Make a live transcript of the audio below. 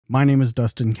My name is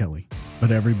Dustin Kelly,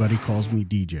 but everybody calls me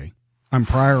DJ. I'm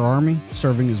prior Army,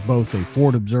 serving as both a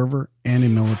Ford observer and a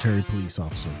military police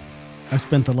officer. I've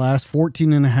spent the last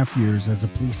 14 and a half years as a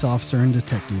police officer and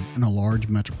detective in a large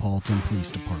metropolitan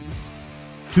police department.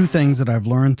 Two things that I've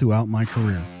learned throughout my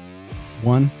career.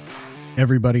 One,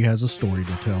 everybody has a story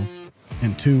to tell.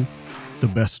 And two, the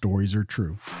best stories are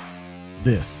true.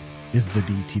 This is the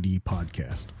DTD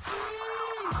Podcast.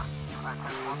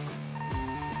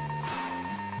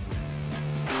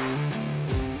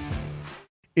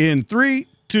 In 3,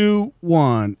 2,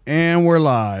 1, and we're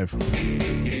live.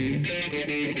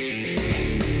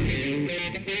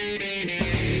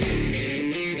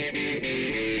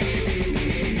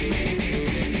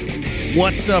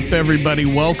 What's up, everybody?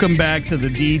 Welcome back to the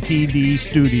DTD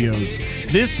Studios.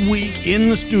 This week in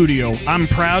the studio, I'm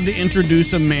proud to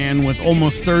introduce a man with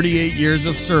almost 38 years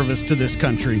of service to this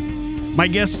country. My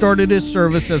guest started his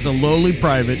service as a lowly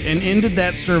private and ended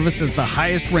that service as the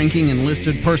highest-ranking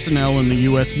enlisted personnel in the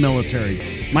U.S.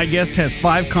 military. My guest has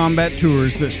 5 combat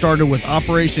tours that started with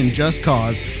Operation Just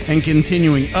Cause and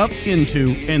continuing up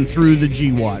into and through the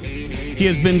GWOT. He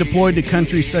has been deployed to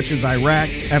countries such as Iraq,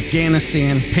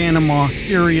 Afghanistan, Panama,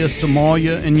 Syria,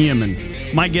 Somalia, and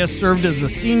Yemen. My guest served as a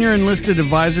Senior Enlisted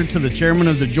Advisor to the Chairman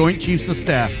of the Joint Chiefs of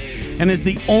Staff and is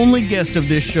the only guest of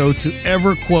this show to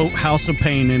ever quote House of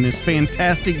Pain in his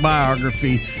fantastic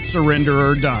biography, Surrender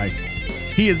or Die.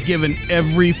 He has given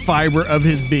every fiber of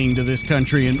his being to this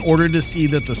country in order to see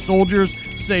that the soldiers,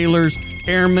 sailors,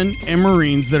 airmen, and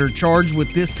Marines that are charged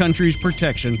with this country's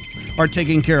protection are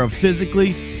taken care of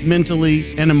physically,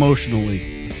 mentally, and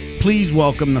emotionally. Please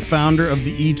welcome the founder of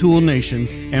the E-Tool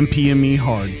Nation and PME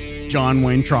Hard, John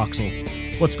Wayne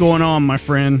Troxell. What's going on, my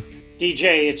friend?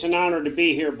 DJ, it's an honor to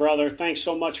be here, brother. Thanks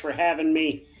so much for having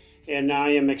me, and I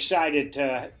am excited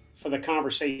for the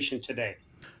conversation today.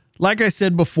 Like I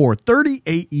said before,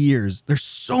 38 years. There's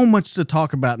so much to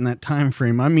talk about in that time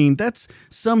frame. I mean, that's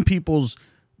some people's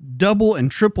double and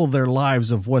triple their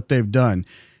lives of what they've done.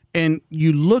 And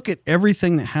you look at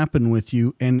everything that happened with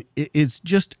you, and it's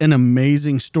just an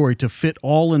amazing story to fit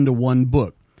all into one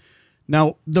book.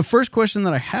 Now, the first question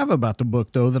that I have about the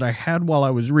book, though, that I had while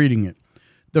I was reading it,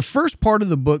 the first part of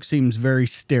the book seems very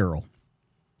sterile.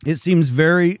 It seems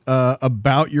very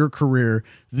about your career.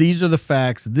 These are the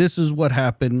facts. This is what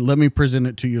happened. Let me present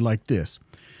it to you like this.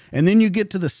 And then you get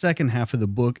to the second half of the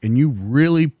book, and you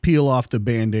really peel off the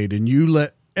Band-Aid, and you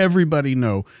let everybody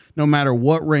know, no matter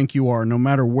what rank you are, no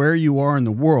matter where you are in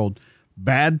the world,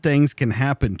 bad things can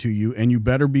happen to you, and you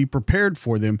better be prepared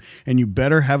for them, and you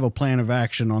better have a plan of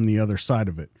action on the other side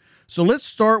of it. So let's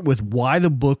start with why the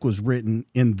book was written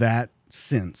in that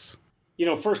sense. You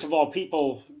know, first of all,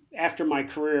 people, after my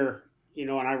career, and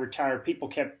I retired, people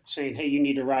kept saying, hey, you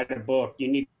need to write a book. You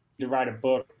need to write a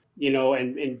book,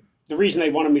 and the reason they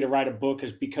wanted me to write a book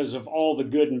is because of all the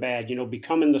good and bad,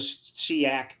 becoming the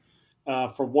SEAC,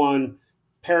 for one,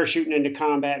 parachuting into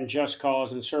combat and Just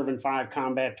Cause and serving 5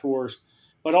 combat tours,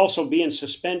 but also being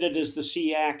suspended as the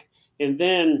SEAC. And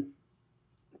then,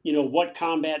 what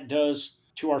combat does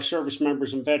to our service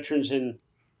members and veterans, and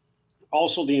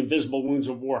also the invisible wounds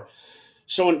of war.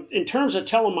 So in terms of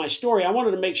telling my story, I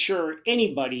wanted to make sure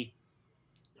anybody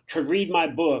could read my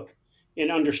book and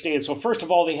understand. So first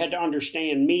of all, they had to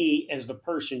understand me as the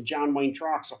person, John Wayne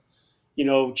Troxell.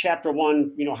 Chapter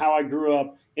 1, how I grew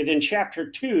up. And then chapter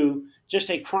 2,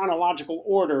 just a chronological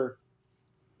order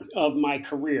of my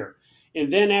career.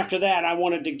 And then after that, I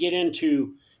wanted to get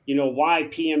into, why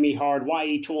PME Hard, why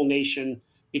E-Tool Nation,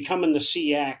 becoming the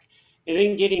SEAC, and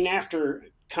then getting after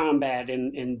combat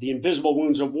and the invisible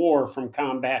wounds of war from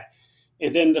combat.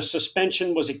 And then the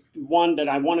suspension was one that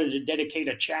I wanted to dedicate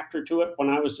a chapter to it when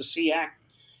I was the SEAC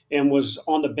and was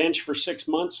on the bench for 6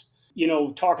 months.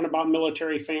 Talking about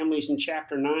military families in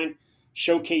chapter 9,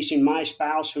 showcasing my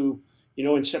spouse who,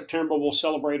 in September we'll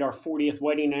celebrate our 40th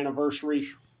wedding anniversary.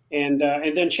 And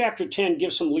then chapter 10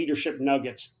 gives some leadership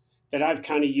nuggets that I've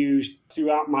kind of used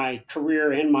throughout my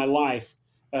career and my life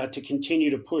to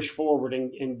continue to push forward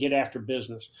and get after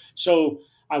business. So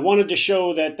I wanted to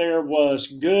show that there was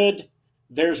good,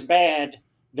 there's bad,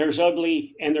 there's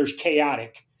ugly, and there's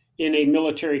chaotic in a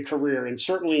military career. And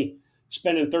certainly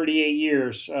spending 38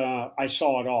 years, I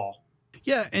saw it all.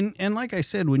 Yeah, and like I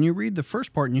said, when you read the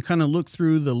first part and you kind of look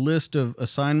through the list of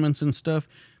assignments and stuff,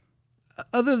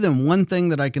 other than one thing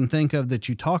that I can think of that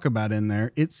you talk about in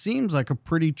there, it seems like a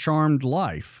pretty charmed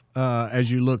life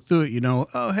as you look through it.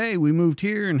 Oh, hey, we moved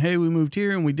here, and hey, we moved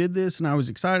here, and we did this, and I was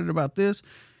excited about this.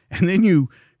 And then you,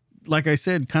 like I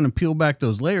said, kind of peel back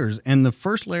those layers. And the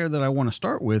first layer that I want to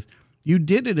start with, you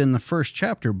did it in the first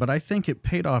chapter, but I think it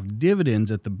paid off dividends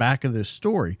at the back of this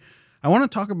story. I want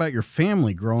to talk about your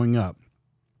family growing up.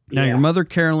 Now, Yeah. your mother,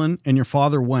 Carolyn, and your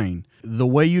father, Wayne. The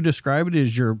way you describe it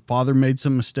is your father made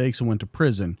some mistakes and went to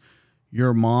prison.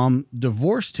 Your mom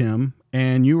divorced him,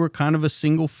 and you were kind of a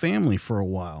single family for a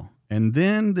while. And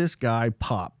then this guy,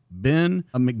 Pop, Ben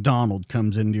McDonald,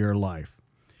 comes into your life.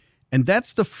 And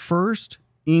that's the first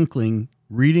inkling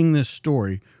reading this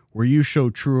story where you show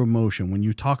true emotion when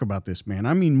you talk about this man.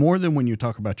 I mean, more than when you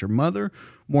talk about your mother,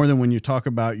 more than when you talk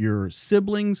about your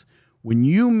siblings. When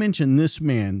you mention this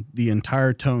man, the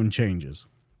entire tone changes.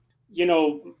 You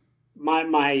know,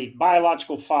 my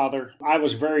biological father, I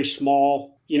was very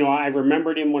small. You know, I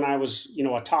remembered him when I was, you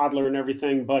know, a toddler and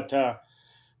everything, but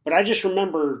I just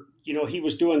remember, you know, he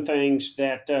was doing things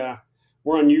that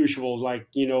were unusual. Like,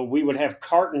 you know, we would have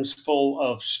cartons full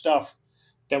of stuff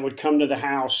that would come to the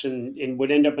house and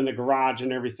would end up in the garage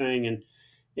and everything. And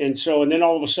then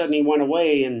all of a sudden he went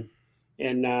away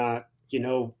and you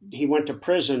know, he went to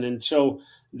prison. And so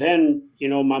then, you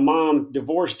know, my mom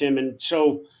divorced him. And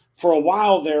so for a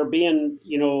while there, being,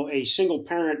 you know, a single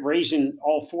parent raising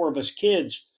all four of us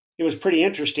kids, it was pretty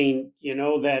interesting, you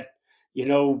know, that, you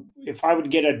know, if I would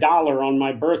get $1 on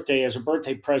my birthday as a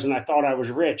birthday present, I thought I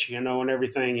was rich, you know, and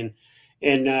everything.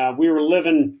 And we were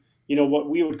living, you know, what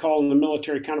we would call in the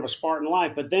military kind of a Spartan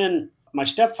life. But then my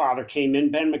stepfather came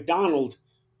in, Ben McDonald,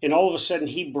 and all of a sudden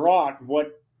he brought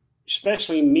what,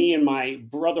 especially me and my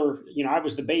brother, you know, I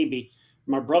was the baby,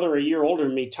 my brother a year older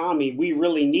than me, Tommy, we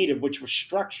really needed, which was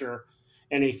structure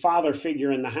and a father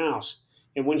figure in the house.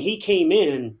 And when he came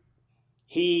in,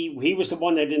 he was the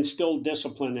one that instilled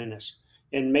discipline in us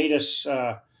and made us,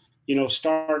 you know,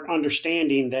 start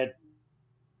understanding that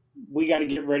we got to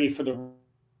get ready for the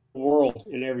world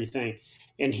and everything.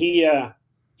 And he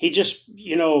just,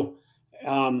 you know,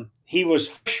 he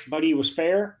was, but he was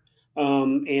fair.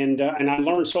 And I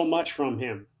learned so much from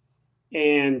him.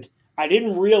 And I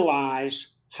didn't realize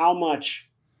how much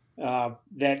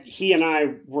that he and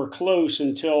I were close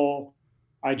until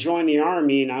I joined the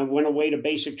Army and I went away to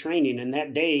basic training. And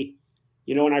that day,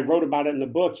 you know, and I wrote about it in the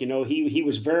book, you know, he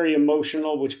was very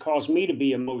emotional, which caused me to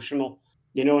be emotional,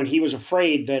 you know, and he was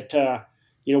afraid that,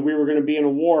 you know, we were going to be in a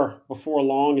war before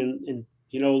long. And,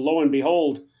 you know, lo and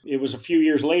behold, it was a few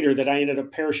years later that I ended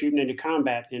up parachuting into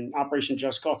combat in Operation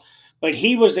Just Cause. But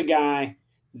he was the guy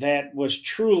that was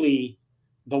truly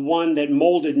the one that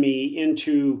molded me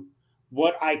into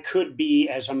what I could be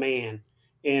as a man,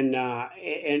 and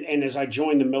as I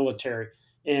joined the military.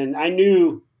 And I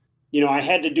knew, you know, I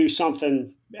had to do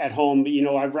something at home. You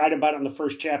know, I write about it in the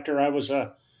first chapter. I was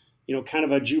a, you know, kind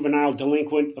of a juvenile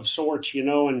delinquent of sorts, you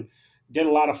know, and did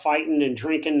a lot of fighting and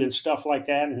drinking and stuff like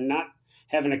that, and not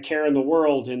having a care in the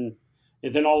world. And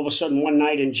then all of a sudden one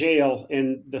night in jail,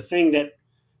 and the thing that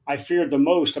I feared the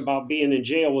most about being in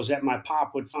jail was that my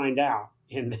pop would find out.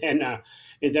 And then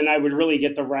I would really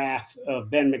get the wrath of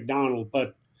Ben McDonald.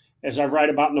 But as I write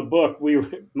about in the book,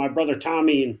 my brother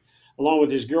Tommy, and along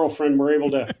with his girlfriend, were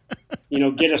able to, you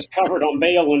know, get us covered on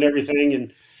bail and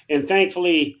everything. And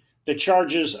thankfully, the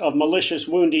charges of malicious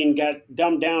wounding got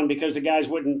dumbed down because the guys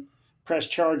wouldn't press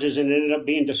charges, and it ended up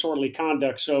being disorderly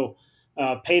conduct. So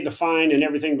paid the fine and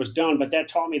everything was done. But that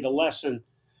taught me the lesson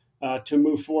to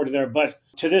move forward there. But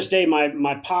to this day,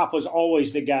 my pop was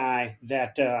always the guy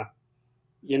that,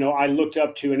 you know, I looked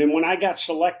up to. And then when I got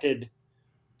selected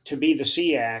to be the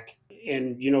SEAC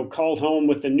and, you know, called home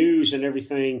with the news and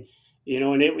everything, you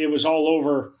know, and it was all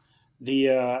over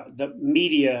the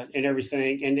media and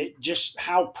everything. And it just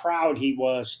how proud he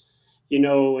was, you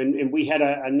know, and we had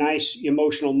a nice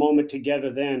emotional moment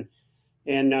together then.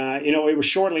 And, you know, it was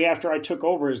shortly after I took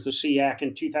over as the SEAC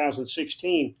in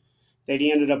 2016 that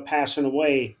he ended up passing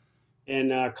away.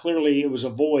 And clearly it was a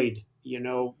void, you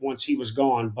know, once he was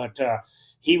gone. But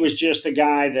he was just a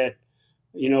guy that,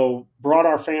 you know, brought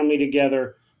our family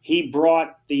together. He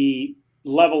brought the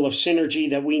level of synergy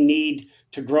that we need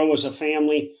to grow as a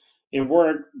family. And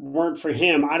weren't for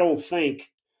him, I don't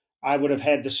think I would have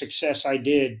had the success I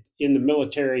did in the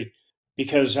military,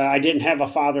 because I didn't have a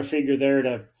father figure there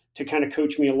to kind of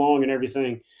coach me along and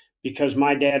everything, because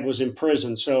my dad was in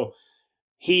prison. So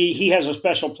he has a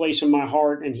special place in my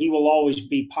heart, and he will always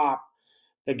be Pop,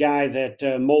 the guy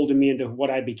that molded me into what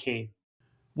I became.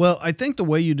 Well, I think the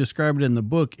way you describe it in the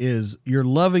book is your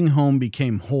loving home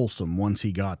became wholesome once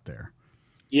he got there.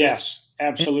 Yes,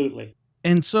 absolutely.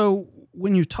 And so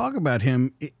when you talk about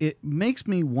him, it makes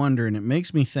me wonder, and it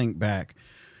makes me think back.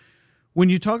 When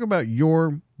you talk about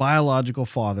your biological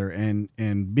father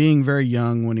and being very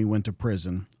young when he went to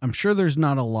prison, I'm sure there's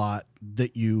not a lot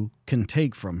that you can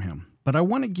take from him. But I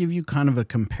want to give you kind of a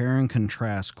compare and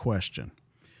contrast question.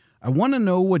 I want to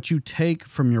know what you take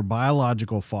from your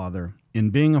biological father in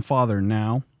being a father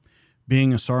now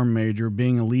being a sergeant major,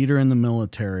 being a leader in the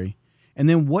military, and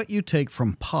then what you take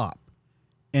from Pop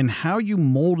and how you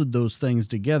molded those things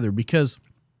together. Because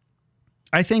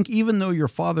I think even though your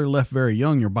father left very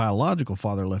young, your biological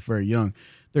father left very young,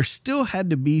 there still had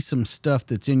to be some stuff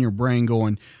that's in your brain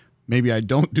going, maybe I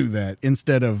don't do that,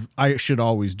 instead of I should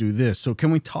always do this. So can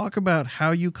we talk about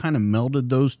how you kind of melded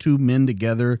those two men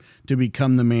together to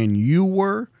become the man you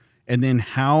were, and then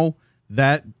how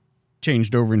that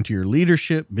changed over into your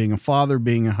leadership, being a father,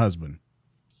 being a husband?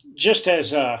 Just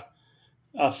as a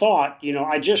thought,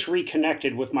 I just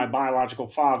reconnected with my biological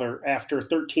father after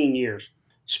 13 years.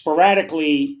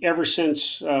 Sporadically, ever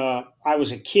since I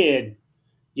was a kid,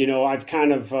 I've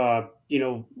kind of,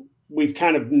 we've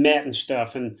kind of met and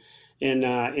stuff. And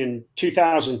in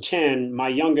 2010, my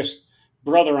youngest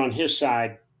brother on his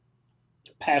side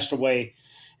passed away.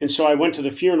 And so I went to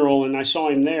the funeral and I saw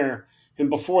him there.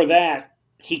 And before that,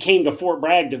 he came to Fort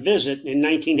Bragg to visit in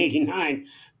 1989.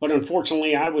 But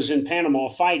unfortunately, I was in Panama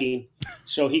fighting.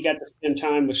 So he got to spend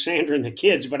time with Sandra and the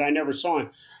kids, but I never saw him.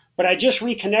 But I just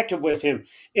reconnected with him.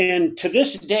 And to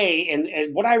this day,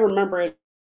 and what I remember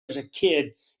as a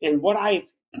kid and what I've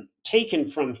taken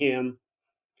from him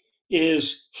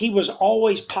is he was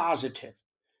always positive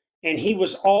and he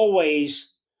was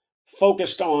always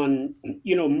focused on,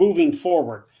 moving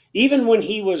forward. Even when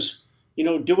he was,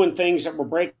 doing things that were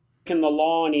breaking the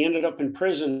law and he ended up in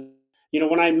prison,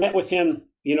 when I met with him,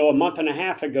 a month and a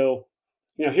half ago,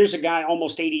 here's a guy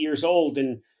almost 80 years old.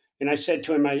 And I said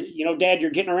to him, Dad,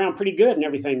 you're getting around pretty good and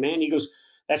everything, man. He goes,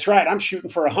 that's right. I'm shooting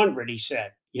for 100, he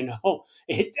said.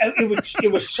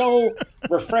 It was so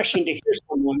refreshing to hear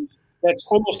someone that's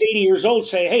almost 80 years old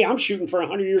say, hey, I'm shooting for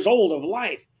 100 years old of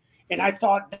life. And I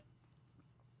thought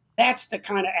that's the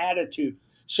kind of attitude.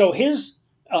 So his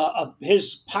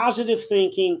positive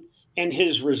thinking and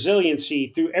his resiliency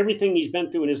through everything he's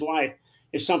been through in his life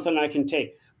is something I can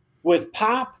take. With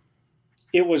Pop,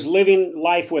 it was living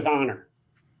life with honor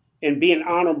and being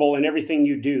honorable in everything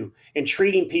you do and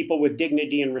treating people with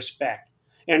dignity and respect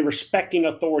and respecting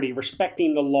authority,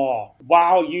 respecting the law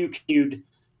while you continued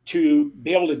to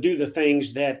be able to do the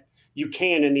things that you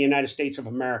can in the United States of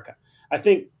America. I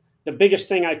think the biggest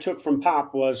thing I took from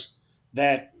Pop was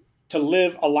that to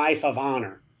live a life of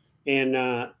honor. And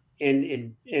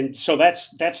so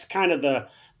that's kind of the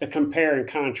compare and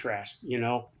contrast,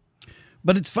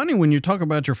 But it's funny when you talk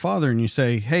about your father and you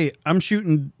say, hey, I'm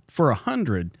shooting for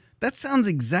 100. That sounds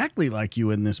exactly like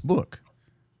you in this book.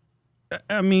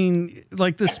 I mean,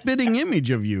 like the spitting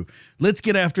image of you. Let's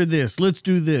get after this. Let's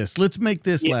do this. Let's make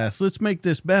this last. Let's make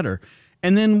this better.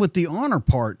 And then with the honor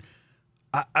part,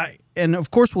 and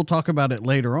of course we'll talk about it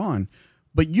later on,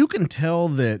 but you can tell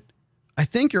that I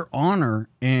think your honor,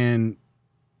 and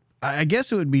I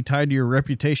guess it would be tied to your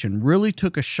reputation, really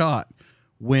took a shot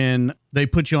when they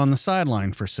put you on the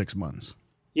sideline for 6 months.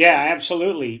 Yeah,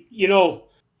 absolutely.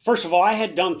 First of all, I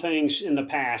had done things in the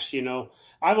past,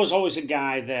 I was always a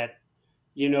guy that,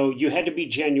 you had to be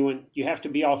genuine, you have to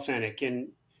be authentic. And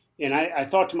I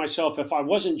thought to myself, if I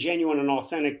wasn't genuine and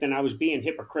authentic, then I was being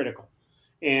hypocritical.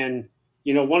 And,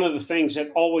 one of the things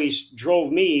that always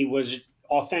drove me was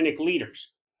authentic leaders.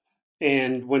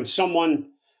 And when someone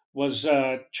was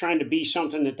trying to be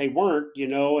something that they weren't,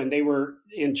 and they were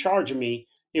in charge of me,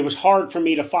 it was hard for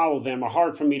me to follow them or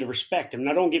hard for me to respect them.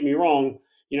 Now, don't get me wrong.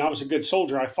 I was a good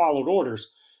soldier. I followed orders.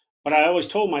 But I always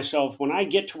told myself, when I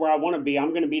get to where I want to be, I'm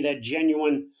going to be that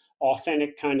genuine,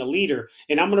 authentic kind of leader.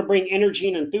 And I'm going to bring energy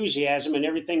and enthusiasm in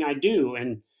everything I do.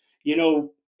 And,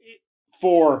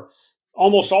 for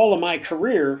almost all of my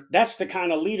career, that's the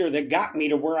kind of leader that got me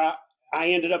to where I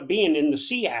ended up being in the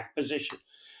SEAC position.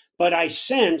 But I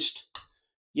sensed,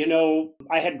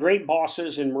 I had great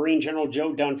bosses in Marine General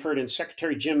Joe Dunford and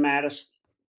Secretary Jim Mattis,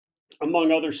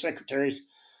 among other secretaries.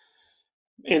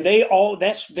 And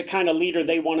that's the kind of leader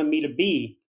they wanted me to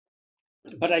be.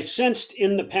 But I sensed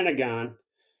in the Pentagon,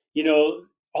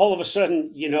 all of a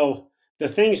sudden, the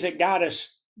things that got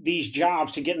us these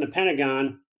jobs to get in the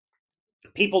Pentagon,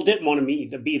 people didn't want me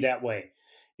to be that way.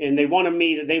 And they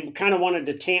kind of wanted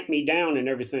to tamp me down and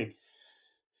everything.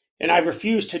 And I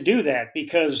refused to do that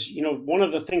because, one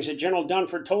of the things that General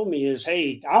Dunford told me is,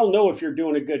 hey, I'll know if you're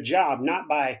doing a good job, not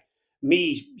by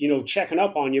me, checking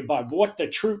up on you, but what the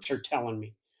troops are telling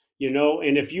me,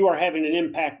 and if you are having an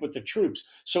impact with the troops.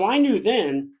 So I knew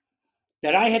then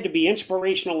that I had to be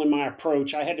inspirational in my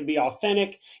approach. I had to be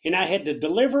authentic, and I had to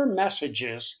deliver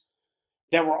messages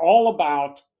that were all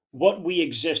about what we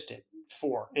existed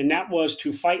for. And that was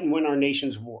to fight and win our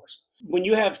nation's wars. When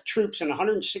you have troops in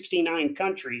 169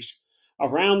 countries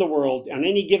around the world on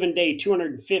any given day,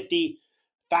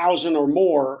 250,000 or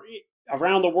more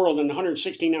around the world in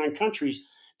 169 countries,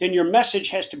 then your message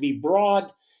has to be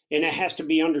broad and it has to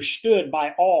be understood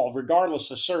by all, regardless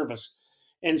of service.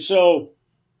 And so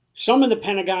some of the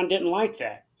Pentagon didn't like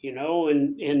that,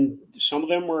 and some of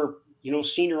them were,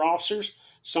 senior officers,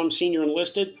 some senior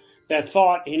enlisted that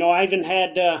thought, I even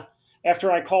had,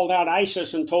 after I called out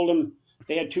ISIS and told them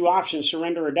they had two options,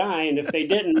 surrender or die. And if they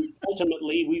didn't,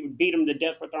 ultimately, we would beat them to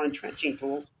death with our entrenching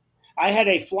tools. I had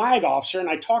a flag officer, and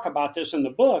I talk about this in the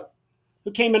book,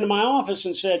 who came into my office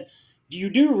and said,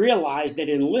 do realize that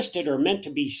enlisted are meant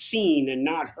to be seen and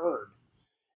not heard?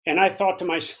 And I thought to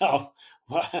myself,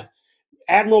 well,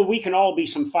 Admiral, we can all be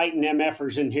some fighting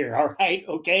MFers in here, all right?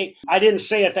 Okay? I didn't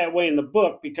say it that way in the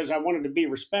book because I wanted to be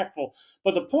respectful.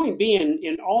 But the point being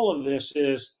in all of this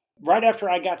is right after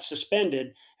I got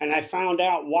suspended and I found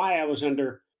out why I was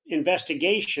under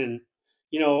investigation,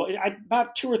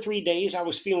 about 2 or 3 days, I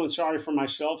was feeling sorry for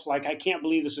myself. Like, I can't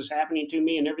believe this is happening to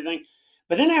me and everything.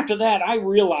 But then after that, I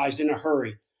realized in a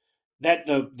hurry that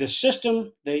the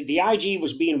system, the IG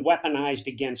was being weaponized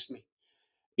against me.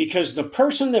 Because the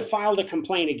person that filed a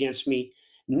complaint against me,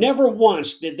 never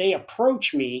once did they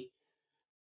approach me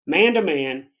man to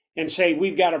man and say,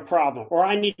 we've got a problem, or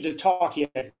I need to talk to you.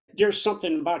 There's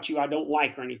something about you I don't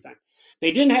like or anything.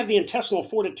 They didn't have the intestinal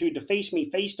fortitude to face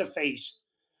me face to face.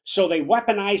 So they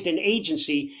weaponized an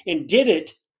agency and did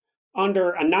it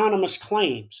under anonymous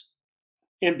claims.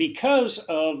 And because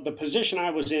of the position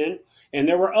I was in, and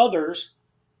there were others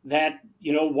that,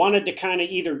 wanted to kind of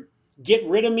either get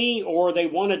rid of me or they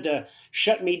wanted to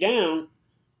shut me down,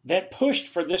 that pushed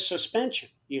for this suspension,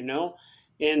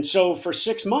 And so for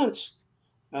 6 months,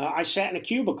 I sat in a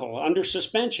cubicle under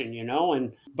suspension,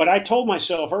 but I told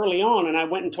myself early on, and I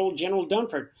went and told General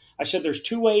Dunford, I said, there's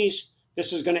 2 ways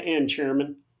this is going to end,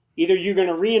 Chairman. Either you're going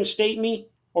to reinstate me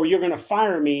or you're going to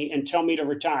fire me and tell me to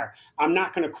retire. I'm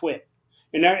not going to quit.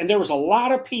 And there was a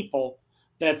lot of people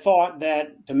that thought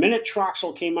that the minute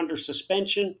Troxell came under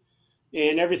suspension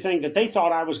and everything, that they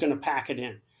thought I was going to pack it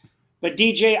in. But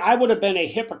DJ, I would have been a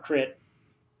hypocrite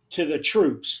to the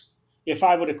troops if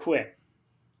I would have quit.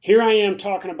 Here I am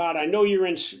talking about, I know you're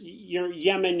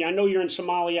Yemen, I know you're in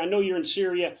Somalia, I know you're in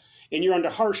Syria, and you're under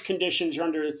harsh conditions, you're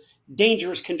under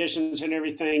dangerous conditions and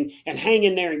everything, and hang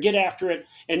in there and get after it,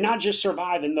 and not just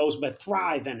survive in those, but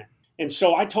thrive in it. And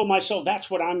so I told myself, that's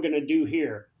what I'm going to do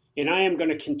here. And I am going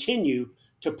to continue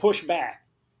to push back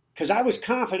because I was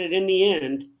confident in the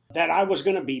end that I was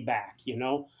going to be back.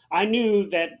 I knew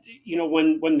that,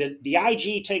 when the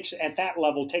IG takes at that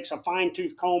level, takes a fine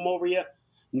tooth comb over you,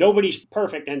 nobody's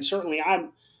perfect. And certainly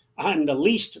I'm the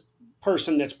least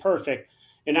person that's perfect.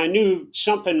 And I knew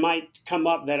something might come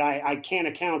up that I can't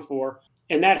account for.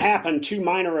 And that happened, 2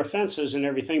 minor offenses and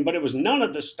everything, but it was none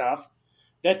of the stuff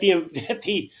that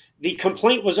the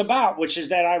complaint was about, which is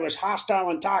that I was hostile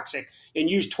and toxic and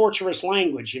used torturous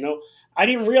language. I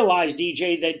didn't realize,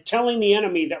 DJ, that telling the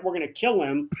enemy that we're going to kill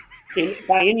him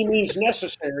by any means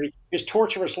necessary is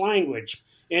torturous language.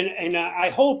 And I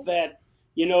hope that,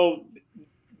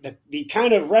 the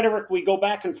kind of rhetoric we go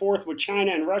back and forth with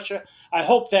China and Russia, I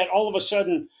hope that all of a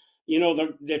sudden,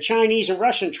 the Chinese and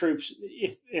Russian troops,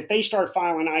 if they start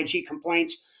filing IG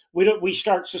complaints, we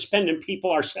start suspending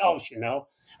people ourselves,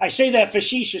 I say that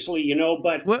facetiously,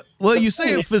 but... Well, you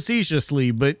say it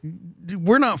facetiously, but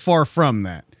we're not far from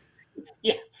that.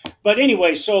 Yeah. But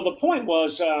anyway, so the point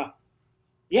was,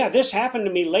 this happened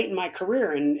to me late in my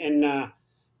career. And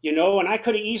I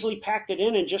could have easily packed it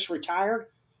in and just retired,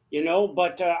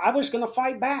 but I was going to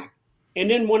fight back.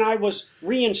 And then when I was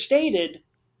reinstated,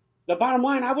 the bottom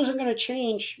line, I wasn't going to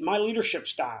change my leadership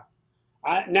style.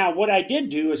 Now, what I did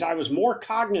do is I was more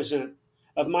cognizant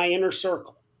of my inner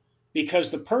circle because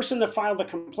the person that filed the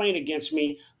complaint against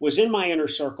me was in my inner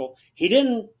circle. He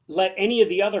didn't let any of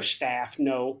the other staff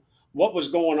know what was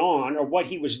going on or what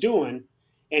he was doing.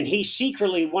 And he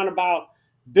secretly went about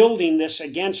building this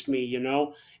against me,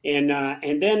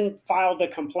 and then filed the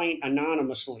complaint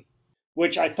anonymously,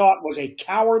 which I thought was a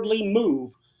cowardly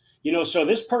move. So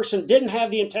this person didn't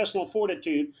have the intestinal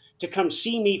fortitude to come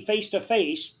see me face to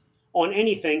face on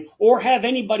anything or have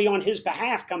anybody on his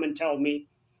behalf come and tell me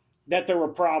that there were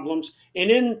problems. And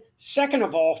then second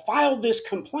of all, filed this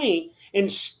complaint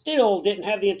and still didn't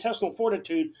have the intestinal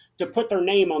fortitude to put their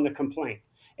name on the complaint.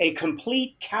 A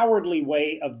complete cowardly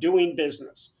way of doing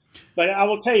business. But I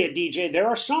will tell you, DJ, there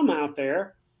are some out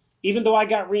there, even though I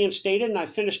got reinstated and I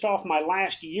finished off my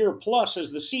last year plus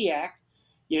as the SEAC,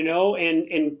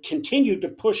 and continued to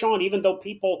push on, even though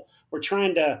people were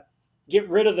trying to get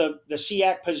rid of the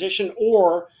SEAC position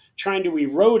or trying to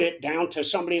erode it down to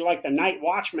somebody like the night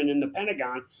watchman in the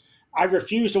Pentagon. I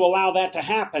refused to allow that to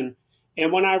happen.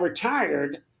 And when I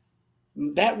retired,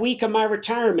 That week of my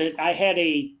retirement, I had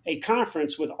a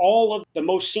conference with all of the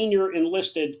most senior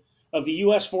enlisted of the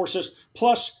U.S. forces.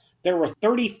 Plus, there were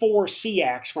 34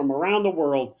 SEACs from around the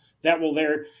world that were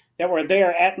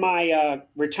there at my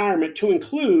retirement, to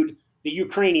include the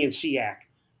Ukrainian SEAC,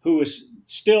 who is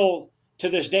still to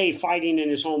this day fighting in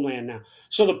his homeland now.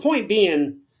 So the point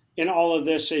being in all of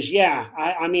this is, yeah,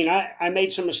 I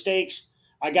made some mistakes.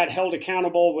 I got held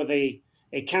accountable with a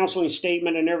counseling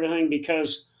statement and everything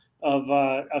because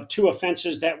of two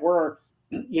offenses that were,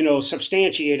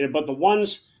 substantiated. But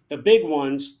the big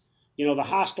ones, the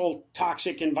hostile,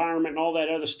 toxic environment and all that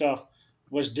other stuff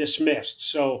was dismissed.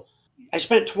 So I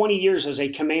spent 20 years as a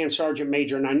command sergeant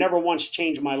major, and I never once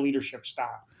changed my leadership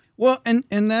style. Well, and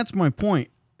that's my point.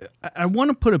 I want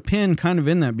to put a pin kind of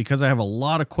in that because I have a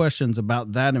lot of questions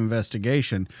about that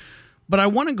investigation. But I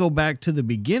want to go back to the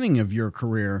beginning of your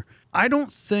career. I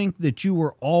don't think that you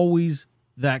were always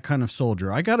that kind of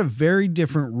soldier. I got a very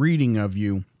different reading of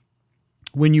you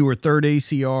when you were 3rd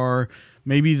ACR,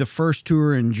 maybe the first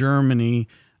tour in Germany.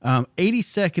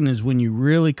 82nd is when you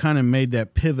really kind of made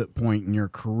that pivot point in your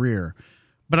career.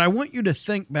 But I want you to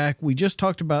think back. We just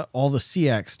talked about all the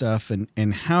SEAC stuff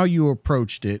and how you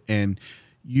approached it. And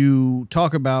you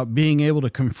talk about being able to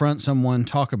confront someone,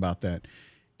 talk about that.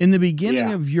 In the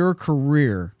beginning of your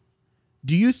career,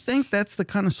 do you think that's the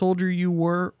kind of soldier you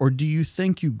were, or do you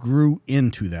think you grew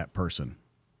into that person?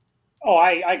 Oh,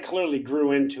 I clearly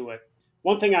grew into it.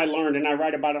 One thing I learned, and I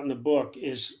write about it in the book,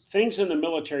 is things in the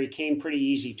military came pretty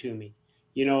easy to me.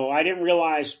 I didn't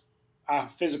realize how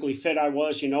physically fit I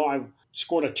was. I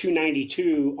scored a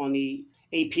 292 on the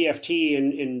APFT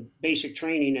in basic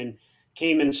training and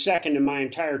came in second in my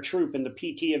entire troop in the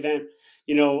PT event,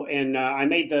 and I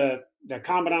made the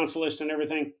commandant's list and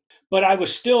everything. But I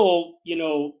was still,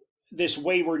 this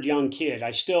wayward young kid.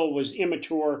 I still was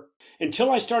immature until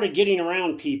I started getting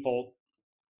around people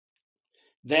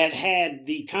that had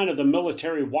the kind of the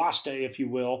military wasta, if you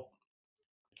will.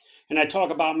 And I talk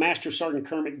about Master Sergeant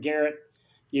Kermit Garrett,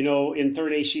 in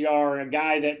 3rd ACR, a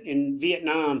guy that in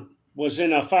Vietnam was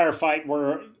in a firefight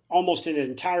where almost an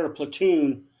entire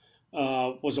platoon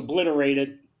was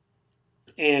obliterated.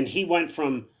 And he went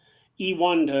from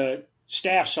E1 to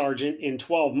staff sergeant in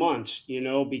 12 months,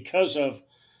 because of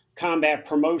combat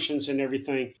promotions and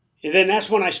everything. And then that's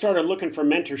when I started looking for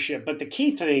mentorship. But the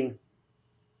key thing,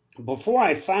 before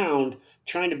I found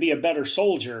trying to be a better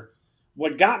soldier,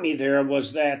 what got me there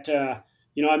was that,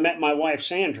 I met my wife,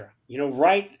 Sandra,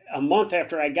 right a month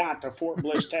after I got to Fort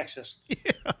Bliss, Texas.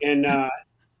 And,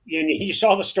 you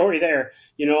saw the story there,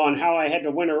 on how I had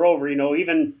to win her over,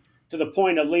 even to the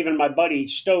point of leaving my buddy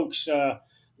Stokes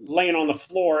laying on the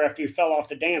floor after he fell off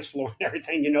the dance floor and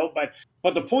everything,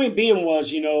 But the point being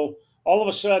was, all of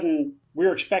a sudden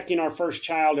we're expecting our first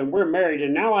child and we're married,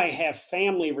 and now I have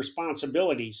family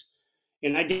responsibilities.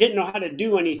 And I didn't know how to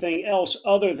do anything else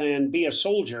other than be a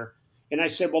soldier. And I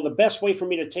said, well, the best way for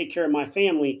me to take care of my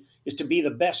family is to be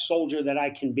the best soldier that I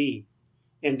can be.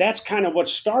 And that's kind of what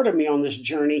started me on this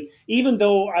journey, even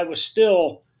though I was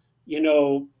still,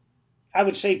 I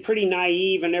would say pretty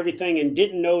naive and everything and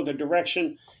didn't know the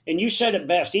direction. And you said it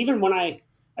best. Even when I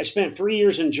spent 3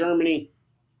 years in Germany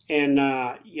and,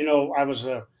 I was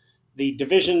the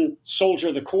division soldier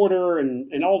of the quarter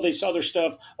and all this other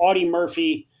stuff, Audie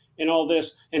Murphy and all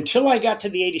this, until I got to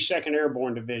the 82nd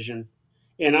Airborne Division.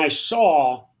 And I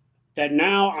saw that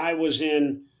now I was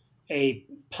in a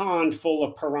pond full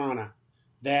of piranha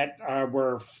that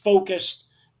were focused,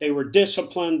 they were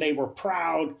disciplined, they were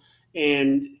proud,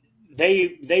 and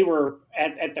they were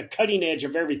at the cutting edge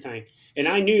of everything. And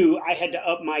I knew I had to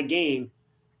up my game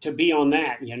to be on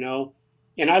that,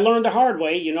 And I learned the hard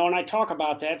way, and I talk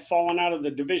about that, falling out of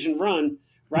the division run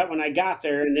right when I got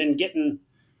there and then getting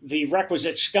the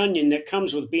requisite scunion that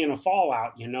comes with being a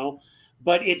fallout,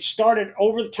 But it started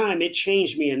over the time, it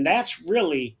changed me. And that's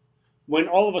really when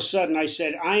all of a sudden I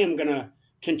said, I am going to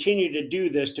continue to do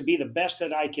this to be the best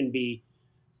that I can be,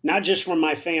 not just for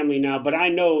my family now, but I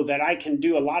know that I can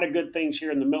do a lot of good things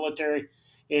here in the military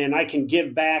and I can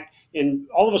give back. And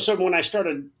all of a sudden, when I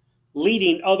started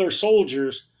leading other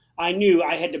soldiers, I knew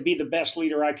I had to be the best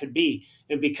leader I could be.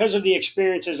 And because of the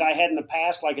experiences I had in the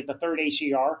past, like at the 3rd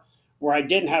ACR, where I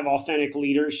didn't have authentic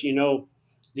leaders,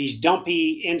 these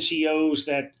dumpy NCOs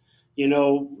that,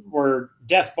 were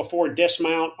death before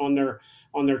dismount on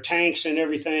their tanks and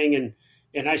everything.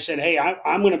 And I said, hey,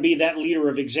 I'm going to be that leader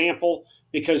of example,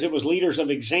 because it was leaders of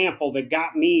example that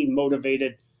got me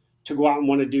motivated to go out and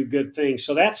want to do good things.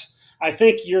 So I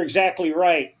think you're exactly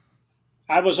right.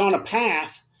 I was on a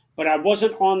path, but I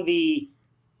wasn't on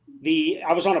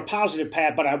I was on a positive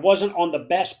path, but I wasn't on the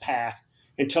best path.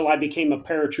 until I became a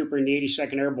paratrooper in the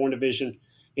 82nd Airborne Division.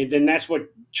 And then that's what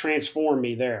transformed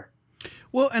me there.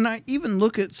 Well, and I even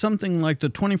look at something like the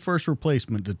 21st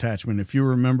Replacement Detachment, if you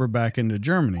remember back into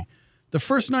Germany. The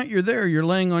first night you're there, you're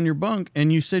laying on your bunk,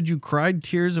 and you said you cried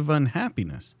tears of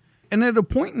unhappiness. And at a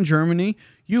point in Germany,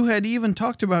 you had even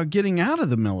talked about getting out of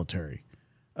the military,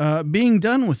 being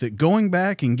done with it, going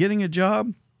back and getting a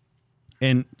job.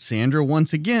 And Sandra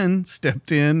once again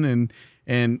stepped in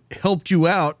and helped you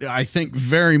out. I think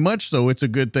very much so. It's a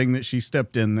good thing that she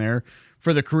stepped in there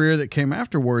for the career that came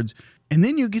afterwards. And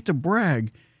then you get to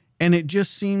brag, and it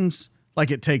just seems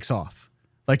like it takes off.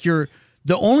 Like the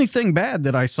only thing bad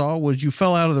that I saw was you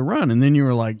fell out of the run, and then you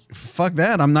were like, fuck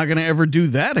that. I'm not going to ever do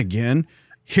that again.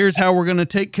 Here's how we're going to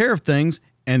take care of things.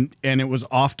 And it was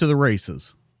off to the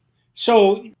races.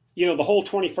 So, the whole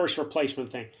 21st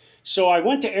replacement thing. So I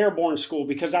went to airborne school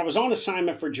because I was on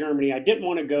assignment for Germany. I didn't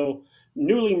want to go.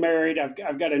 Newly married.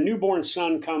 I've got a newborn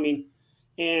son coming,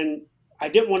 and I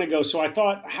didn't want to go. So I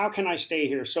thought, how can I stay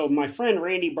here? So my friend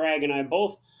Randy Bragg and I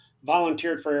both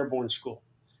volunteered for airborne school,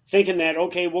 thinking that,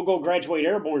 okay, we'll go graduate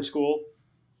airborne school,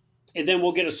 and then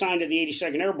we'll get assigned to the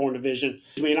 82nd Airborne Division.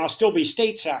 I mean, I'll still be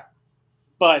stateside.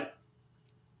 But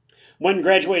went and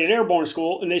graduated airborne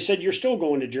school, and they said, you're still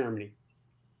going to Germany.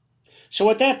 So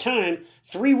at that time,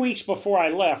 3 weeks before I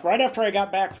left, right after I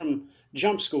got back from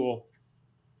jump school,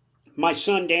 my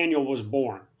son Daniel was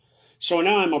born. So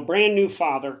now I'm a brand new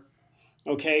father,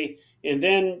 okay? And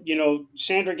then,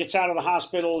 Sandra gets out of the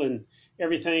hospital and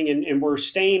everything, and we're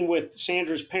staying with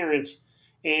Sandra's parents,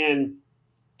 and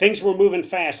things were moving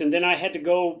fast. And then I had to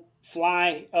go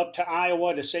fly up to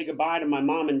Iowa to say goodbye to my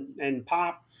mom and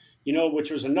pop,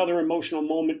 which was another emotional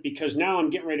moment because now I'm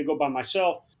getting ready to go by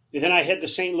myself. And then I head to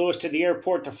St. Louis to the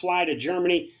airport to fly to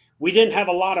Germany. We didn't have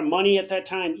a lot of money at that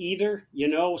time either,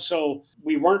 so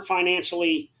we weren't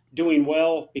financially doing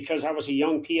well because I was a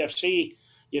young PFC.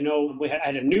 We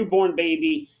had a newborn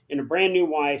baby and a brand new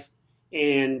wife.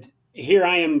 And here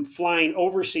I am flying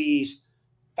overseas,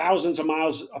 thousands of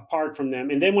miles apart from them.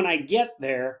 And then when I get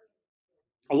there,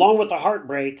 along with the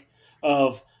heartbreak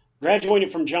of graduating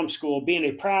from jump school, being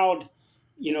a proud,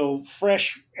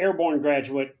 fresh airborne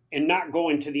graduate and not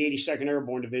going to the 82nd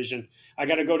Airborne Division, I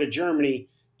got to go to Germany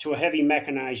to a heavy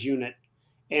mechanized unit.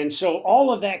 And so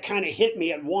all of that kind of hit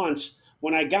me at once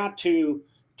when I got to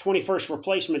 21st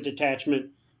Replacement Detachment,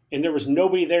 and there was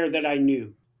nobody there that I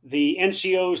knew. The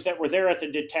NCOs that were there at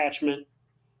the detachment,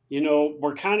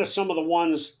 were kind of some of the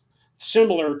ones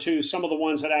similar to some of the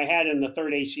ones that I had in the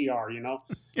 3rd ACR,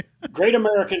 great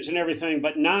Americans and everything,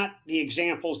 but not the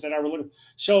examples that I were looking.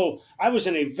 So I was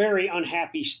in a very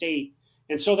unhappy state.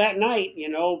 And so that night,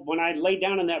 when I laid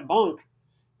down in that bunk,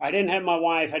 I didn't have my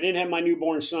wife. I didn't have my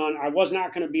newborn son. I was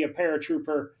not going to be a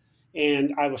paratrooper.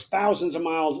 And I was thousands of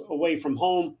miles away from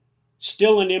home,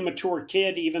 still an immature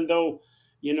kid, even though,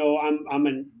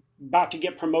 I'm about to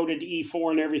get promoted to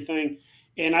E4 and everything.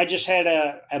 And I just had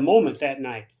a moment that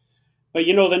night. But,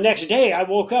 the next day I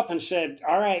woke up and said,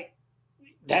 all right,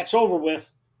 that's over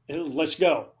with. Let's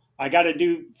go. I got to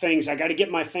do things. I got to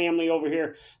get my family over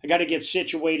here. I got to get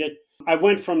situated. I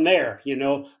went from there,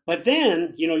 But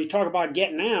then, you talk about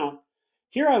getting out.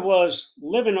 Here I was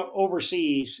living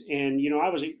overseas, and, I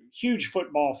was a huge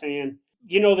football fan.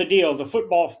 You know the deal. The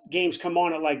football games come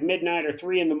on at like midnight or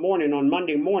 3 a.m. on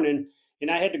Monday morning,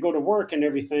 and I had to go to work and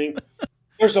everything.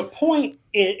 There's a point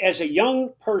as a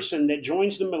young person that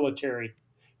joins the military,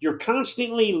 you're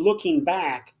constantly looking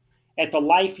back at the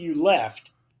life you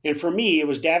left. And for me, it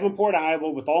was Davenport,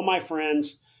 Iowa, with all my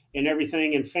friends and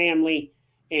everything and family.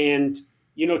 And,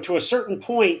 to a certain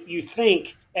point, you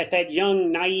think at that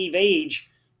young, naive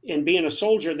age and being a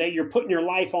soldier that you're putting your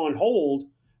life on hold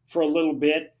for a little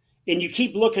bit, and you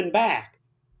keep looking back.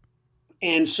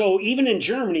 And so even in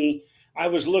Germany, I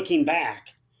was looking back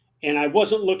and I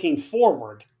wasn't looking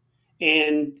forward.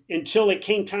 And until it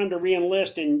came time to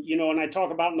re-enlist, and, and I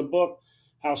talk about in the book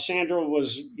how Sandra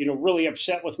was, really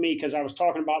upset with me because I was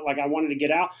talking about like I wanted to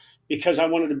get out because I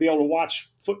wanted to be able to watch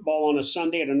football on a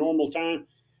Sunday at a normal time.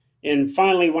 And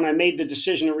finally, when I made the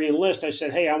decision to re-enlist, I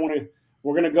said, hey,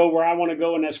 we're going to go where I want to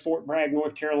go, and that's Fort Bragg,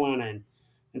 North Carolina.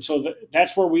 And so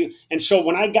that's where and so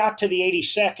when I got to the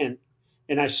 82nd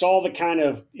and I saw the kind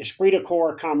of esprit de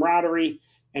corps, camaraderie,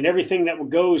 and everything that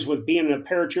goes with being a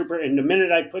paratrooper, and the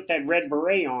minute I put that red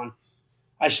beret on,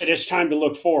 I said, it's time to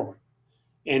look forward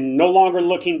and no longer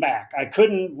looking back. I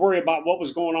couldn't worry about what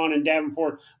was going on in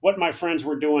Davenport, what my friends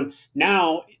were doing.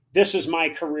 Now, this is my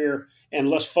career, and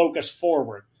let's focus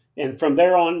forward. And from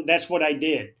there on, that's what I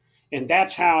did. And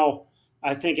that's how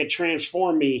I think it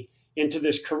transformed me into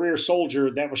this career soldier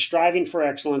that was striving for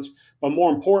excellence, but more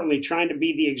importantly, trying to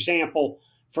be the example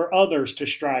for others to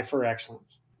strive for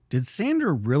excellence. Did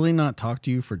Sandra really not talk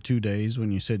to you for 2 days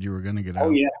when you said you were going to get out? Oh,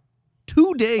 yeah.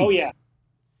 2 days? Oh, yeah.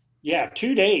 Yeah,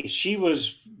 2 days. She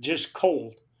was just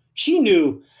cold. She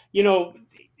knew, you know,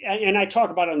 and I talk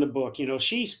about it in the book, you know,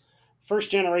 she's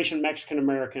first generation Mexican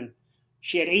American.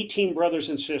 She had 18 brothers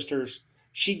and sisters.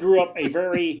 She grew up a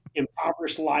very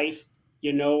impoverished life,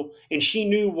 you know, and she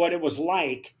knew what it was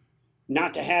like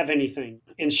not to have anything.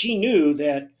 And she knew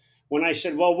that when I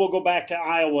said, well, we'll go back to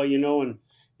Iowa, you know, and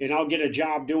I'll get a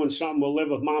job doing something, we'll live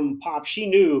with mom and pop. She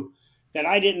knew that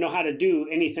I didn't know how to do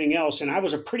anything else. And I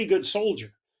was a pretty good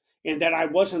soldier and that I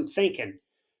wasn't thinking.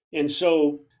 And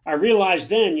so I realized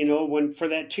then, you know, when for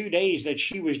that 2 days that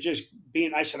she was just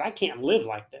being, I said, I can't live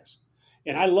like this.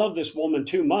 And I love this woman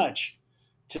too much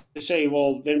to say,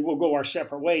 well, then we'll go our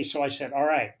separate ways. So I said, all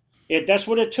right, that's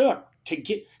what it took to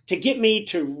get me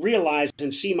to realize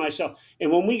and see myself.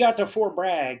 And when we got to Fort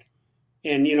Bragg,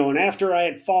 and, you know, and after I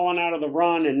had fallen out of the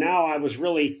run and now I was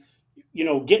really, you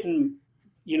know, getting,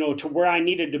 you know, to where I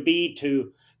needed to be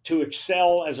to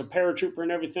excel as a paratrooper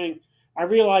and everything, I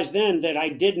realized then that I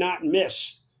did not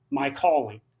miss my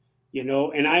calling, you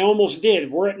know, and I almost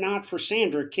did. Were it not for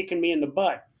Sandra kicking me in the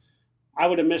butt, I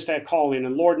would have missed that calling.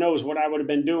 And Lord knows what I would have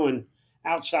been doing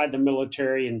outside the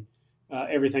military and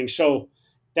everything. So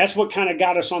that's what kind of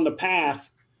got us on the path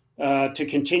to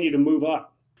continue to move up.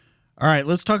 All right,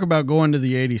 let's talk about going to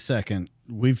the 82nd.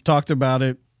 We've talked about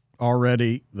it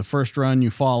already. The first run, you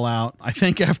fall out. I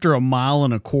think after 1.25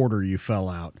 miles, you fell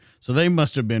out. So they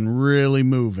must have been really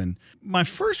moving. My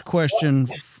first question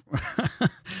from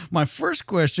the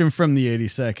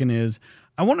 82nd is,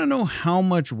 I want to know how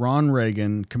much Ron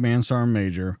Reagan, Command Sergeant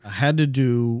Major, had to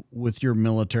do with your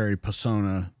military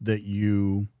persona that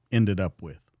you ended up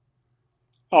with.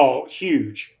 Oh,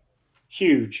 huge,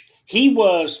 huge. He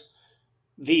was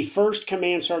the first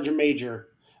Command Sergeant Major.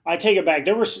 I take it back.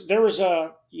 There was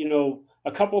a, you know,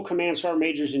 a couple of Command Sergeant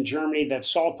Majors in Germany that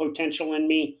saw potential in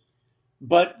me,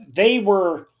 but they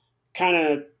were kind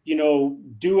of, you know,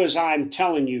 do as I'm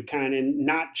telling you kind of,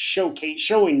 not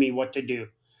showing me what to do.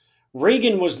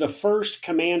 Reagan was the first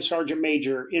Command Sergeant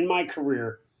Major in my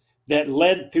career that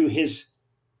led through his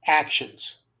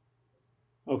actions.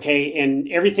 Okay.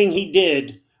 And everything he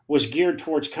did was geared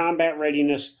towards combat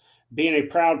readiness, being a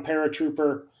proud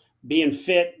paratrooper, being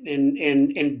fit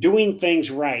and doing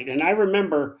things right. And I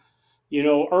remember, you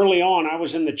know, early on, I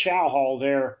was in the chow hall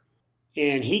there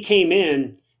and he came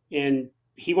in and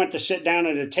he went to sit down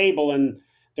at a table and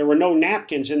there were no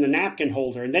napkins in the napkin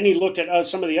holder. And then he looked at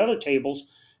some of the other tables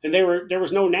and there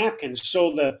was no napkins.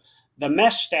 So the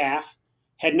mess staff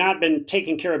had not been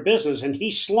taking care of business, and he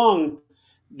slung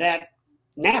that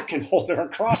napkin holder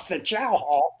across the chow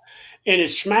hall and it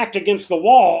smacked against the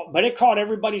wall, but it caught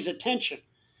everybody's attention.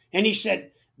 And he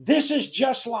said, this is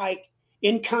just like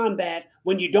in combat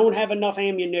when you don't have enough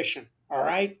ammunition. All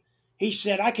right. He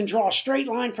said, I can draw a straight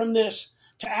line from this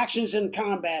to actions in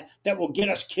combat that will get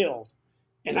us killed.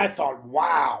 And I thought,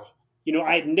 wow, you know,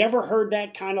 I had never heard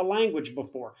that kind of language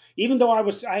before. Even though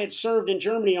I had served in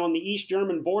Germany on the East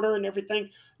German border and everything,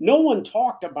 no one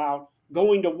talked about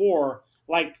going to war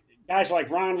like guys like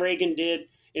Ron Reagan did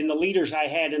and the leaders I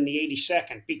had in the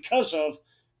 82nd because of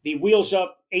the wheels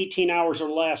up 18 hours or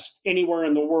less anywhere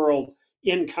in the world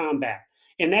in combat.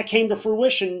 And that came to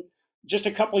fruition just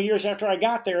a couple of years after I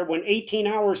got there, when 18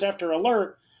 hours after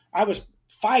alert, I was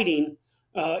fighting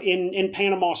in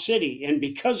Panama City. And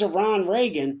because of Ron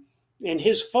Reagan and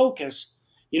his focus,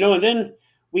 you know, and then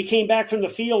we came back from the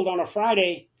field on a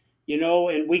Friday, you know,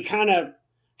 and we kind of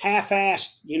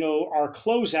half-assed, you know, our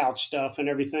closeout stuff and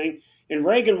everything. And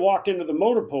Reagan walked into the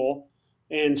motor pool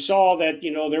and saw that,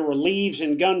 you know, there were leaves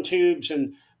and gun tubes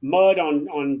and mud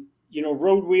on you know,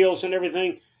 road wheels and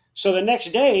everything. So the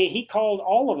next day he called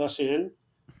all of us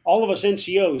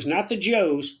NCOs, not the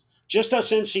Joes, just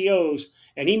us NCOs.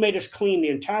 And he made us clean the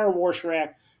entire wash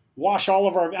rack, wash all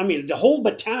of the whole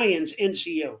battalion's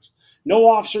NCOs. No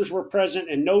officers were present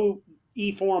and no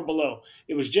E4 and below.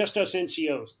 It was just us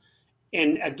NCOs.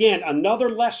 And again, another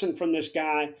lesson from this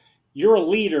guy: you're a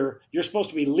leader. You're supposed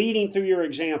to be leading through your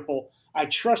example. I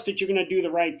trust that you're going to do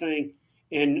the right thing,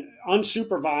 and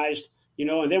unsupervised, you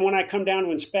know, and then when I come down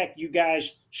to inspect, you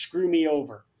guys screw me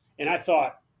over. And I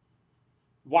thought,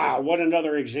 wow, what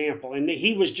another example. And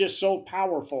he was just so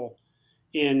powerful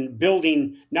in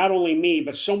building not only me,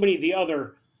 but so many of the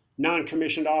other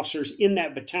non-commissioned officers in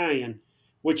that battalion,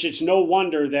 which it's no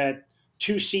wonder that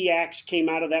 2 SEACs came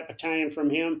out of that battalion from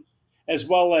him, as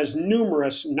well as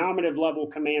numerous nominative level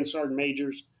command sergeant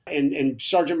majors and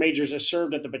sergeant majors that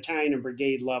served at the battalion and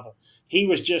brigade level. He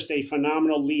was just a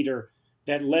phenomenal leader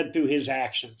that led through his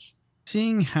actions.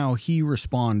 Seeing how he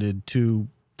responded to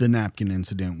the napkin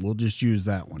incident. We'll just use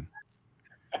that one.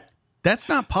 That's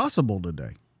not possible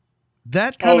today.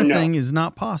 That kind of thing is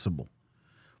not possible.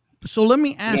 So let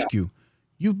me ask you,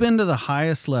 you've been to the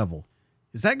highest level.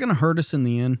 Is that going to hurt us in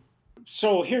the end?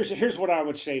 So here's what I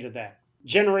would say to that.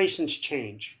 Generations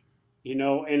change, you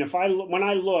know, and when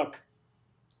I look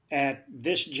at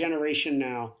this generation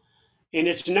now, and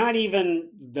it's not even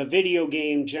the video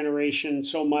game generation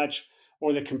so much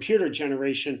or the computer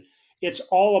generation, it's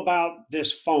all about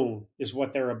this phone is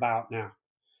what they're about now.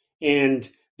 And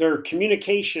their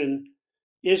communication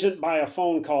isn't by a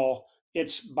phone call,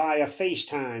 it's by a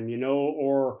FaceTime, you know,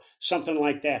 or something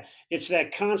like that. It's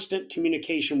that constant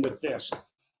communication with this.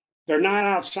 They're not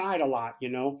outside a lot, you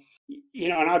know.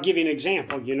 And I'll give you an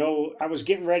example. You know, I was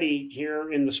getting ready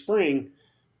here in the spring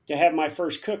to have my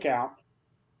first cookout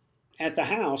at the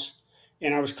house,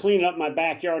 and I was cleaning up my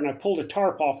backyard, and I pulled a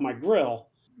tarp off my grill.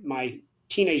 My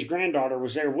teenage granddaughter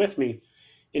was there with me,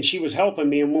 and she was helping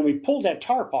me. And when we pulled that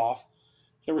tarp off,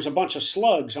 there was a bunch of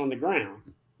slugs on the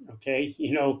ground. Okay,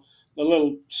 you know, the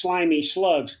little slimy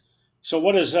slugs. So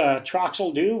what does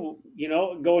Troxell do? You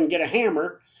know, go and get a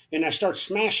hammer, and I start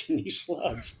smashing these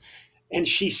slugs. And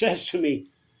she says to me,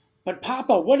 "But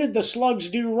Papa, what did the slugs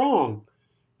do wrong?"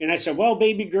 And I said, "Well,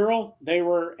 baby girl, they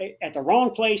were at the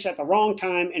wrong place at the wrong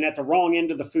time and at the wrong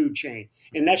end of the food chain.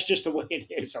 And that's just the way it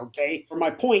is, okay?" My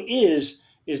point is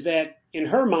that in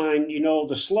her mind, you know,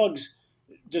 the slugs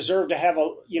deserve to have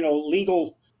a, you know,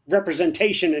 legal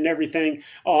representation and everything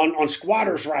on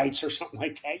squatters' rights or something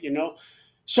like that, you know?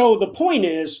 So the point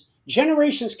is,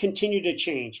 generations continue to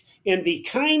change. And the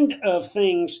kind of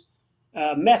things,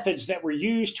 methods that were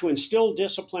used to instill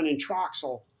discipline in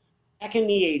Troxell back in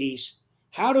the 80s,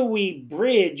 how do we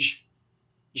bridge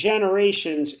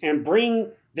generations and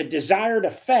bring the desired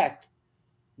effect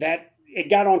that it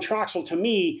got on Troxell to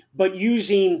me, but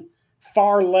using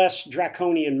far less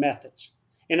draconian methods?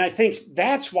 And I think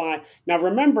that's why. Now,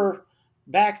 remember,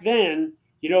 back then,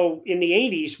 you know, in the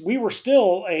 80s, we were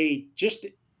still just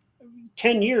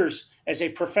 10 years as a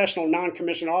professional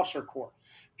non-commissioned officer corps.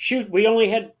 Shoot, we only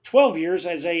had 12 years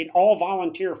as an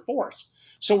all-volunteer force.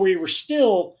 So we were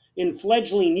still in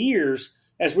fledgling years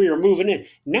as we were moving in.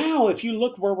 Now, if you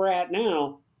look where we're at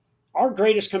now, our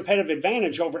greatest competitive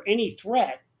advantage over any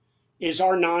threat is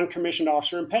our non-commissioned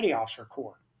officer and petty officer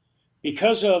corps,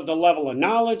 because of the level of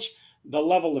knowledge, the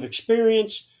level of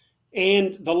experience,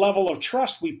 and the level of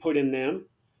trust we put in them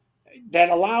that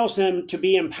allows them to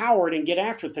be empowered and get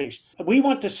after things. We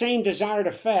want the same desired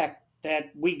effect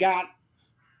that we got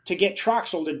to get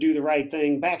Troxell to do the right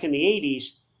thing back in the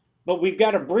 80s, but we've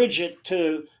got to bridge it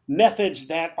to methods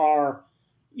that are,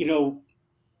 you know,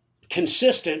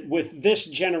 consistent with this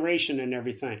generation and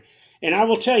everything. And I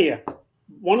will tell you,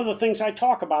 one of the things I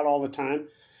talk about all the time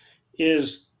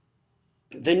is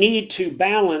the need to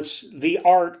balance the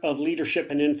art of leadership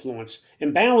and influence.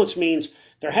 And balance means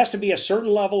there has to be a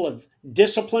certain level of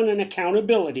discipline and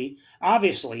accountability,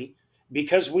 obviously,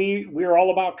 because we're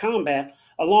all about combat,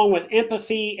 along with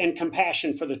empathy and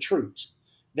compassion for the troops.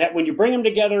 That when you bring them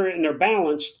together and they're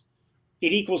balanced,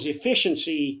 it equals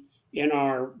efficiency in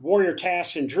our warrior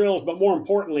tasks and drills, but more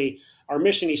importantly, our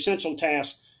mission essential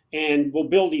tasks, and will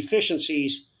build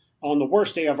efficiencies on the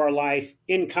worst day of our life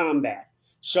in combat.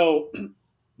 So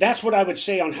that's what I would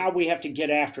say on how we have to get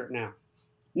after it now.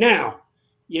 Now,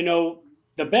 you know,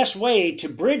 the best way to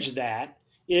bridge that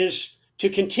is to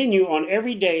continue on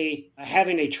every day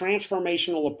having a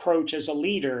transformational approach as a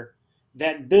leader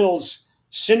that builds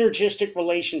synergistic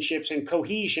relationships and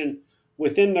cohesion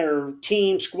within their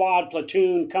team, squad,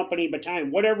 platoon, company, battalion,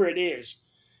 whatever it is,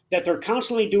 that they're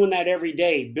constantly doing that every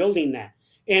day, building that.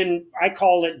 And I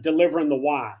call it delivering the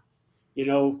why. You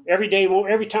know, every day,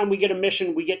 every time we get a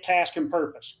mission, we get task and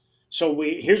purpose. So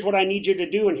here's what I need you to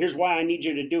do, and here's why I need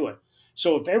you to do it.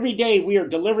 So if every day we are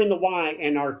delivering the why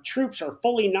and our troops are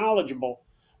fully knowledgeable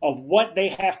of what they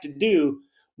have to do,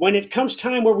 when it comes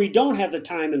time where we don't have the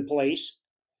time and place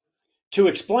to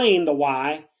explain the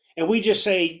why, and we just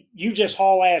say, you just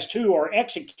haul ass to or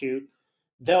execute,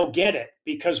 they'll get it,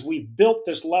 because we've built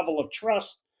this level of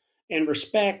trust and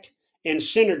respect and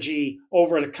synergy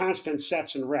over the constant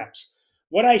sets and reps.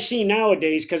 What I see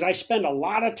nowadays, because I spend a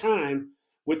lot of time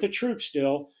with the troops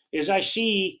still, is I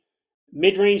see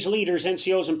mid-range leaders,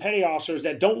 NCOs, and petty officers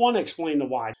that don't want to explain the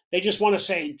why. They just want to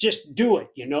say, just do it,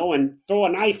 you know, and throw a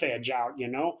knife edge out, you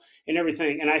know, and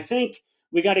everything. And I think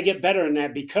we got to get better in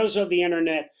that, because of the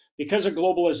internet, because of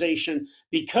globalization,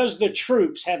 because the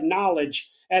troops have knowledge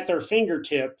at their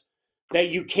fingertip, that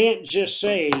you can't just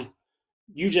say,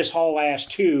 you just haul ass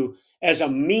to, as a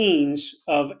means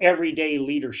of everyday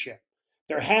leadership.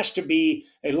 There has to be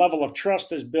a level of trust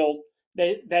that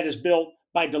is built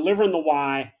by delivering the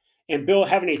why and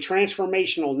having a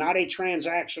transformational, not a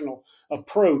transactional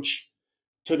approach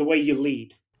to the way you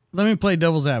lead. Let me play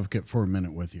devil's advocate for a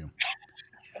minute with you.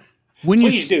 When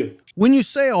Please do. When you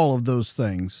say all of those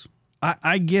things,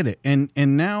 I get it. And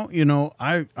now, you know,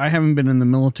 I haven't been in the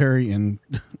military in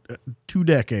 2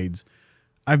 decades.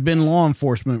 I've been law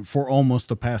enforcement for almost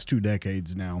the past 2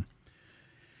 decades now.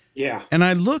 Yeah. And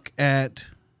I look at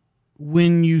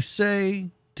when you say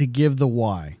to give the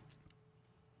why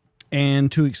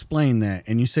and to explain that,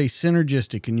 and you say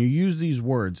synergistic, and you use these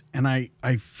words, and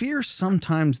I fear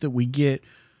sometimes that we get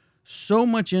so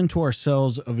much into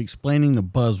ourselves of explaining the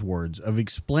buzzwords, of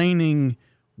explaining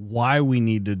why we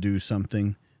need to do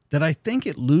something, that I think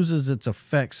it loses its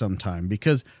effect sometime,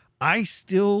 because I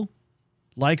still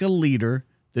like a leader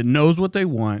that knows what they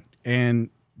want and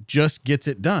just gets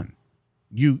it done.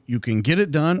 You can get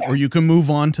it done, or you can move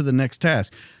on to the next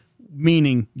task,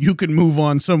 meaning you can move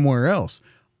on somewhere else.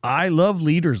 I love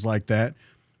leaders like that.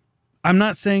 I'm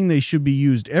not saying they should be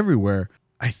used everywhere.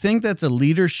 I think that's a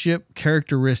leadership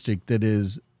characteristic that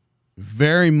is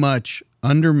very much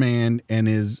undermanned and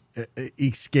is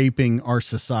escaping our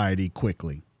society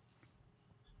quickly.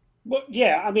 Well,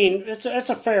 yeah, I mean, that's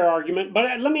a fair argument.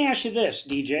 But let me ask you this,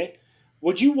 DJ.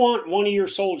 Would you want one of your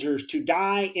soldiers to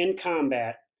die in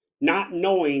combat not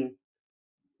knowing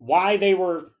why they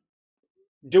were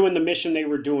doing the mission they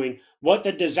were doing, what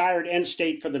the desired end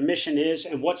state for the mission is,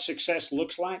 and what success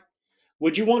looks like?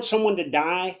 Would you want someone to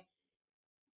die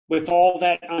with all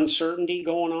that uncertainty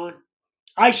going on?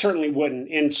 I certainly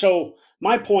wouldn't. And so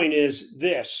my point is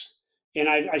this, and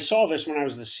I saw this when I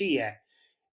was the SEAC.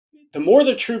 The more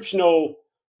the troops know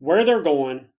where they're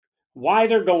going, why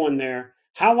they're going there,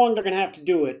 how long they're going to have to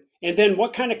do it, and then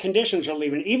what kind of conditions are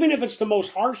leaving, even if it's the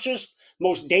most harshest,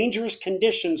 most dangerous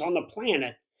conditions on the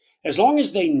planet, as long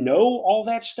as they know all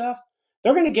that stuff,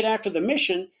 they're going to get after the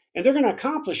mission and they're going to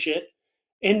accomplish it.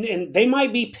 And they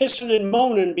might be pissing and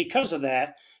moaning because of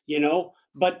that, you know,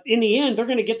 but in the end, they're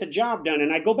going to get the job done.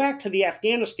 And I go back to the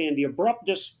Afghanistan, the abrupt,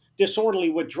 disorderly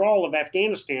withdrawal of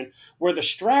Afghanistan, where the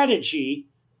strategy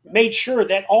made sure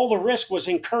that all the risk was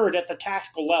incurred at the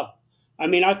tactical level. I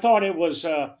mean, I thought it was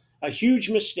a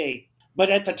huge mistake. But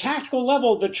at the tactical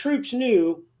level, the troops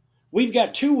knew we've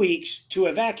got 2 weeks to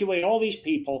evacuate all these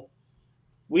people.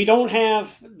 We don't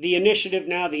have the initiative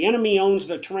now. The enemy owns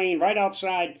the terrain right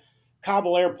outside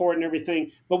Kabul airport and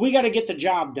everything, but we got to get the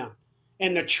job done.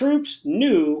 And the troops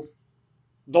knew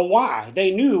the why.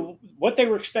 They knew what they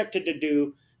were expected to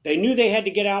do. They knew they had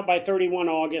to get out by 31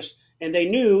 August, and they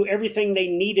knew everything they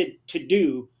needed to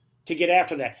do to get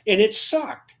after that. And it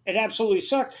sucked. It absolutely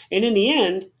sucked. And in the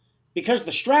end, because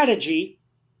the strategy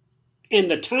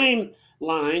and the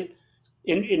timeline,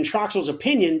 in Troxell's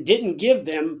opinion, didn't give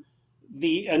them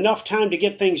the enough time to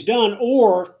get things done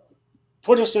or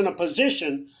put us in a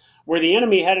position where the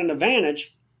enemy had an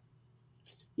advantage,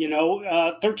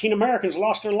 13 Americans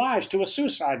lost their lives to a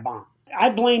suicide bomb. I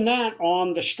blame that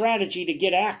on the strategy to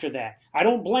get after that. I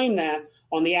don't blame that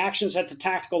on the actions at the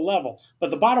tactical level. But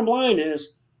the bottom line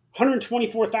is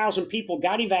 124,000 people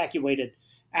got evacuated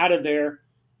out of there.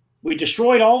 We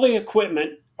destroyed all the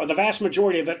equipment, or the vast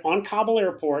majority of it, on Kabul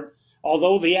airport,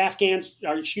 although the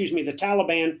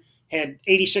Taliban had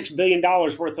 $86 billion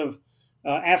worth of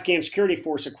Afghan security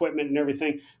force equipment and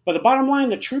everything. But the bottom line,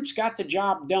 the troops got the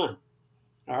job done.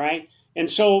 All right. And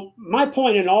so my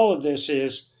point in all of this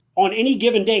is, on any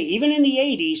given day, even in the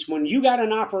 80s, when you got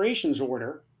an operations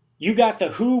order, you got the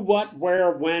who, what,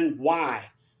 where, when, why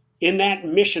in that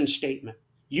mission statement.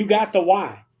 You got the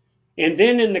why. And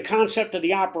then in the concept of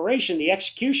the operation, the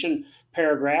execution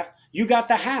paragraph, you got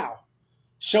the how.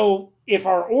 So if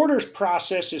our orders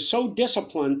process is so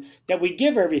disciplined that we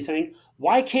give everything,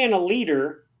 why can't a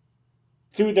leader,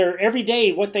 through their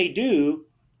everyday what they do,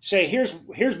 say, here's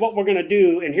what we're going to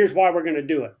do and here's why we're going to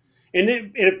do it? And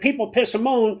if people piss and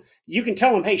moan, you can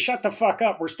tell them, hey, shut the fuck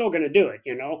up. We're still going to do it,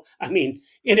 I mean,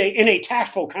 in a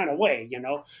tactful kind of way,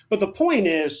 But the point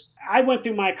is, I went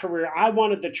through my career. I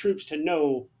wanted the troops to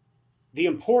know the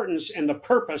importance and the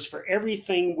purpose for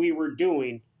everything we were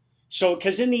doing. So,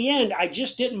 because in the end, I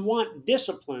just didn't want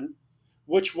discipline,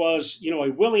 which was, a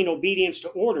willing obedience to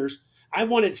orders. I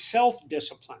wanted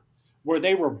self-discipline, where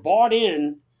they were bought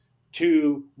in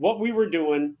to what we were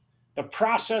doing, the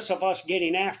process of us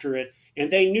getting after it,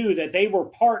 and they knew that they were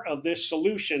part of this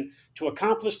solution to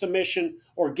accomplish the mission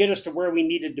or get us to where we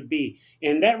needed to be.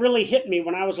 And that really hit me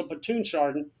when I was a platoon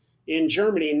sergeant in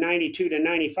Germany in 92 to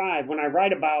 95, when I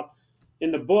write about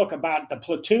in the book about the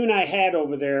platoon I had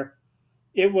over there.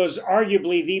 It was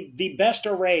arguably the best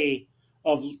array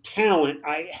of talent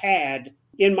I had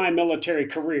in my military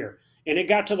career. And it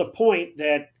got to the point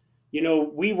that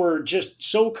We were just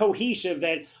so cohesive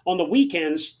that on the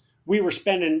weekends, we were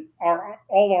spending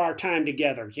all of our time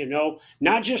together,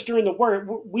 not just during the work.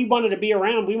 We wanted to be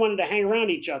around. We wanted to hang around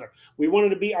each other. We wanted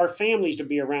to be our families to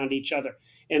be around each other.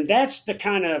 And that's the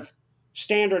kind of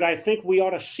standard I think we ought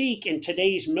to seek in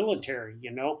today's military.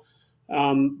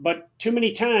 But too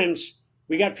many times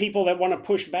we got people that want to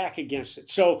push back against it.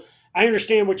 So I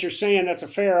understand what you're saying. That's a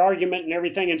fair argument and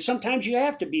everything. And sometimes you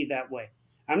have to be that way.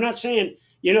 I'm not saying,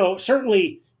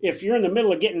 certainly if you're in the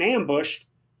middle of getting ambushed,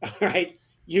 all right,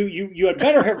 you had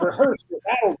better have rehearsed your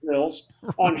battle drills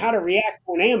on how to react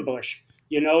to an ambush,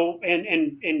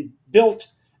 and built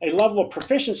a level of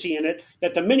proficiency in it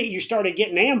that the minute you started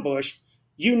getting ambushed,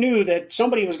 you knew that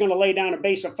somebody was going to lay down a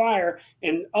base of fire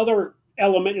and other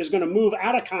element is going to move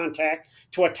out of contact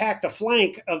to attack the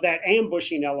flank of that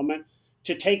ambushing element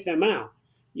to take them out,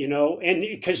 and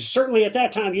because certainly at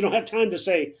that time, you don't have time to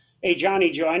say, hey,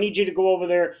 Johnny Joe, I need you to go over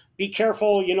there, be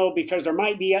careful, because there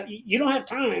might be, you don't have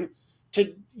time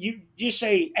to, you just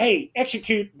say, hey,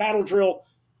 execute battle drill,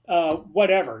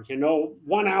 whatever,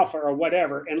 1 Alpha or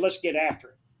whatever, and let's get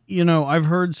after it. I've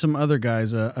heard some other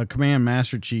guys, a command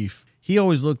master chief, he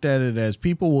always looked at it as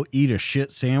people will eat a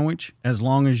shit sandwich as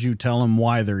long as you tell them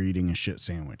why they're eating a shit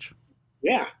sandwich.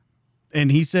 Yeah.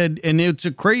 And he said, and it's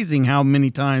crazy how many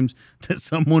times that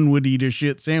someone would eat a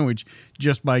shit sandwich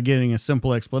just by getting a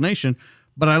simple explanation.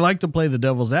 But I like to play the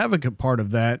devil's advocate part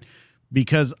of that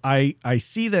because I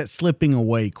see that slipping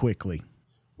away quickly.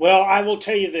 Well, I will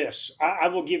tell you this. I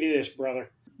will give you this, brother.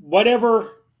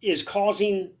 Whatever is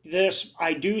causing this,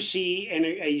 I do see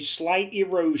a slight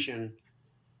erosion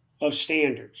of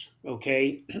standards,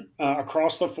 okay,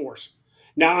 across the force.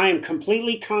 Now, I am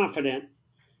completely confident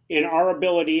in our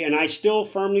ability, and I still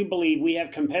firmly believe we have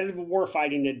competitive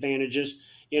warfighting advantages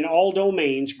in all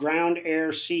domains, ground,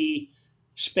 air, sea,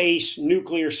 space,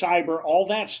 nuclear, cyber, all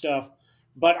that stuff.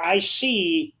 But I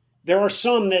see there are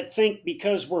some that think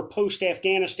because we're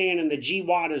post-Afghanistan and the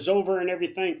GWOT is over and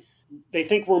everything, they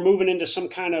think we're moving into some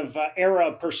kind of era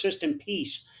of persistent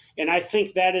peace. And I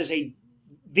think that is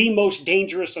the most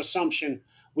dangerous assumption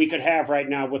we could have right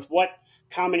now with what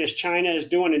communist China is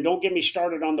doing. And don't get me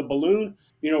started on the balloon.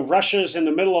 Russia's in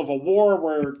the middle of a war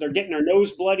where they're getting their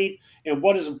nose bloodied. And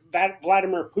what does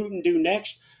Vladimir Putin do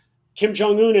next? Kim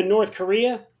Jong-un in North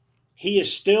Korea, he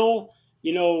is still,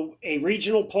 a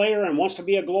regional player and wants to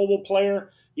be a global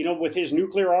player, with his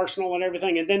nuclear arsenal and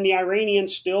everything. And then the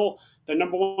Iranians still the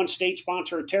 #1 state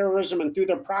sponsor of terrorism and through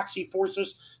their proxy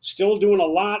forces, still doing a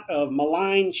lot of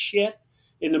malign shit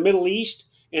in the Middle East.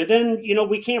 And then,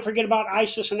 we can't forget about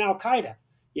ISIS and Al-Qaeda.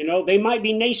 They might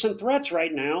be nascent threats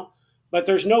right now, but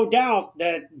there's no doubt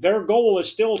that their goal is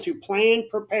still to plan,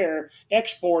 prepare,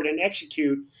 export, and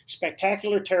execute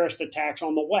spectacular terrorist attacks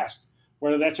on the West,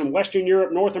 whether that's in Western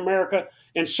Europe, North America,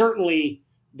 and certainly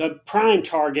the prime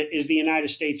target is the United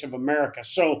States of America.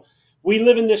 So we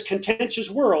live in this contentious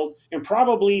world, and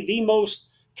probably the most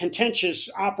contentious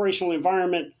operational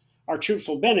environment our troops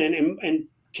have been in, and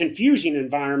confusing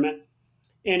environment.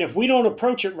 And if we don't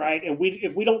approach it right, and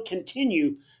if we don't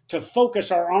continue to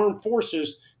focus our armed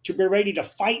forces to be ready to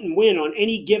fight and win on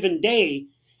any given day,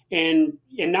 and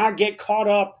not get caught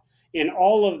up in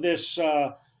all of this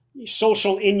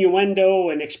social innuendo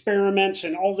and experiments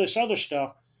and all this other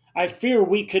stuff, I fear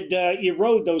we could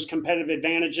erode those competitive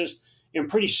advantages, and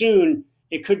pretty soon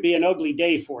it could be an ugly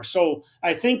day for us. So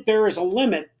I think there is a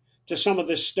limit to some of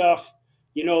this stuff,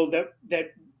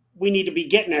 that we need to be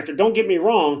getting after. Don't get me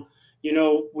wrong.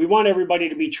 We want everybody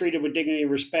to be treated with dignity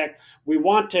and respect. We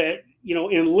want to,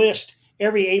 enlist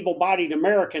every able-bodied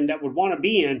American that would want to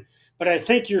be in. But I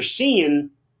think you're seeing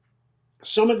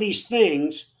some of these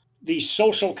things, these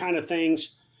social kind of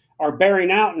things, are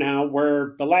bearing out now,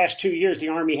 where the last 2 years the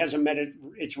Army hasn't met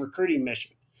its recruiting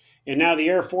mission. And now the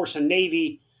Air Force and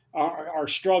Navy are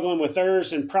struggling with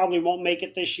theirs and probably won't make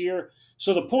it this year.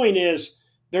 So the point is,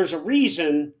 there's a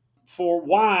reason for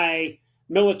why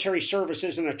military service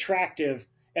isn't attractive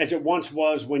as it once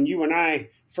was when you and I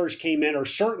first came in, or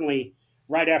certainly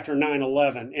right after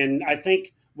 9/11. And I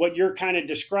think what you're kind of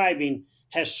describing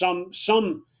has some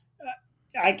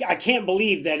I can't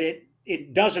believe that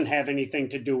it doesn't have anything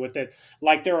to do with it,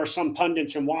 like there are some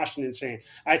pundits in Washington saying.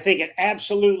 I think it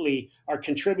absolutely are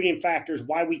contributing factors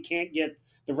why we can't get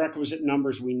the requisite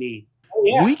numbers we need. Oh,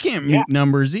 yeah. We can't meet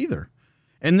numbers either.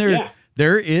 And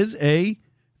there is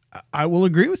I will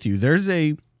agree with you. There's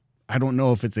I don't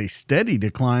know if it's a steady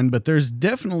decline, but there's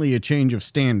definitely a change of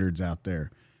standards out there.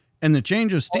 And the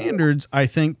change of standards, I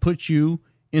think, puts you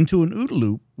into an OODA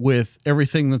loop with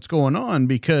everything that's going on,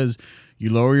 because you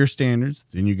lower your standards,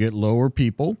 then you get lower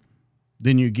people,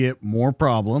 then you get more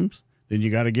problems, Then you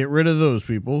got to get rid of those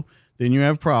people. Then you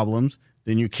have problems.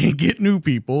 Then you can't get new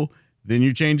people. Then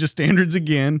you change the standards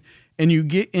again. And you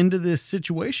get into this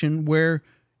situation where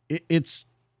it's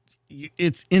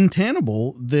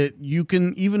untenable that you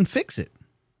can even fix it.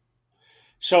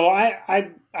 So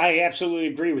I absolutely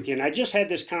agree with you. And I just had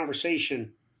this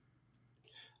conversation.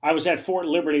 I was at Fort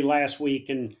Liberty last week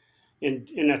and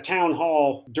in a town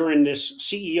hall during this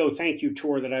CEO thank you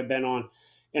tour that I've been on.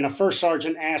 And a first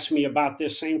sergeant asked me about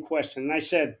this same question. And I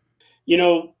said,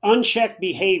 unchecked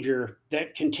behavior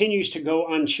that continues to go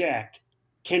unchecked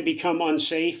can become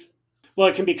unsafe. Well,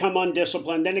 it can become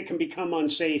undisciplined, then it can become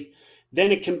unsafe,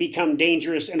 then it can become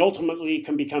dangerous, and ultimately it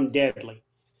can become deadly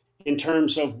in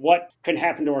terms of what can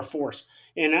happen to our force.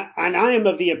 And I am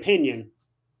of the opinion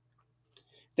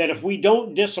that if we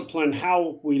don't discipline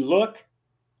how we look,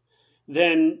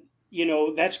 then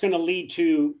that's going to lead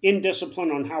to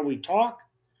indiscipline on how we talk,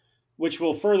 which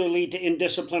will further lead to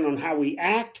indiscipline on how we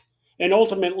act, and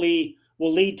ultimately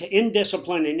will lead to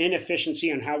indiscipline and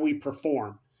inefficiency on how we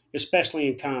perform, especially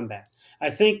in combat. I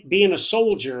think being a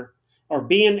soldier or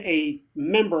being a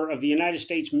member of the United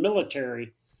States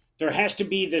military, there has to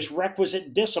be this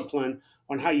requisite discipline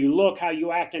on how you look, how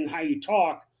you act, and how you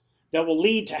talk that will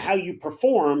lead to how you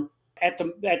perform at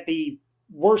the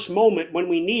worst moment when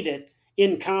we need it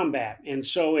in combat. And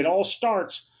so it all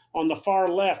starts on the far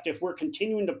left. If we're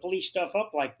continuing to police stuff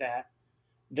up like that,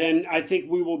 then I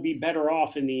think we will be better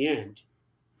off in the end.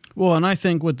 Well, and I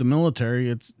think with the military,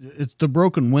 it's the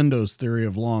broken windows theory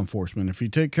of law enforcement. If you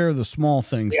take care of the small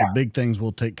things, the big things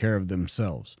will take care of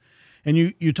themselves. And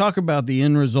you talk about the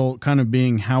end result kind of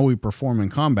being how we perform in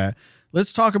combat.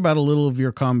 Let's talk about a little of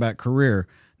your combat career.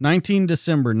 19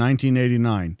 December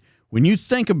 1989. When you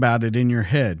think about it in your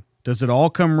head, does it all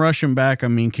come rushing back? I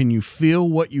mean, can you feel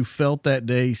what you felt that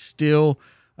day still?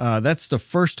 That's the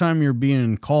first time you're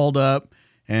being called up.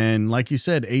 And like you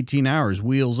said, 18 hours,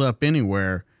 wheels up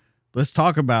anywhere. Let's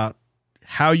talk about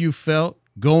how you felt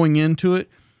going into it.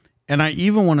 And I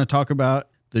even want to talk about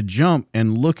the jump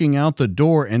and looking out the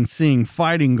door and seeing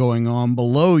fighting going on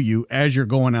below you as you're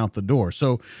going out the door.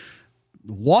 So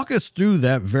walk us through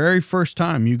that very first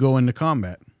time you go into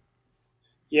combat.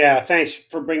 Yeah, thanks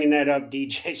for bringing that up,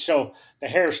 DJ. So the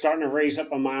hair's starting to raise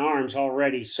up on my arms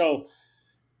already. So,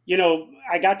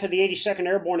 I got to the 82nd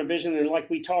Airborne Division, and like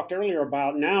we talked earlier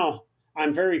about, now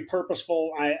I'm very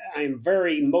purposeful. I'm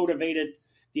very motivated.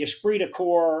 The esprit de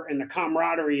corps and the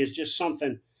camaraderie is just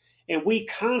something. And we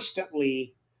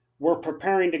constantly were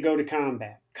preparing to go to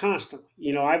combat,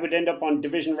 constantly. I would end up on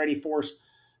division ready force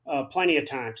plenty of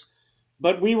times.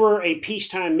 But we were a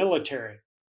peacetime military.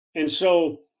 And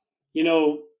so,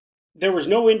 there was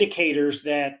no indicators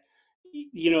that,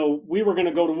 we were going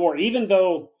to go to war, even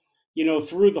though,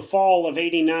 through the fall of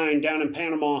 89 down in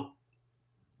Panama,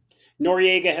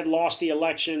 Noriega had lost the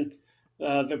election,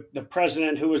 the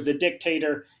president who was the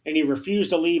dictator, and he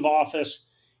refused to leave office.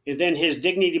 And then his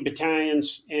dignity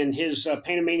battalions and his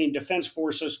Panamanian Defense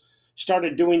Forces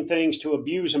started doing things to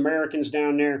abuse Americans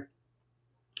down there.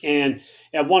 And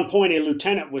at one point, a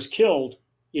lieutenant was killed,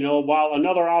 while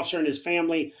another officer and his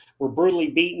family were brutally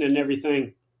beaten and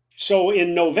everything. So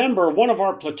in November, one of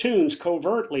our platoons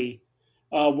covertly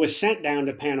was sent down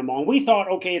to Panama. And we thought,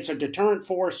 okay, it's a deterrent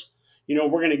force. We're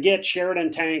going to get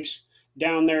Sheridan tanks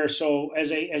down there. So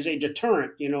as a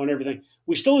deterrent, and everything.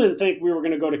 We still didn't think we were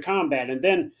going to go to combat. And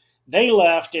then they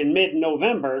left in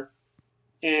mid-November,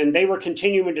 and they were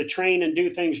continuing to train and do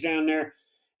things down there.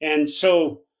 And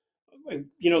so, the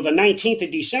 19th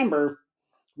of December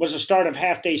was the start of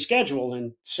half-day schedule.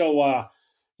 And so, I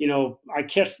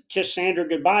kissed Sandra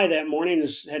goodbye that morning and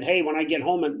said, hey, when I get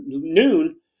home at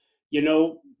noon,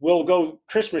 we'll go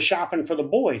Christmas shopping for the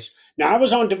boys. Now, I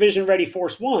was on Division Ready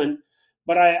Force 1,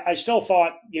 but I still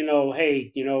thought,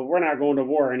 hey, we're not going to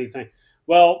war or anything.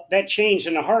 Well, that changed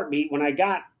in a heartbeat when I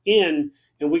got in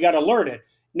and we got alerted.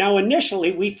 Now,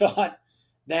 initially, we thought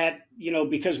that,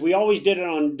 because we always did it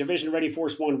on Division Ready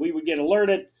Force 1, we would get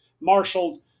alerted,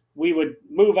 marshaled, we would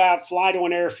move out, fly to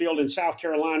an airfield in South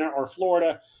Carolina or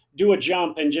Florida, do a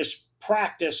jump, and just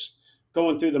practice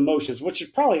going through the motions, which is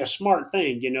probably a smart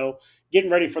thing,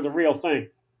 getting ready for the real thing.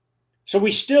 So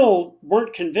we still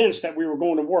weren't convinced that we were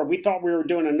going to war. We thought we were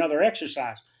doing another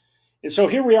exercise. And so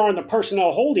here we are in the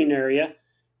personnel holding area,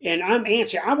 and I'm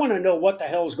antsy. I want to know what the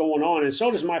hell's going on. And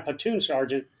so does my platoon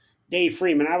sergeant, Dave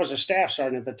Freeman. I was a staff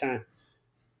sergeant at the time.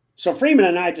 So Freeman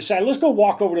and I decided, let's go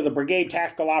walk over to the Brigade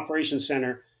Tactical Operations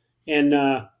Center and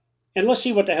let's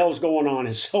see what the hell's going on.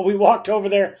 And so we walked over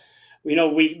there.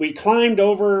 We climbed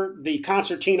over the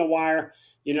concertina wire,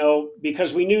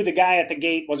 because we knew the guy at the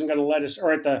gate wasn't going to let us,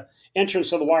 or at the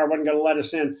entrance of the wire wasn't going to let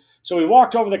us in. So we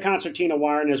walked over the concertina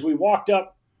wire, and as we walked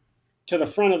up to the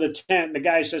front of the tent, the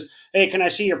guy says, "Hey, can I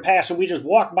see your pass?" And we just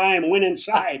walked by and went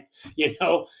inside,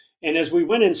 And as we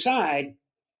went inside,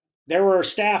 there were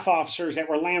staff officers that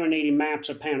were laminating maps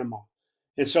of Panama.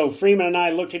 And so Freeman and I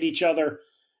looked at each other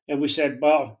and we said,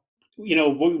 well, we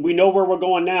know where we're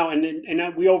going now.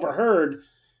 And we overheard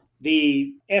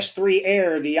the S3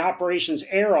 Air, the operations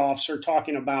air officer,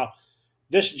 talking about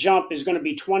this jump is going to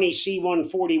be 20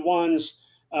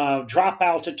 C-141s, drop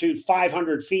altitude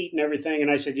 500 feet and everything.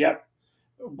 And I said, yep,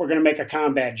 we're going to make a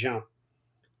combat jump.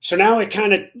 So now it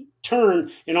kind of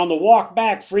turned. And on the walk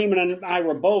back, Freeman and I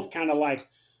were both kind of like,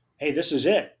 hey, this is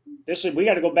it. We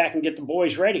got to go back and get the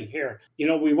boys ready here.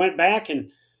 We went back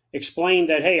and explained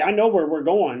that, hey, I know where we're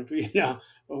going.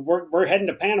 We're heading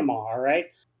to Panama, all right?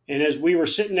 And as we were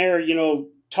sitting there,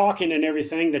 talking and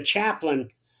everything, the chaplain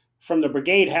from the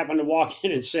brigade happened to walk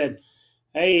in and said,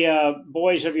 hey,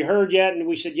 boys, have you heard yet? And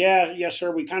we said, yes,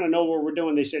 sir. We kind of know what we're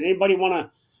doing. They said, anybody want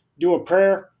to do a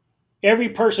prayer? Every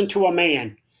person to a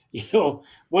man,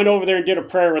 went over there and did a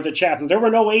prayer with the chaplain. There were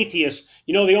no atheists.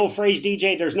 The old phrase,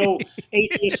 DJ, there's no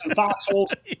atheists in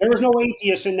foxholes. There was no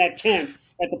atheists in that tent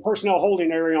at the personnel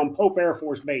holding area on Pope Air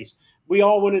Force Base. We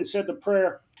all went and said the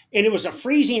prayer. And it was a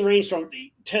freezing rainstorm.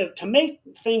 To make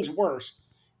things worse,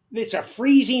 it's a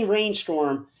freezing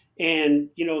rainstorm, and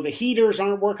the heaters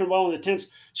aren't working well in the tents.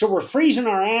 So we're freezing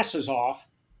our asses off,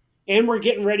 and we're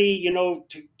getting ready,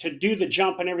 to do the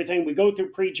jump and everything. We go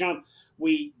through pre-jump.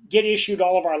 We get issued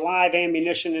all of our live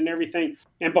ammunition and everything.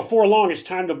 And before long, it's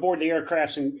time to board the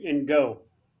aircrafts and go.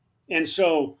 And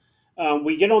so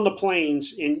we get on the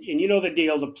planes, and you know the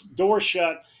deal. The door's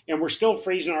shut, and we're still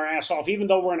freezing our ass off, even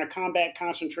though we're in a combat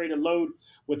concentrated load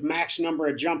with max number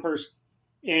of jumpers.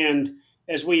 And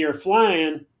as we are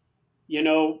flying,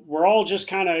 we're all just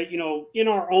kind of, in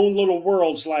our own little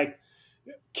worlds, like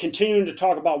continuing to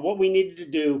talk about what we needed to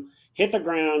do, hit the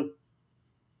ground.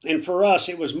 And for us,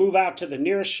 it was move out to the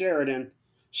nearest Sheridan,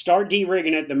 start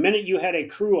de-rigging it. The minute you had a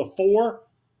crew of 4,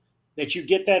 that you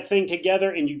get that thing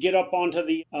together and you get up onto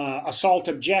the assault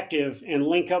objective and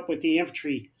link up with the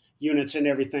infantry units and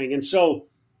everything. And so,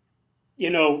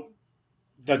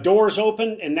 the doors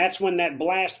opened, and that's when that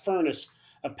blast furnace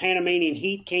of Panamanian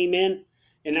heat came in.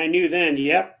 And I knew then,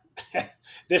 yep,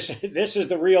 this is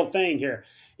the real thing here.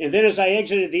 And then as I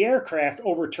exited the aircraft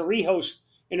over Torrijos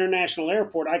International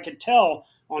Airport, I could tell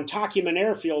on Tacuman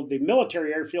Airfield, the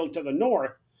military airfield to the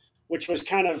north, which was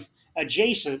kind of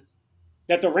adjacent,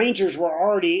 that the Rangers were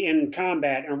already in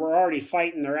combat and were already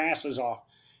fighting their asses off.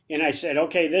 And I said,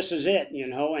 okay, this is it,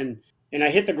 and I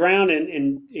hit the ground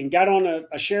and got on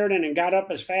a Sheridan and got up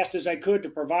as fast as I could to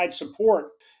provide support.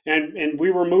 And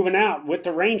we were moving out with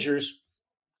the Rangers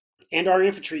and our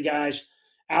infantry guys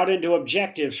out into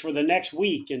objectives for the next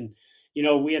week. And,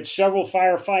 we had several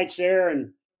firefights there,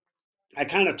 and I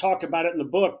kind of talked about it in the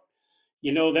book,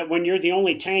 that when you're the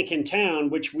only tank in town,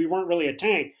 which we weren't really a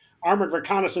tank, armored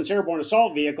reconnaissance airborne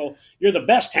assault vehicle, you're the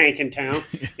best tank in town.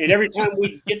 And every time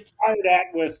we get fired at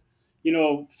with,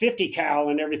 50 cal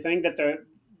and everything, that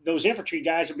those infantry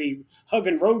guys would be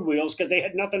hugging road wheels because they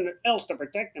had nothing else to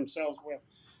protect themselves with.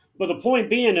 But the point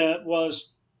being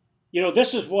was,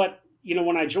 this is what,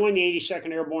 when I joined the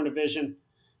 82nd Airborne Division,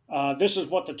 this is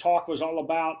what the talk was all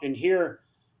about. And here,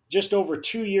 just over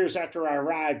 2 years after I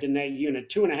arrived in that unit,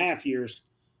 2.5 years,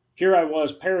 here I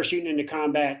was parachuting into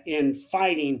combat and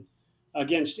fighting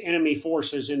against enemy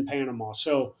forces in Panama.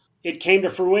 So it came to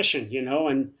fruition,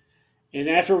 and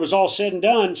after it was all said and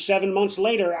done, 7 months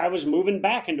later, I was moving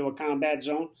back into a combat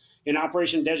zone in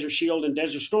Operation Desert Shield and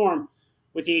Desert Storm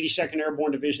with the 82nd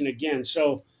Airborne Division again.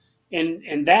 So,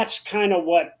 and that's kind of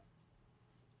what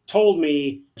told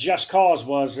me just cause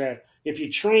was that if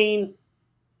you train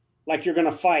like you're going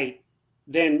to fight,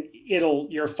 then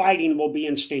your fighting will be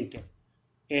instinctive.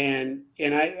 And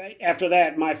I, after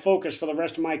that, my focus for the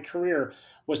rest of my career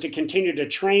was to continue to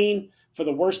train for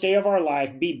the worst day of our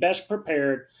life, be best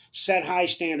prepared, set high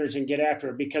standards, and get after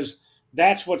it, because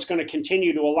that's what's going to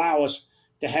continue to allow us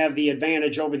to have the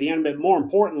advantage over the enemy. But more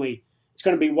importantly, it's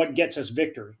going to be what gets us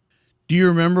victory. Do you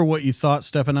remember what you thought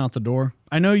stepping out the door?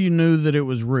 I know you knew that it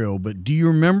was real, but do you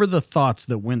remember the thoughts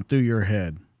that went through your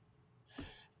head?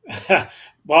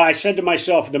 Well, I said to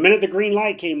myself, the minute the green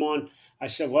light came on, I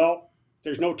said, well,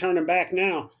 there's no turning back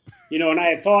now. And I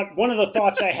had thought, one of the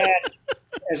thoughts I had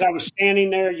as I was standing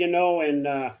there,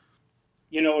 and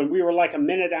we were like a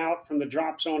minute out from the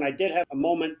drop zone, I did have a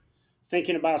moment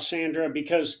thinking about Sandra,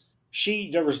 because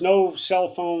there was no cell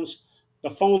phones.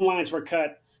 The phone lines were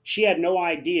cut. She had no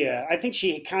idea. I think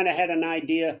she kind of had an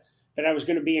idea that I was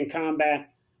going to be in combat,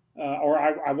 or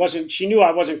I wasn't, she knew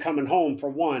I wasn't coming home for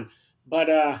one, but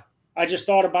I just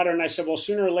thought about it and I said, well,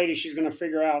 sooner or later she's going to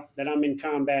figure out that I'm in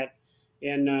combat,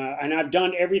 and I've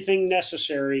done everything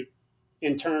necessary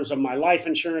in terms of my life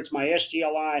insurance, my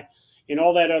SGLI, and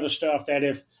all that other stuff. That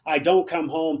if I don't come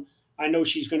home, I know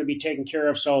she's going to be taken care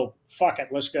of. So fuck it,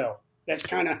 let's go. That's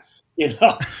kind of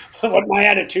what my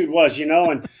attitude was,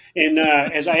 and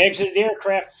as I exited the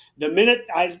aircraft, the minute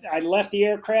I left the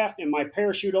aircraft and my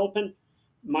parachute opened,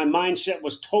 my mindset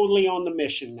was totally on the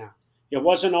mission now. It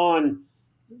wasn't on,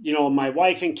 my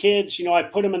wife and kids. I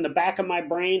put them in the back of my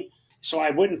brain so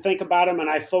I wouldn't think about them, and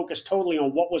I focused totally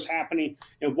on what was happening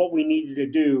and what we needed to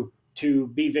do to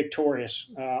be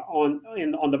victorious on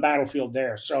the battlefield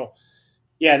there. So,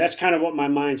 yeah, that's kind of what my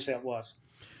mindset was.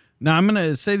 Now I'm going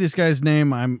to say this guy's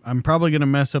name. I'm probably going to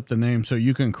mess up the name, so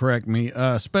you can correct me.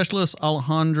 Specialist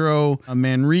Alejandro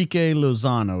Manrique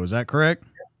Lozano. Is that correct?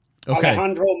 Okay.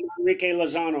 Alejandro Manrique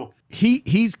Lozano.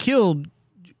 He's killed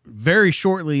very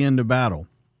shortly into battle.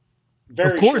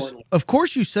 Shortly. Of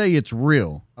course you say it's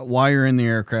real while you're in the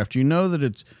aircraft. You know that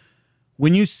it's,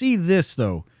 when you see this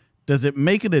though, does it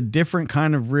make it a different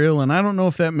kind of real? And I don't know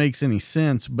if that makes any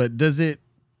sense, but does it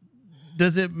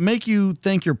make you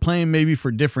think you're playing maybe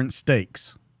for different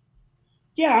stakes?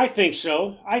 Yeah, I think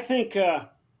so. I think,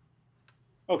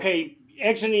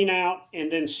 exiting out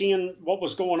and then seeing what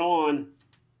was going on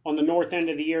the north end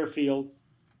of the airfield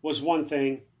was one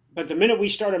thing. But the minute we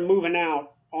started moving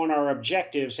out on our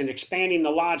objectives and expanding the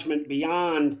lodgement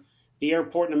beyond the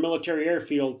airport and the military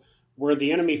airfield where the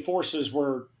enemy forces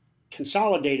were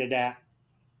consolidated at,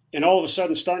 and all of a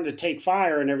sudden starting to take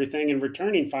fire and everything and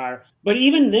returning fire. But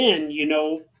even then,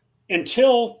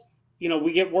 until,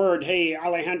 we get word, hey,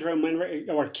 Alejandro Manrique,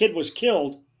 our kid was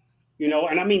killed, and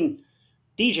I mean,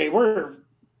 DJ, we're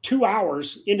 2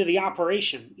 hours into the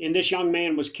operation and this young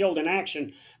man was killed in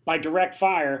action by direct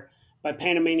fire by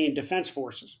Panamanian Defense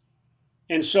Forces.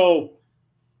 And so,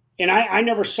 and I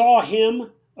never saw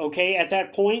him, at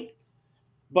that point,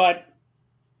 but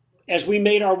as we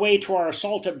made our way to our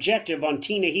assault objective on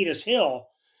Tinajitas Hill,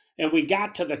 and we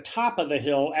got to the top of the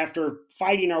hill after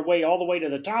fighting our way all the way to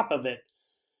the top of it,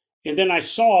 and then I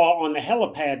saw on the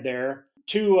helipad there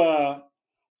 2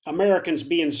 Americans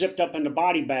being zipped up into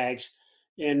body bags,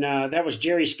 and that was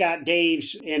Jerry Scott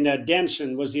Daves, and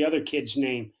Denson was the other kid's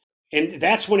name. And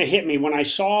that's when it hit me, when I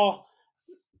saw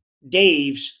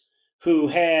Daves, who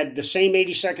had the same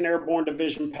 82nd Airborne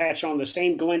Division patch on, the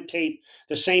same glint tape,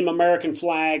 the same American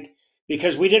flag,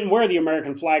 because we didn't wear the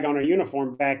American flag on our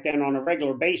uniform back then on a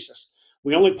regular basis.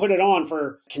 We only put it on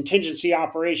for contingency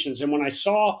operations. And when I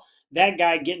saw that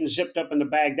guy getting zipped up in the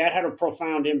bag, that had a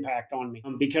profound impact on me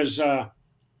because,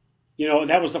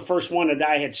 that was the first one that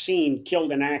I had seen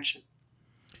killed in action.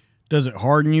 Does it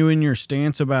harden you in your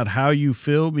stance about how you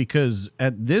feel? Because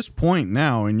at this point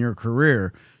now in your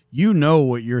career, you know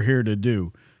what you're here to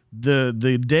do. The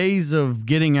days of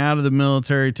getting out of the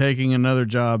military, taking another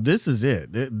job, this is it.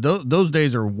 Those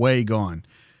days are way gone.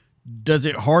 Does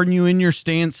it harden you in your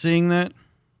stance seeing that?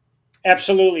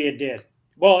 Absolutely it did.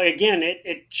 Well, again,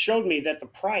 it showed me that the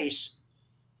price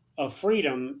of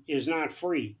freedom is not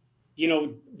free.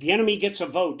 The enemy gets a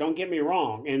vote, don't get me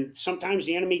wrong. And sometimes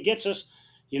the enemy gets us,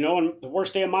 and the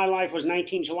worst day of my life was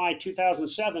 19 July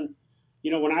 2007,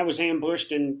 when I was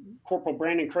ambushed and Corporal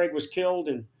Brandon Craig was killed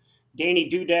and Danny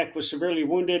Dudek was severely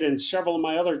wounded and several of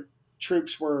my other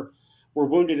troops were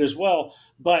wounded as well.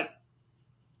 But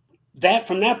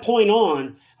from that point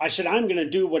on, I said, I'm going to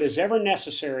do what is ever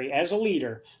necessary as a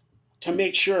leader to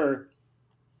make sure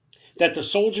that the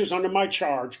soldiers under my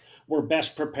charge were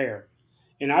best prepared.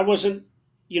 And I wasn't,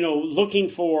 looking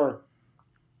for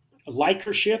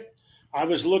likership. I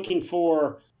was looking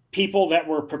for people that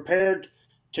were prepared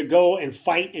to go and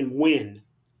fight and win,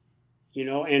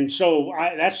 and so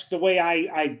that's the way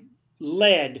I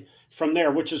led from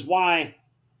there, which is why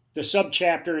the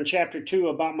subchapter in chapter 2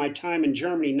 about my time in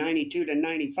Germany, 92 to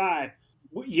 95,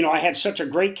 I had such a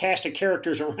great cast of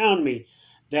characters around me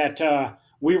that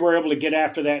we were able to get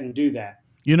after that and do that.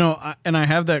 And I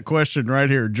have that question right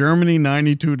here, Germany,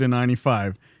 92 to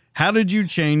 95. How did you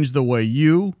change the way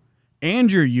you and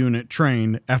your unit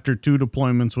trained after 2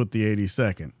 deployments with the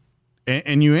 82nd?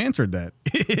 And you answered that.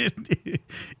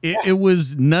 It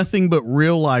was nothing but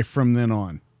real life from then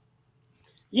on.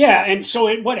 Yeah, and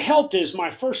so what helped is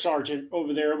my first sergeant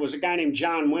over there was a guy named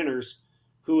John Winters,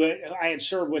 who I had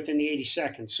served with in the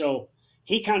 82nd. So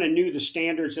he kind of knew the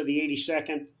standards of the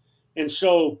 82nd. And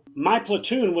so my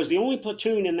platoon was the only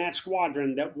platoon in that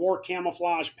squadron that wore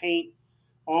camouflage paint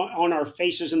on our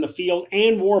faces in the field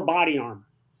and wore body armor.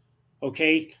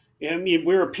 Okay. I mean,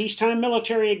 we're a peacetime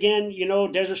military again,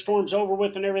 Desert Storm's over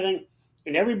with and everything.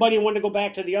 And everybody wanted to go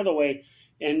back to the other way.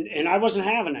 And I wasn't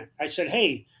having it. I said,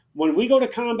 hey, when we go to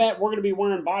combat, we're going to be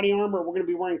wearing body armor. We're going to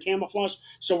be wearing camouflage.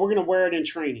 So we're going to wear it in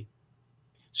training.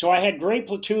 So I had great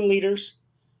platoon leaders.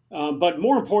 But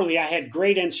more importantly, I had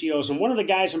great NCOs. And one of the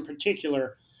guys in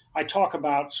particular I talk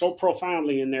about so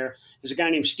profoundly in there is a guy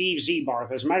named Steve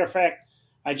Zebarth. As a matter of fact,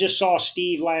 I just saw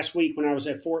Steve last week when I was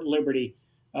at Fort Liberty.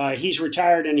 He's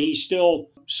retired and he still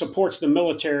supports the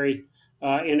military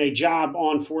in a job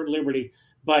on Fort Liberty.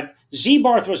 But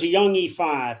Zebarth was a young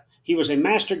E5. He was a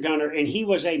master gunner, and he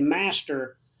was a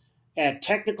master at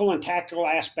technical and tactical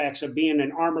aspects of being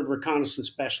an armored reconnaissance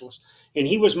specialist. And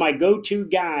he was my go-to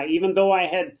guy, even though I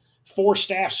had 4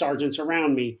 staff sergeants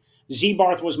around me.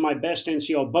 Zebarth was my best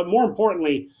NCO. But more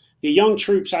importantly, the young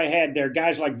troops I had there,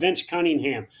 guys like Vince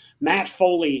Cunningham, Matt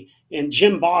Foley, and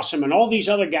Jim Bossum, and all these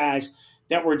other guys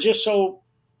that were just so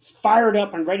fired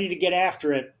up and ready to get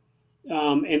after it.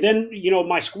 And then,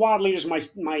 my squad leaders,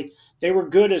 they were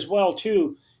good as well,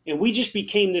 too. And we just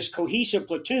became this cohesive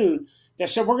platoon that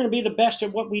said, we're going to be the best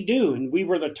at what we do. And we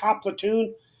were the top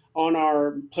platoon on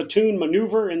our platoon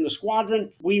maneuver in the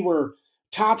squadron. We were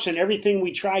tops in everything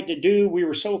we tried to do. We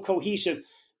were so cohesive.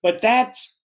 But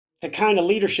that's the kind of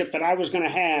leadership that I was going to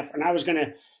have and I was going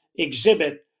to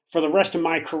exhibit for the rest of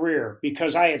my career,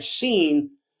 because I had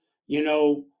seen,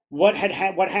 what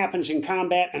happens in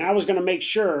combat, and I was going to make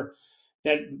sure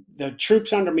that the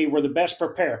troops under me were the best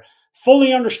prepared,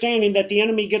 fully understanding that the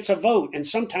enemy gets a vote. And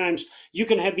sometimes you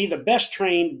can be the best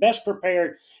trained, best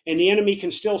prepared, and the enemy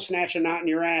can still snatch a knot in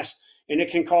your ass, and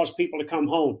it can cause people to come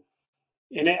home.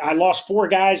 And I lost 4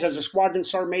 guys as a squadron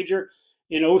sergeant major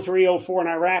in 03, 04 in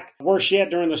Iraq. Worse yet,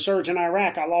 during the surge in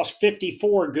Iraq, I lost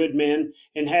 54 good men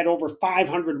and had over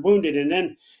 500 wounded. And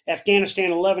then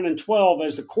Afghanistan 11 and 12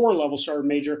 as the corps level sergeant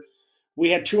major, we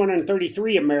had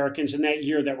 233 Americans in that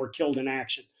year that were killed in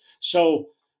action. So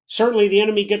certainly the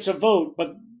enemy gets a vote,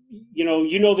 but you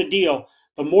know the deal.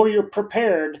 The more you're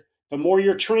prepared, the more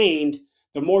you're trained,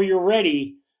 the more you're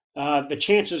ready, the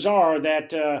chances are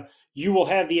that you will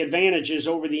have the advantages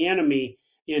over the enemy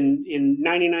in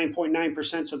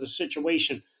 99.9% of the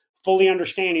situation, fully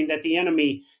understanding that the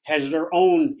enemy has their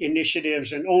own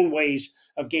initiatives and own ways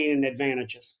of gaining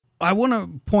advantages. I want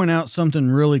to point out something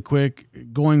really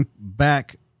quick, going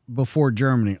back before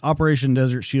Germany, Operation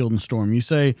Desert Shield and Storm. You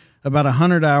say about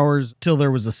 100 hours till there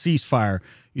was a ceasefire.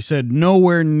 You said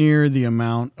nowhere near the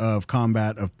amount of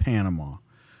combat of Panama.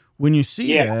 When you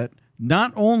see that,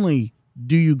 not only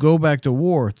do you go back to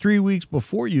war, 3 weeks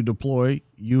before you deploy,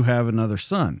 you have another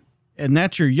son. And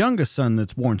that's your youngest son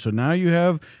that's born. So now you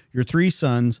have your 3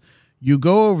 sons. You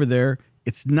go over there.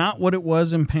 It's not what it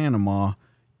was in Panama.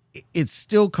 It's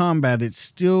still combat. It's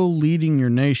still leading your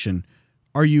nation.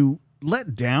 Are you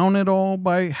let down at all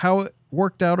by how it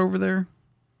worked out over there?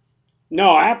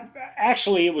 No,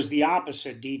 actually, it was the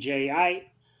opposite, DJ.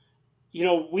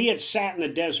 We had sat in the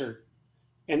desert,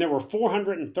 and there were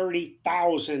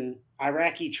 430,000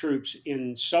 Iraqi troops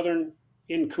in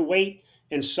Kuwait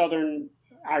and southern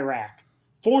Iraq.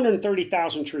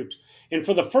 430,000 troops. And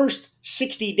for the first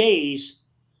 60 days,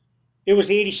 it was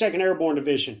the 82nd Airborne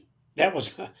Division. That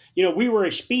was, we were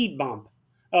a speed bump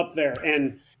up there.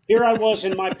 And here I was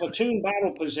in my platoon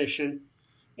battle position,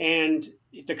 and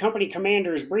the company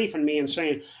commander is briefing me and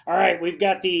saying, all right, we've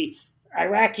got the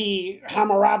Iraqi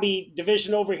Hammurabi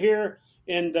Division over here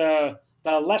and the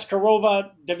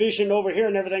Leskarova Division over here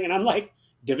and everything. And I'm like,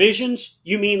 divisions?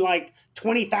 You mean like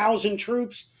 20,000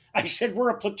 troops? I said, we're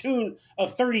a platoon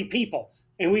of 30 people,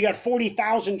 and we got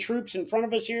 40,000 troops in front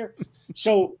of us here.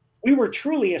 So we were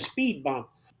truly a speed bump.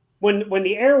 When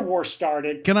the air war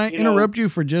started... Can I interrupt you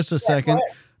for just a second?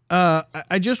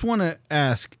 I just want to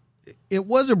ask, it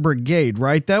was a brigade,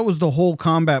 right? That was the whole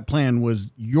combat plan, was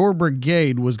your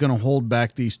brigade was going to hold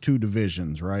back these 2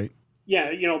 divisions, right?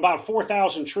 Yeah, about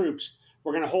 4,000 troops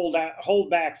were going to hold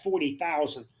back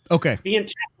 40,000. Okay. The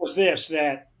intent was this,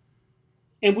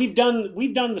 and we've done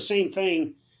the same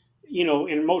thing,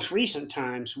 in most recent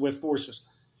times with forces.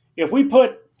 If we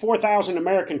put 4,000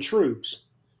 American troops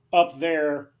up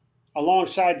there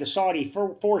alongside the Saudi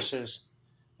forces,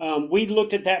 we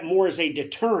looked at that more as a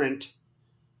deterrent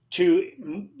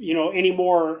to, any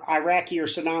more Iraqi or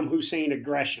Saddam Hussein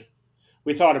aggression.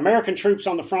 We thought American troops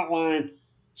on the front line,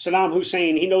 Saddam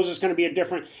Hussein, he knows it's going to be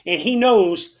and he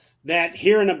knows that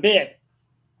here in a bit,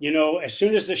 as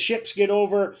soon as the ships get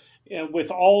over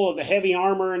with all of the heavy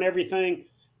armor and everything,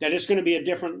 that it's going to be a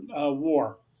different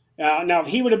war. Now, if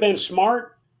he would have been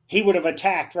smart, he would have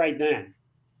attacked right then.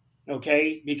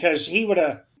 Okay, because we would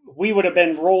have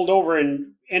been rolled over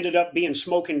and ended up being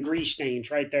smoke and grease stains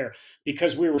right there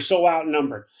because we were so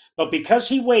outnumbered. But because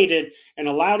he waited and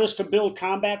allowed us to build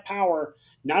combat power,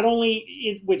 not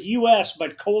only with U.S.,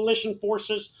 but coalition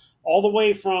forces all the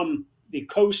way from the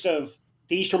coast of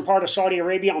the eastern part of Saudi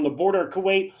Arabia on the border of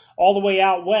Kuwait all the way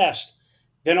out west,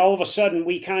 then all of a sudden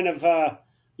we kind of,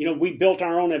 we built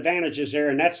our own advantages there.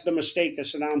 And that's the mistake that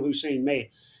Saddam Hussein made.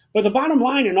 But the bottom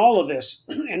line in all of this,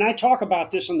 and I talk about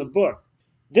this in the book,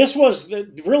 this was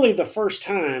really the first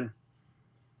time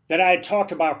that I had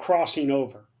talked about crossing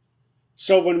over.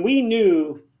 So when we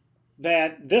knew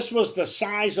that this was the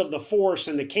size of the force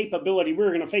and the capability we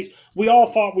were going to face, we all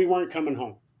thought we weren't coming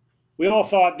home. We all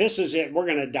thought, this is it, we're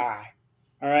going to die.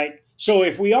 All right. So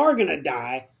if we are going to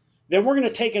die, then we're going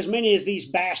to take as many of these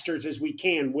bastards as we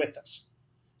can with us.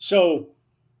 So,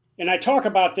 and I talk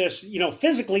about this,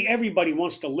 physically everybody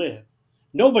wants to live.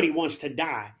 Nobody wants to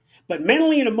die. But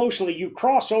mentally and emotionally, you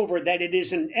cross over that it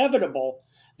is inevitable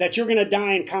that you're going to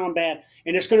die in combat,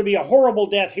 and it's going to be a horrible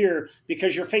death here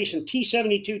because you're facing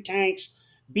T-72 tanks,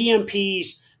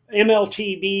 BMPs,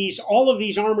 MLTBs, all of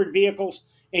these armored vehicles,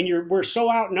 and we're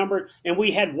so outnumbered. And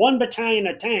we had 1 battalion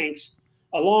of tanks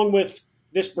along with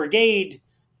this brigade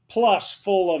plus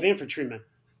full of infantrymen.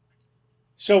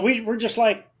 So we're just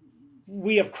like,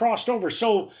 we have crossed over.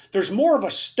 So there's more of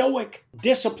a stoic,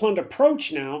 disciplined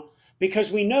approach now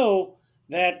because we know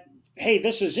that, hey,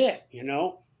 this is it,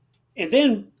 And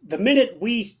then the minute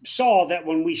we saw that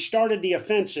when we started the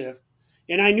offensive,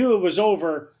 and I knew it was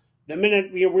over, the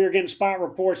minute we were getting spot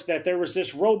reports that there was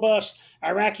this robust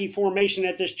Iraqi formation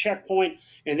at this checkpoint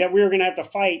and that we were going to have to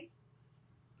fight.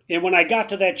 And when I got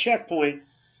to that checkpoint,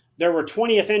 there were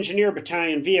 20th Engineer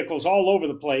Battalion vehicles all over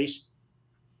the place.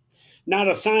 Not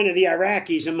a sign of the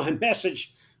Iraqis. And my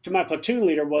message to my platoon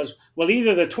leader was, well,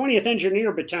 either the 20th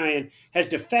Engineer Battalion has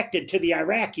defected to the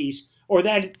Iraqis or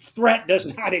that threat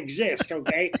does not exist,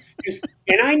 okay?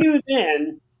 And I knew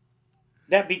then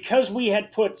that because we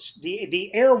had put,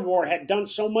 the air war had done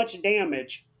so much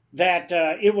damage that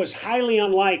it was highly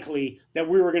unlikely that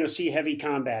we were going to see heavy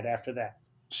combat after that.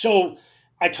 So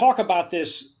I talk about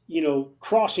this,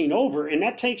 crossing over, and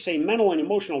that takes a mental and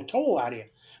emotional toll out of you.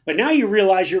 But now you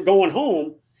realize you're going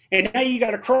home, and now you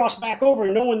got to cross back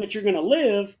over knowing that you're going to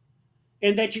live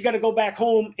and that you got to go back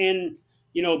home and,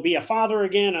 be a father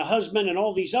again, a husband, and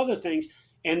all these other things.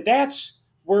 And that's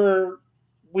where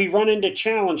we run into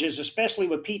challenges, especially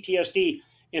with PTSD.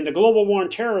 And the global war on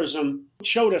terrorism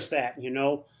showed us that,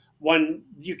 when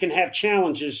you can have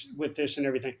challenges with this and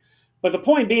everything. But the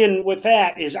point being with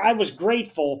that is I was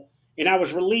grateful and I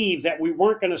was relieved that we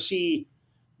weren't going to see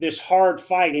this hard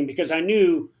fighting because I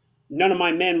knew none of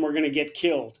my men were going to get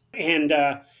killed. And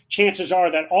chances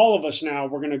are that all of us now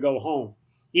were going to go home.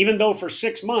 Even though for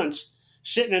 6 months,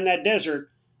 sitting in that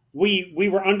desert, we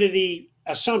were under the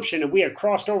assumption and we had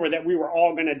crossed over that we were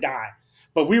all going to die.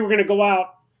 But we were going to go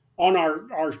out on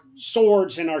our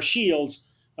swords and our shields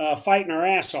fighting our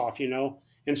ass off,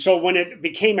 And so when it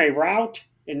became a rout,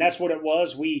 and that's what it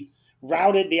was, we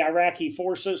routed the Iraqi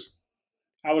forces,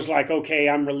 I was like, okay,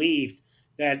 I'm relieved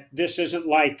that this isn't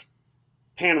like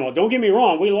Panama. Don't get me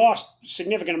wrong, we lost a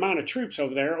significant amount of troops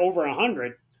over there, over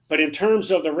 100. But in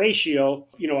terms of the ratio,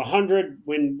 100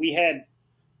 when we had,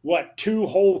 2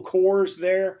 whole corps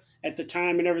there at the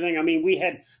time and everything. I mean, we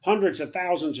had hundreds of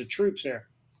thousands of troops there.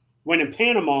 When in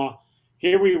Panama,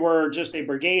 here we were just a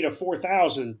brigade of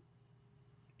 4,000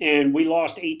 and we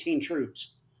lost 18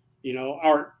 troops. We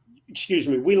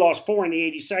lost 4 in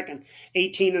the 82nd,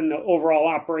 18 in the overall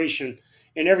operation.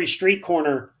 In every street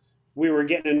corner, we were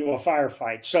getting into a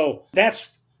firefight. So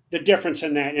that's the difference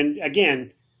in that. And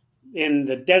again, in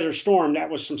the Desert Storm,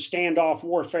 that was some standoff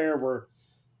warfare where,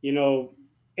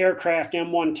 aircraft,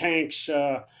 M1 tanks,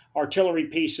 artillery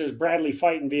pieces, Bradley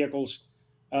fighting vehicles,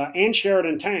 and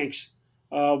Sheridan tanks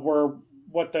were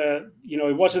what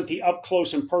it wasn't the up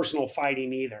close and personal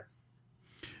fighting either.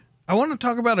 I want to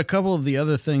talk about a couple of the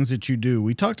other things that you do.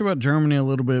 We talked about Germany a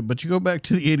little bit, but you go back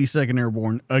to the 82nd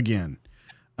Airborne again.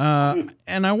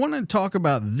 And I want to talk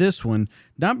about this one,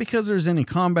 not because there's any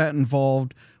combat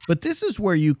involved, but this is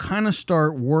where you kind of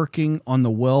start working on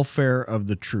the welfare of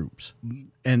the troops.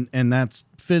 And that's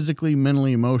physically,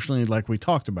 mentally, emotionally, like we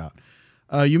talked about.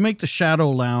 You make the shadow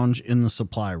lounge in the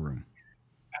supply room.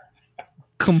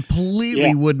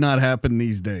 Completely would not happen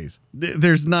these days.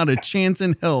 There's not a chance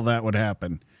in hell that would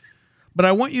happen. But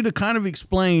I want you to kind of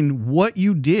explain what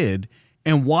you did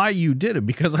and why you did it,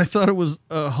 because I thought it was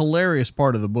a hilarious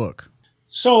part of the book.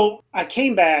 So I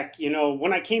came back,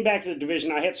 when I came back to the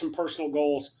division, I had some personal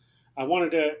goals. I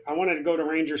wanted to go to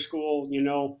Ranger School,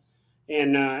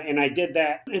 and I did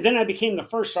that. And then I became the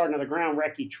first sergeant of the ground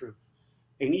recce troop,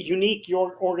 a unique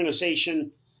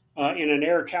organization in an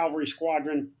air cavalry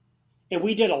squadron. And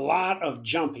we did a lot of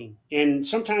jumping. And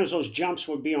sometimes those jumps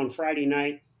would be on Friday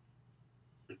night.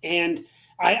 And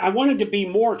I wanted to be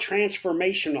more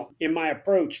transformational in my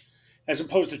approach as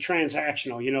opposed to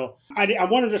transactional. I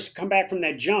wanted us to come back from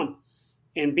that jump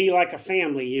and be like a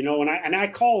family, and I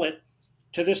call it,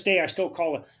 to this day, I still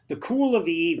call it the cool of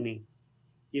the evening.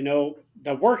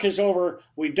 The work is over.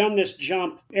 We've done this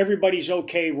jump. Everybody's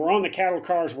okay. We're on the cattle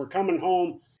cars. We're coming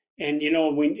home. And,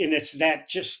 and it's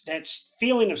that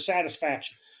feeling of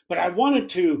satisfaction. But I wanted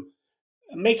to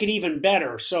make it even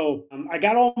better. So I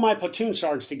got all my platoon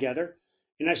sergeants together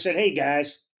and I said, hey,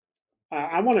 guys,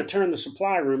 I want to turn the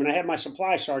supply room. And I had my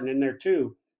supply sergeant in there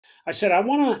too. I said, I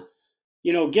want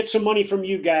to, get some money from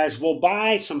you guys. We'll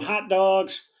buy some hot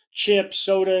dogs, chips,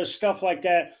 sodas, stuff like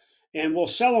that. And we'll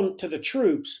sell them to the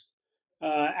troops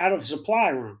out of the supply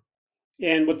room.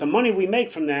 And with the money we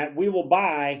make from that, we will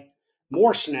buy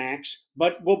more snacks,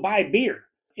 but we'll buy beer.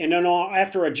 And then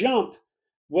after a jump,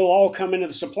 we'll all come into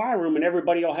the supply room and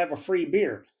everybody will have a free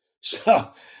beer.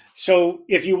 So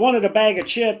if you wanted a bag of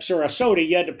chips or a soda,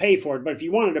 you had to pay for it. But if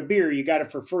you wanted a beer, you got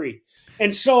it for free.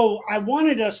 And so I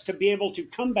wanted us to be able to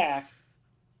come back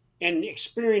and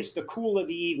experience the cool of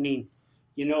the evening,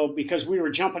 because we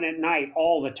were jumping at night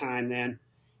all the time then.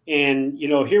 And,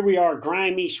 here we are,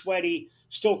 grimy, sweaty,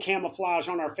 still camouflage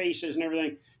on our faces and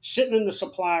everything, sitting in the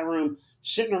supply room,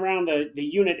 sitting around the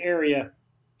unit area,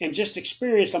 and just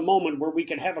experienced a moment where we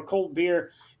could have a cold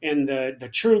beer, and the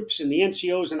troops and the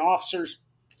NCOs and officers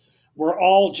were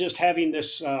all just having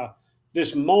this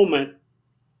moment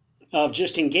of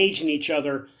just engaging each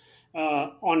other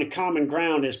on the common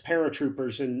ground as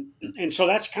paratroopers. And so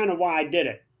that's kind of why I did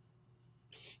it.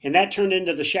 And that turned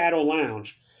into the Shadow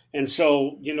Lounge. And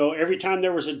so, every time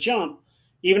there was a jump,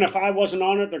 even if I wasn't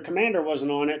on it, their commander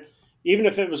wasn't on it, even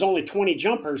if it was only 20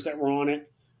 jumpers that were on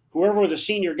it, whoever the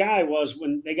senior guy was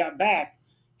when they got back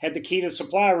had the key to the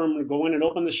supply room to go in and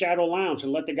open the Shadow Lounge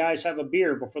and let the guys have a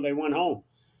beer before they went home,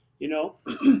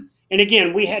 And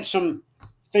again, we had some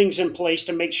things in place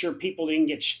to make sure people didn't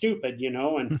get stupid,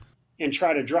 and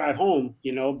try to drive home,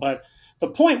 But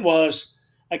the point was,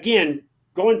 again,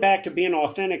 going back to being an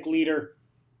authentic leader,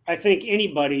 I think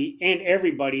anybody and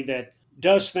everybody that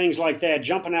does things like that,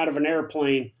 jumping out of an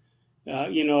airplane,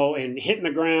 and hitting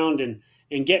the ground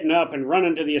and getting up and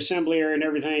running to the assembly area and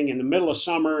everything in the middle of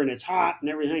summer and it's hot and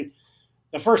everything,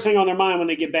 the first thing on their mind when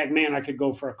they get back, man, I could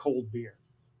go for a cold beer.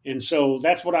 And so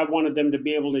that's what I wanted them to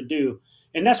be able to do.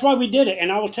 And that's why we did it.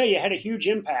 And I will tell you, it had a huge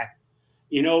impact,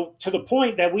 to the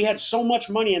point that we had so much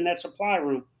money in that supply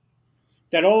room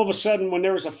that all of a sudden, when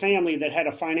there was a family that had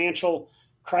a financial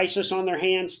crisis on their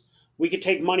hands, we could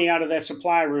take money out of that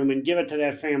supply room and give it to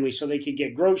that family so they could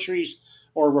get groceries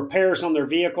or repairs on their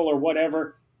vehicle or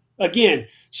whatever. Again,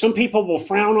 some people will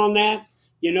frown on that,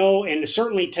 and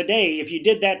certainly today, if you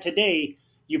did that today,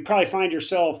 you probably find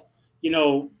yourself,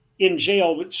 in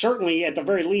jail, but certainly at the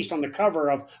very least on the cover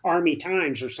of Army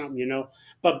Times or something,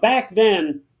 But back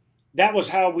then, that was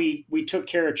how we took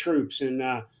care of troops. And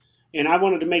I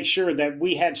wanted to make sure that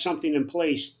we had something in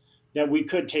place that we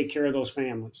could take care of those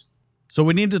families. So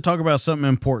we need to talk about something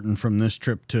important from this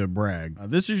trip to Bragg.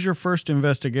 This is your first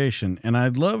investigation, and I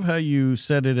love how you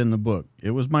said it in the book.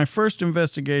 It was my first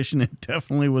investigation. It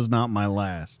definitely was not my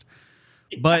last.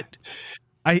 But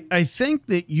I think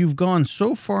that you've gone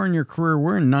so far in your career.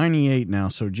 We're in 98 now,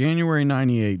 so January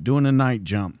 98, doing a night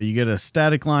jump. You get a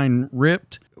static line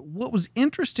ripped. What was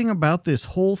interesting about this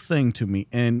whole thing to me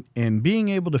and being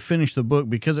able to finish the book,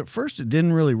 because at first it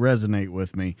didn't really resonate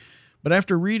with me, but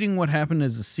after reading what happened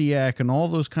as a SEAC and all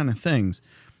those kind of things,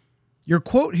 your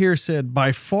quote here said,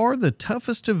 "By far the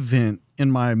toughest event in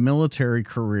my military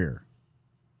career."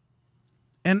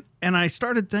 And I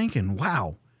started thinking,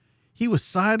 wow, he was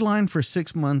sidelined for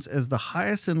 6 months as the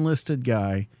highest enlisted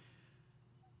guy.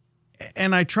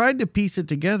 And I tried to piece it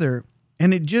together,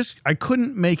 and I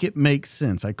couldn't make it make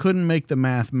sense. I couldn't make the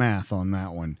math on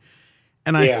that one.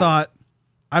 And I thought,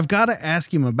 I've got to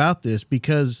ask him about this,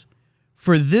 because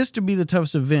for this to be the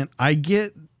toughest event, I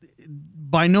get,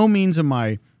 by no means am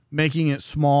I making it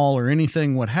small or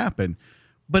anything what happened,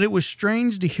 but it was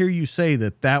strange to hear you say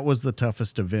that that was the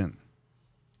toughest event.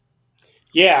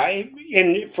 Yeah,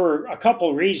 and for a couple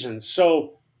of reasons.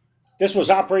 So this was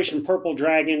Operation Purple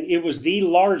Dragon. It was the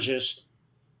largest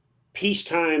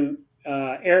peacetime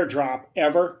airdrop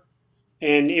ever,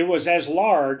 and it was as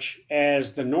large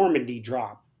as the Normandy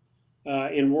drop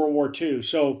in World War II.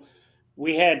 So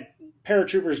we had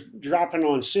paratroopers dropping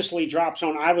on Sicily drop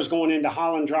zone. I was going into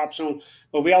Holland drop zone,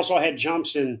 but we also had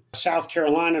jumps in South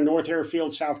Carolina, North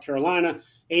Airfield, South Carolina,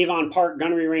 Avon Park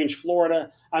Gunnery Range,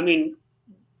 Florida. I mean,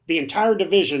 the entire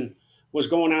division was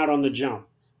going out on the jump.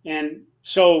 And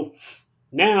so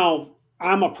now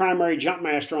I'm a primary jump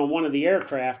master on one of the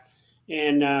aircraft,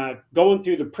 and going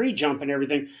through the pre-jump and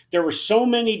everything, there were so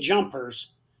many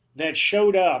jumpers that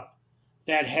showed up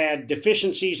that had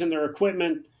deficiencies in their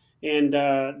equipment, and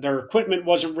their equipment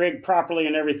wasn't rigged properly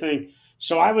and everything.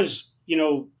 So I was,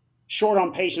 short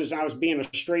on patience, and I was being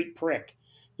a straight prick,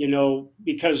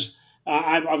 because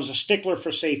I was a stickler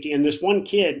for safety. And this one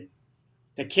kid,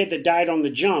 the kid that died on the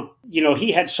jump,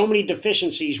 he had so many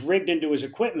deficiencies rigged into his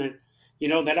equipment,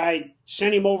 that I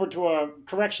sent him over to a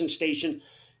correction station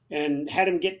and had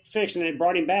him get fixed, and they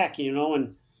brought him back,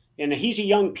 and he's a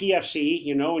young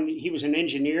PFC, and he was an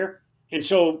engineer. And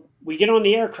so we get on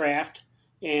the aircraft,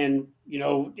 and,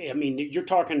 you're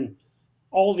talking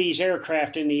all these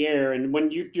aircraft in the air. And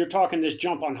when you're talking this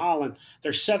jump on Holland,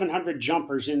 there's 700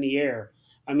 jumpers in the air.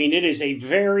 It is a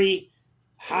very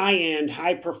high-end,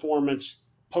 high-performance,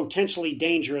 potentially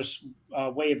dangerous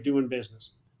way of doing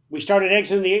business. We started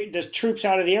exiting the troops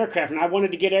out of the aircraft, and I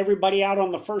wanted to get everybody out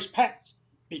on the first pass,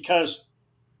 because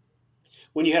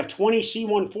when you have 20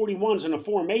 C-141s in a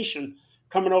formation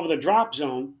coming over the drop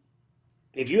zone,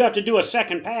 if you have to do a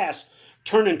second pass,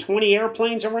 turning 20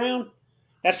 airplanes around,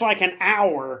 that's like an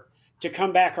hour to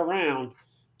come back around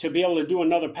to be able to do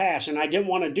another pass. And I didn't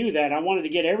want to do that. I wanted to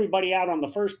get everybody out on the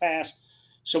first pass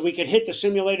so we could hit the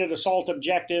simulated assault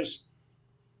objectives,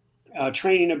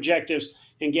 training objectives,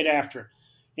 and get after it.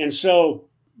 And so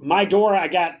my door, I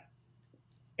got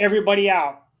everybody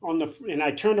out and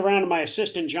I turned around to my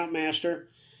assistant jump master,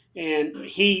 and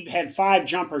he had 5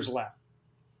 jumpers left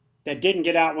that didn't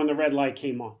get out when the red light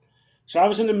came on. So I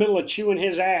was in the middle of chewing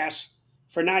his ass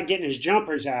for not getting his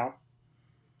jumpers out.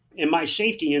 And my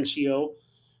safety NCO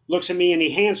looks at me and he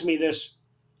hands me this.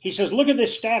 He says, "Look at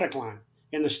this static line."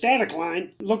 And the static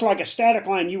line looked like a static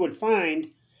line you would find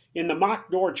in the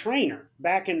mock door trainer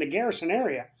back in the garrison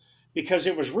area, because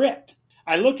it was ripped.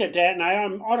 I looked at that and I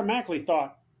automatically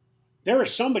thought, there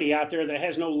is somebody out there that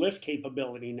has no lift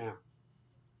capability now.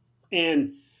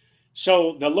 And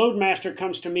so the load master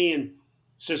comes to me and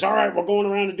says, "All right, we're going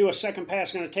around to do a second pass.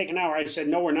 It's going to take an hour." I said,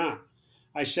 "No, we're not."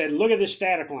 I said, "Look at this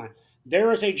static line.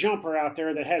 There is a jumper out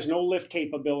there that has no lift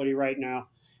capability right now.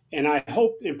 And I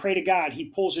hope and pray to God he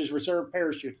pulls his reserve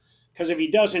parachute, because if he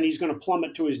doesn't, he's going to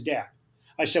plummet to his death."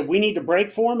 I said, "We need to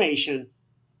break formation,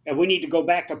 and we need to go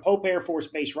back to Pope Air Force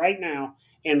Base right now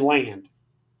and land,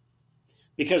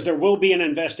 because there will be an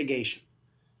investigation."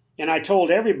 And I told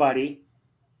everybody,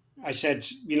 I said,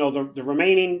 the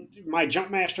remaining, my jump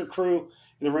master crew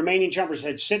and the remaining jumpers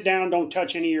said, "Sit down, don't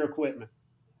touch any of your equipment."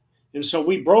 And so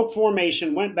we broke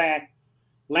formation, went back,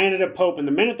 landed at Pope, and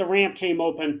the minute the ramp came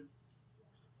open,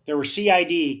 there were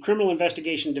CID, Criminal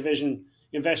Investigation Division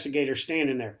investigators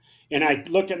standing there. And I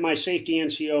looked at my safety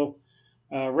NCO,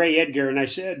 Ray Edgar, and I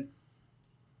said,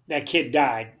 "That kid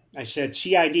died." I said,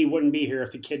 "CID wouldn't be here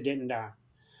if the kid didn't die."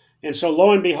 And so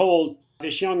lo and behold,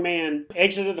 this young man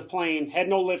exited the plane, had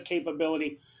no lift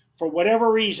capability, for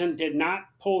whatever reason, did not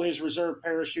pull his reserve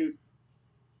parachute,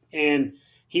 and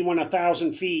he went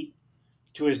 1,000 feet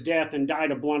to his death and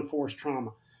died of blunt force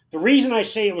trauma. The reason I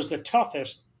say it was the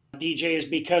toughest, DJ, is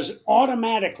because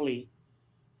automatically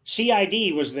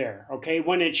CID was there, okay,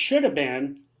 when it should have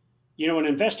been, an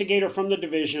investigator from the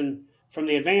division, from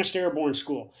the Advanced Airborne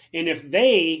School. And if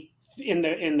they, in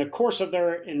the course of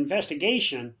their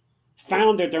investigation,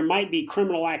 found that there might be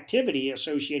criminal activity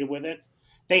associated with it,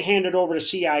 they handed over to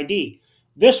CID.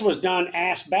 This was done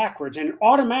ass backwards, and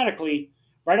automatically,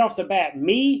 right off the bat,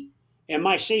 me and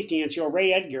my safety NCO,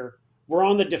 Ray Edgar, were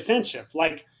on the defensive.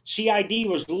 Like CID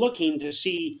was looking to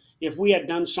see if we had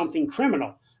done something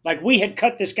criminal, like we had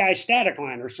cut this guy's static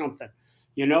line or something,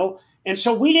 And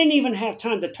so we didn't even have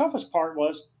time. The toughest part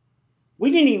was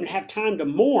we didn't even have time to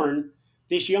mourn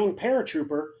this young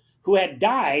paratrooper who had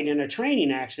died in a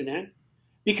training accident,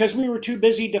 because we were too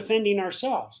busy defending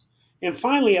ourselves. And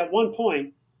finally, at one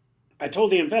point, I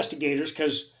told the investigators,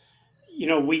 because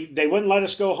they wouldn't let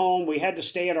us go home. We had to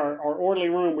stay at our orderly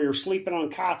room. We were sleeping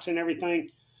on cots and everything.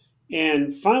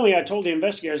 And finally, I told the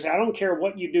investigators, "I don't care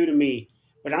what you do to me,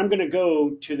 but I'm going to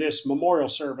go to this memorial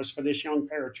service for this young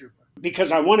paratrooper,"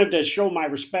 because I wanted to show my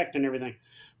respect and everything.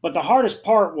 But the hardest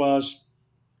part was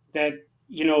that,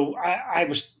 I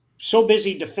was so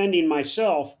busy defending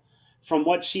myself from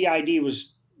what CID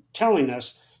was telling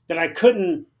us that I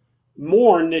couldn't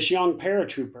mourn this young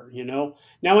paratrooper,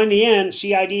 Now, in the end,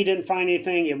 CID didn't find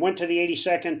anything. It went to the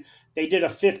 82nd. They did a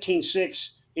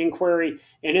 15-6 inquiry.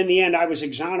 And in the end, I was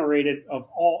exonerated of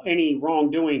any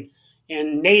wrongdoing.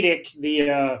 And NATIC,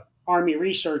 the Army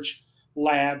Research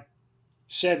Lab,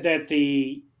 said that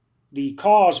the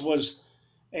cause was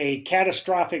a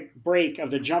catastrophic break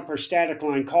of the jumper static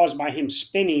line caused by him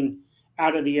spinning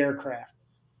out of the aircraft.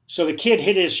 So the kid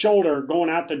hit his shoulder going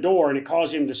out the door, and it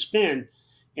caused him to spin.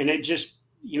 And it just,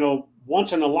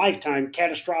 once in a lifetime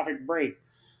catastrophic break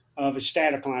of a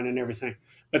static line and everything.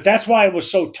 But that's why it was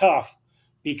so tough,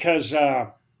 because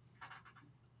I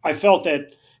felt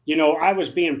that, I was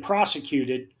being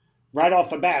prosecuted right off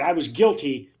the bat. I was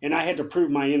guilty, and I had to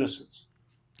prove my innocence.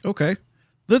 Okay.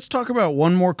 Let's talk about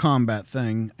one more combat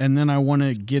thing, and then I want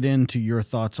to get into your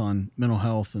thoughts on mental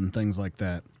health and things like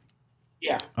that.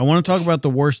 Yeah. I want to talk about the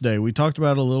worst day. We talked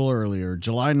about it a little earlier,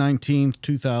 July 19th,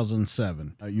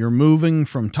 2007. You're moving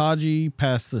from Taji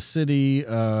past the city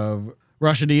of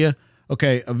Rashidia.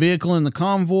 Okay, a vehicle in the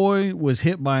convoy was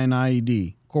hit by an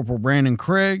IED. Corporal Brandon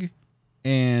Craig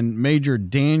and Major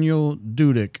Daniel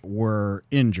Dudek were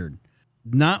injured.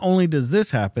 Not only does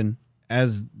this happen,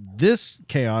 as this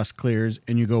chaos clears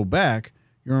and you go back,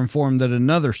 you're informed that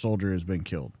another soldier has been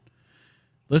killed.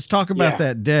 Let's talk about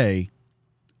that day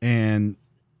and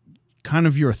kind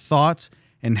of your thoughts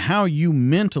and how you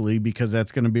mentally, because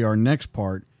that's going to be our next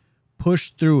part,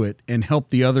 push through it and help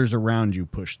the others around you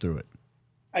push through it.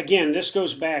 Again, this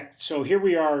goes back. So here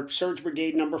we are, Surge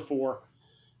Brigade number 4,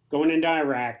 going into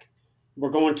Iraq. We're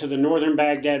going to the northern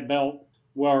Baghdad belt,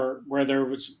 where there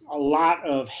was a lot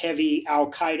of heavy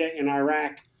Al-Qaeda in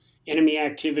Iraq, enemy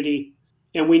activity,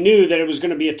 and we knew that it was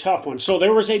going to be a tough one. So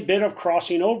there was a bit of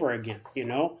crossing over again,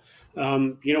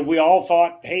 we all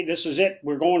thought, hey, this is it.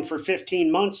 We're going for 15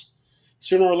 months.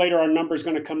 Sooner or later, our number's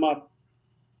going to come up.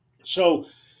 So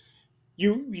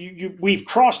we've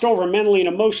crossed over mentally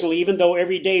and emotionally, even though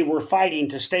every day we're fighting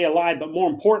to stay alive, but more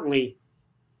importantly,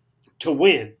 to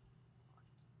win.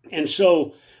 And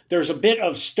so there's a bit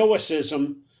of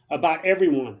stoicism about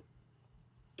everyone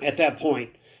at that point,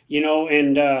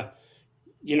 I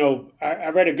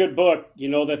read a good book,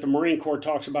 that the Marine Corps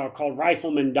talks about called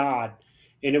Rifleman Dodd.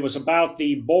 And it was about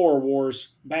the Boer Wars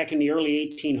back in the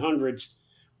early 1800s,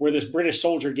 where this British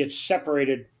soldier gets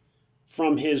separated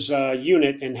from his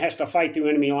unit and has to fight through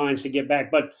enemy lines to get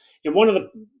back. But in one of the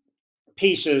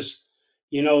pieces,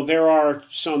 there are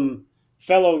some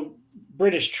fellow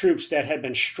British troops that had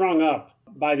been strung up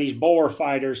by these Boer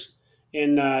fighters,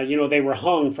 and they were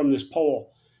hung from this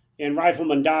pole. And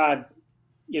Rifleman Dodd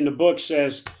in the book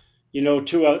says,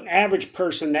 to an average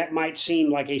person that might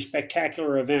seem like a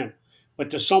spectacular event, but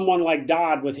to someone like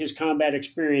Dodd with his combat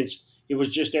experience, it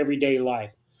was just everyday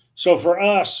life. So for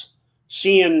us,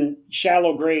 seeing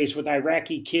shallow graves with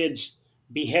Iraqi kids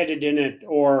beheaded in it,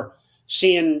 or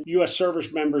seeing U.S.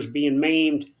 service members being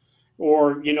maimed,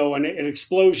 or an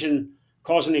explosion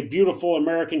causing a beautiful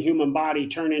American human body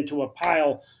turn into a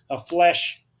pile of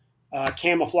flesh,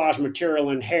 camouflage material,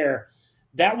 and hair.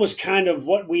 That was kind of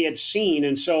what we had seen.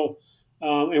 And so,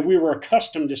 and we were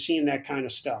accustomed to seeing that kind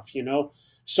of stuff,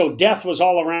 So death was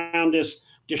all around us,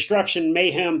 destruction,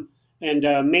 mayhem, and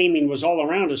maiming was all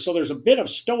around us. So there's a bit of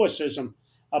stoicism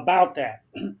about that.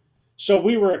 So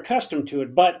we were accustomed to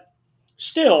it, but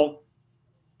still,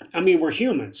 we're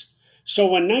humans.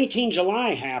 So when 19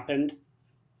 July happened,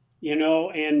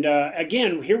 and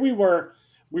again, here we were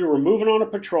moving on a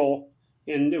patrol,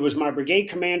 and it was my brigade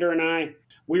commander and I.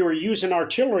 We were using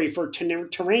artillery for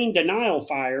terrain denial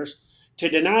fires to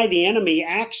deny the enemy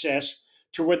access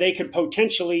to where they could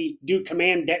potentially do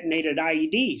command detonated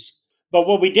IEDs. But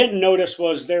what we didn't notice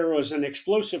was there was an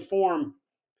explosive form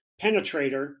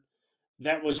penetrator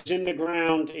that was in the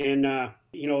ground, and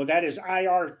that is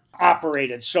IR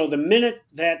operated. So the minute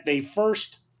that the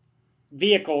first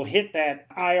vehicle hit that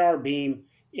IR beam,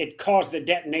 it caused the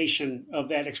detonation of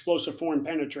that explosive form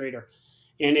penetrator,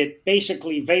 and it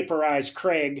basically vaporized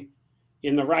Craig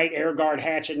in the right air guard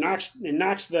hatch. It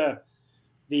knocks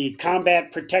the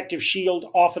combat protective shield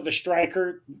off of the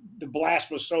striker. The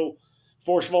blast was so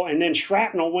forceful, and then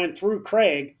shrapnel went through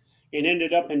Craig and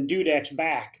ended up in Dudek's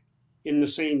back in the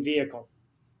same vehicle.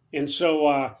 And so,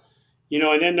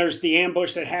 and then there's the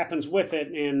ambush that happens with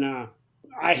it. And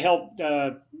I helped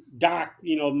Doc,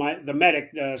 the medic,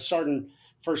 Sergeant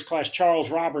First Class Charles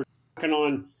Roberts, working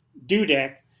on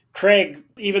Dudek. Craig,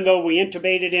 even though we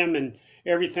intubated him and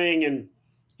everything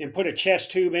and put a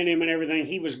chest tube in him and everything,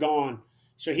 he was gone.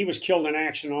 So he was killed in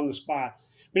action on the spot.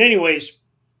 But anyways,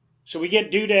 so we get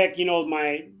Dudek,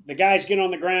 the guys get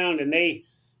on the ground and they,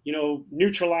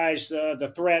 neutralize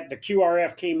the threat. The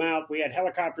QRF came out. We had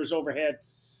helicopters overhead.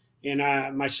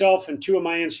 And myself and 2 of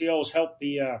my NCOs helped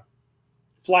the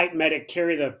flight medic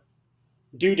carry the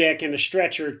Dudek in a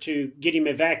stretcher to get him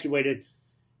evacuated.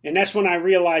 And that's when I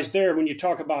realized there, when you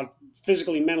talk about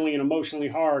physically, mentally, and emotionally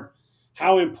hard,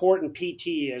 how important PT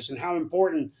is and how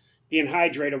important the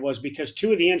anhydrator was because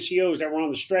 2 of the NCOs that were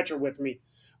on the stretcher with me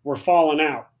were falling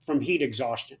out from heat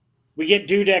exhaustion. We get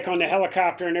due-deck on the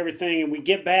helicopter and everything, and we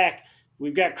get back.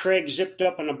 We've got Craig zipped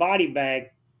up in a body bag,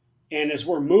 and as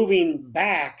we're moving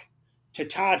back to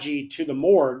Taji to the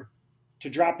morgue to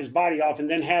drop his body off and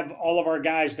then have all of our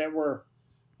guys that were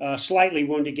slightly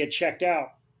wounded get checked out,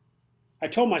 I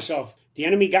told myself, the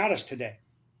enemy got us today.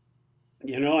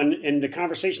 And the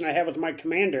conversation I had with my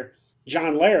commander,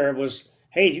 John Lair, was,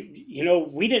 hey,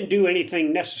 we didn't do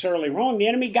anything necessarily wrong. The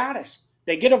enemy got us.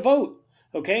 They get a vote,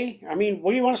 okay? I mean,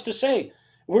 what do you want us to say?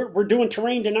 We're doing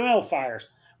terrain denial fires.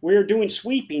 We're doing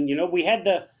sweeping. We had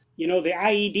the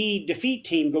IED defeat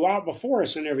team go out before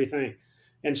us and everything.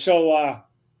 And so,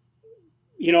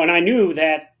 and I knew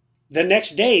that the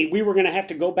next day we were going to have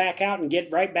to go back out and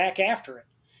get right back after it.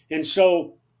 And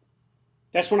so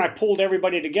that's when I pulled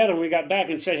everybody together and we got back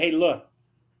and said, hey, look,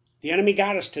 the enemy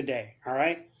got us today, all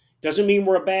right? Doesn't mean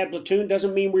we're a bad platoon,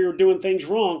 doesn't mean we were doing things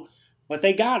wrong, but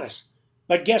they got us.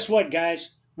 But guess what,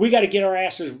 guys? We got to get our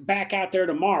asses back out there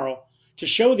tomorrow to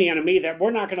show the enemy that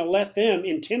we're not going to let them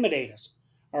intimidate us,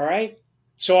 all right?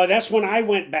 So that's when I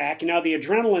went back. Now the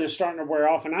adrenaline is starting to wear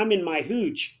off, and I'm in my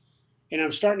hooch, and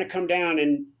I'm starting to come down,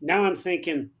 and now I'm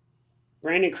thinking,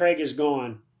 Brandon Craig is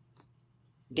gone.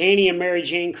 Danny and Mary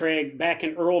Jane Craig back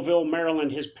in Earlville,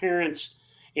 Maryland, his parents,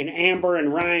 and Amber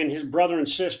and Ryan, his brother and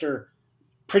sister,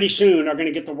 pretty soon are going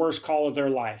to get the worst call of their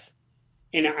life.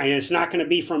 And it's not going to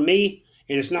be from me,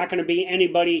 and it's not going to be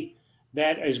anybody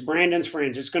that is Brandon's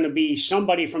friends. It's going to be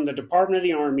somebody from the Department of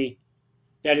the Army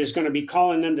that is going to be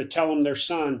calling them to tell them their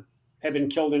son had been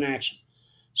killed in action.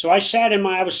 So I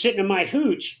was sitting in my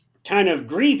hooch, kind of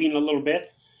grieving a little bit,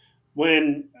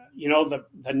 when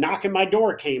the knock at my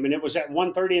door came, and it was at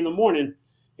 1:30 in the morning.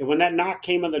 And when that knock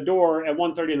came on the door at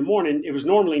 1:30 in the morning, it was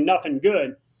normally nothing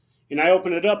good. And I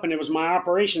opened it up, and it was my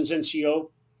operations NCO.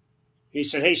 He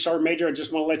said, hey, Sergeant Major, I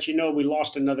just want to let you know we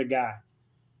lost another guy.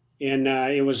 And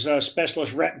it was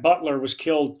Specialist Rhett Butler was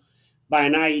killed by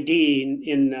an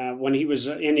IED when he was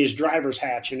in his driver's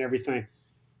hatch and everything.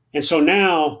 And so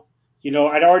now,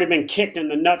 I'd already been kicked in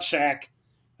the nutsack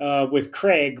with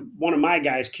Craig, one of my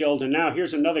guys killed, and now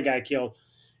here's another guy killed.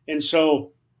 And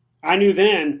so I knew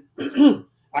then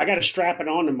I got to strap it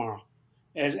on tomorrow.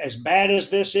 As bad as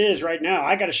this is right now,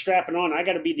 I got to strap it on. I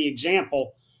got to be the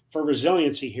example for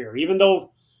resiliency here. Even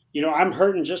though, I'm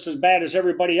hurting just as bad as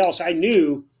everybody else, I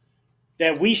knew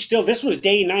that this was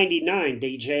day 99,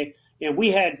 DJ, and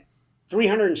we had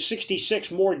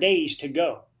 366 more days to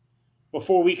go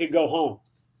before we could go home.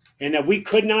 And that we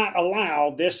could not allow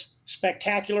this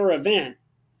spectacular event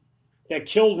that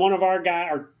killed one of our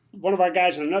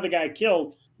guys and another guy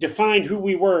killed define who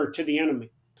we were to the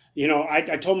enemy.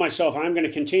 I told myself I'm going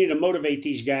to continue to motivate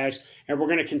these guys, and we're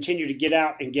going to continue to get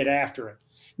out and get after it.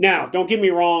 Now, don't get me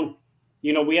wrong.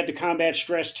 We had the combat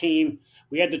stress team.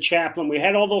 We had the chaplain. We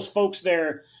had all those folks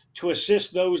there to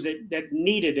assist those that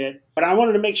needed it. But I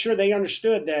wanted to make sure they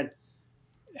understood that,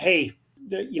 hey,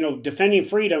 defending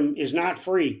freedom is not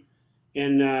free.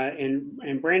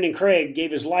 And Brandon Craig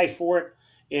gave his life for it.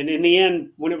 And in the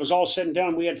end, when it was all said and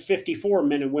done, we had 54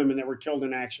 men and women that were killed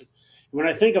in action. When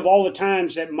I think of all the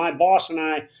times that my boss and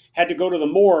I had to go to the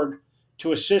morgue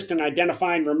to assist in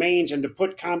identifying remains and to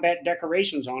put combat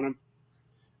decorations on them,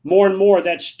 more and more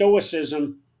that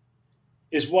stoicism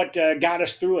is what got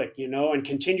us through it, and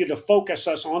continued to focus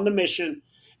us on the mission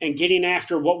and getting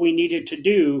after what we needed to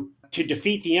do to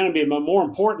defeat the enemy, but more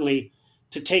importantly,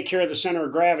 to take care of the center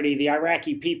of gravity, the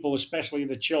Iraqi people, especially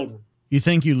the children. You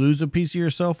think you lose a piece of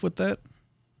yourself with that?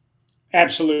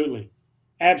 Absolutely.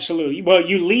 Absolutely. Well,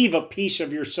 you leave a piece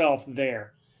of yourself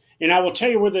there. And I will tell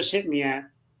you where this hit me at,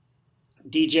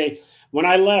 DJ. When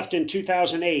I left in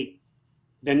 2008,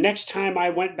 the next time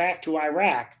I went back to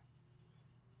Iraq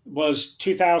was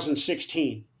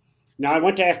 2016. Now, I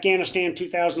went to Afghanistan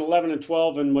 2011 and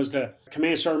 12 and was the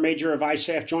Command Sergeant Major of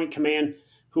ISAF Joint Command,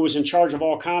 who was in charge of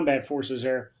all combat forces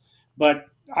there. But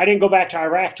I didn't go back to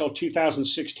Iraq till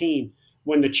 2016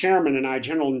 when the chairman and I,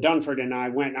 General Dunford and I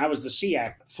went. I was the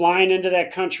SEAC. Flying into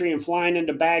that country and flying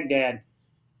into Baghdad,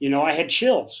 I had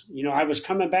chills. I was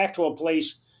coming back to a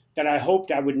place that I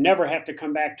hoped I would never have to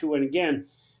come back to it again.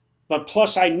 But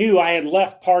plus I knew I had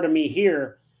left part of me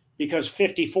here because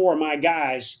 54 of my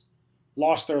guys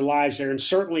lost their lives there. And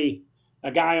certainly a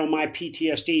guy on my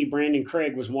PTSD, Brandon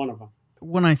Craig, was one of them.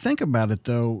 When I think about it,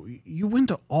 though, you went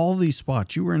to all these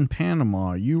spots. You were in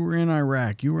Panama, you were in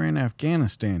Iraq, you were in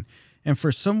Afghanistan. And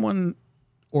for someone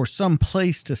or some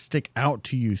place to stick out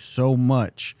to you so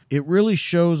much. It really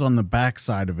shows on the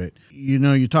backside of it. You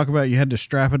know, you talk about you had to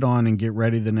strap it on and get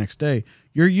ready the next day.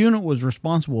 Your unit was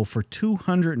responsible for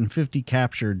 250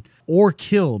 captured or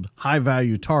killed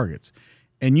high-value targets.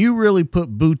 And you really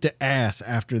put boot to ass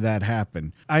after that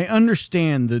happened. I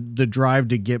understand the drive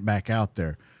to get back out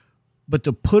there, but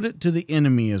to put it to the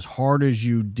enemy as hard as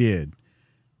you did,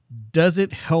 does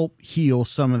it help heal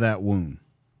some of that wound?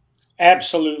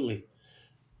 Absolutely.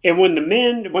 And when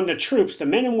the troops, the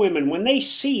men and women, when they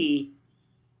see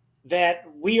that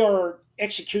we are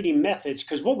executing methods,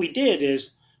 because what we did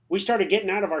is we started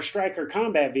getting out of our Stryker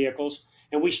combat vehicles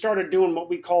and we started doing what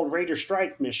we called Raider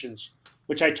strike missions,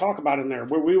 which I talk about in there,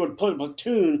 where we would put a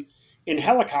platoon in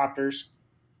helicopters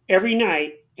every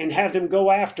night and have them go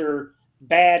after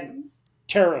bad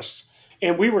terrorists.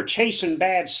 And we were chasing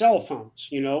bad cell phones,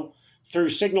 you know, through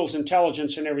signals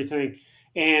intelligence and everything.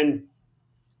 And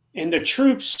the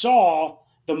troops saw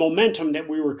the momentum that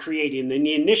we were creating and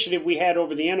the initiative we had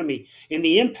over the enemy and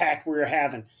the impact we were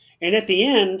having. And at the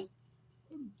end,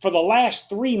 for the last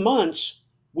 3 months,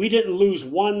 we didn't lose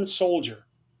one soldier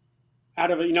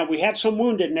out of it. You know, we had some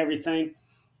wounded and everything,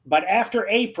 but after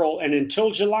April and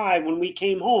until July, when we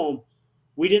came home,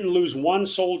 we didn't lose one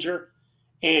soldier.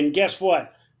 And guess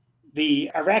what?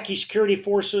 The Iraqi security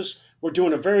forces were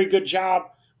doing a very good job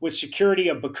with security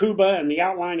of Bakuba and the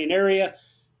outlying area.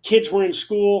 Kids were in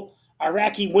school.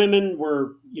 Iraqi women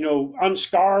were, you know,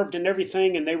 unscarved and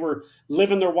everything, and they were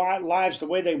living their lives the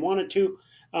way they wanted to.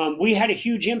 We had a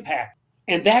huge impact.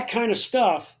 And that kind of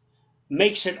stuff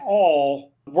makes it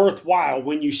all worthwhile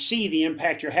when you see the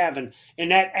impact you're having.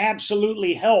 And that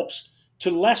absolutely helps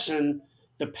to lessen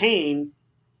the pain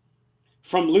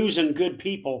from losing good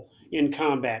people in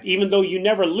combat, even though you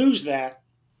never lose that,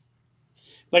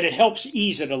 but it helps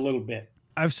ease it a little bit.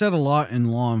 I've said a lot in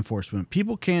law enforcement.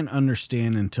 People can't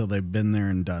understand until they've been there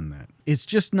and done that. It's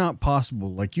just not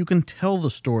possible. Like, you can tell the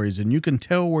stories and you can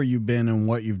tell where you've been and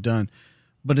what you've done,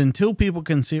 but until people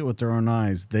can see it with their own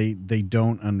eyes, they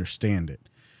don't understand it.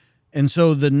 And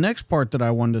so the next part that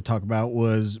I wanted to talk about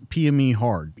was PME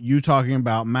hard. You talking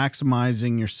about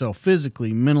maximizing yourself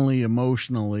physically, mentally,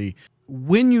 emotionally.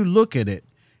 When you look at it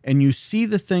and you see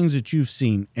the things that you've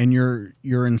seen and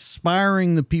you're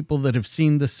inspiring the people that have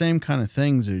seen the same kind of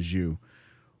things as you,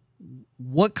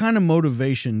 what kind of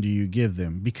motivation do you give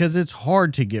them? Because it's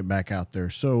hard to get back out there.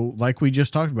 So like we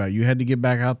just talked about, you had to get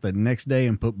back out the next day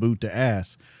and put boot to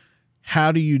ass.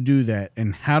 How do you do that?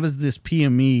 And how does this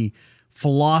PME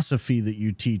philosophy that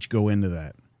you teach go into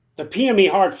that? The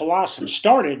PME hard philosophy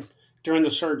started during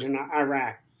the surge in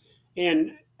Iraq.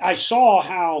 And I saw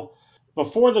how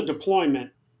before the deployment,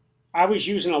 I was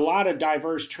using a lot of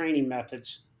diverse training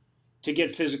methods to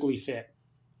get physically fit.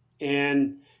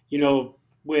 And, you know,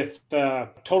 with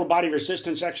total body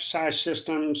resistance exercise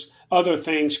systems, other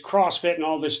things, CrossFit and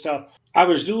all this stuff, I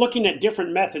was looking at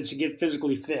different methods to get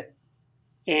physically fit.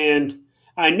 And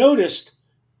I noticed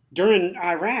during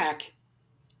Iraq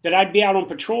that I'd be out on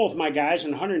patrol with my guys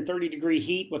in 130-degree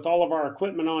heat with all of our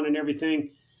equipment on and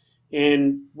everything.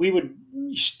 And we would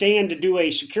stand to do a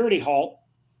security halt,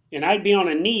 and I'd be on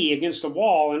a knee against the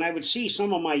wall, and I would see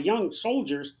some of my young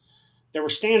soldiers that were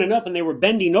standing up and they were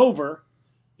bending over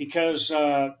because,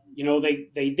 you know, they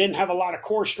didn't have a lot of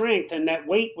core strength and that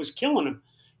weight was killing them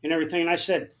and everything. And I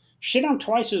said, shit, I'm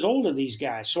twice as old as these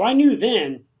guys. So I knew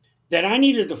then that I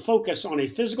needed to focus on a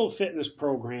physical fitness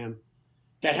program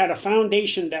that had a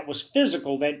foundation that was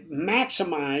physical, that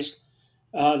maximized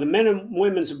the men and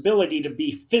women's ability to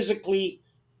be physically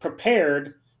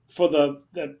prepared for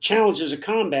the challenges of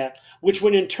combat, which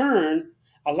would in turn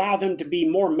allow them to be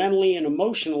more mentally and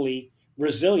emotionally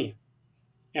resilient.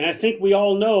 And I think we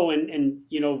all know, and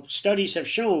you know, studies have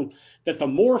shown that the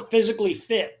more physically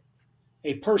fit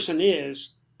a person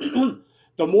is,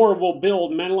 the more will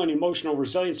build mental and emotional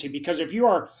resiliency. Because if you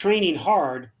are training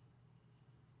hard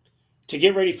to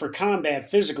get ready for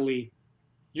combat physically,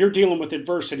 you're dealing with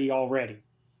adversity already,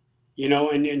 you know,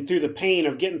 and through the pain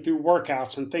of getting through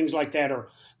workouts and things like that, or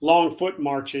long foot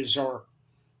marches or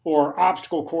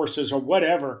obstacle courses or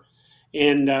whatever.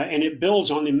 And it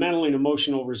builds on the mental and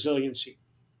emotional resiliency.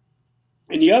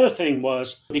 And the other thing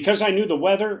was, because I knew the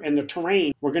weather and the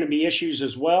terrain were going to be issues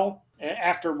as well,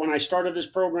 after when I started this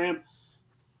program,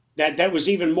 that was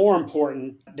even more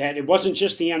important, that it wasn't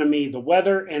just the enemy, the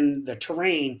weather and the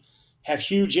terrain have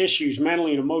huge issues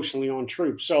mentally and emotionally on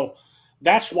troops. So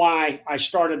that's why I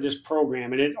started this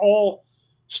program. And it all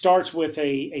starts with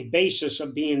a basis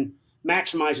of being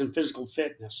maximizing physical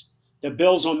fitness that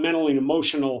builds on mental and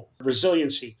emotional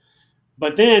resiliency.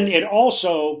 But then it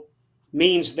also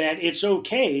means that it's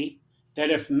okay that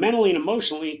if mentally and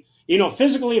emotionally,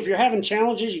 Physically, if you're having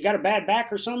challenges, you got a bad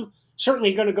back or something, certainly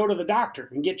you're going to go to the doctor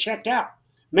and get checked out.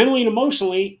 Mentally and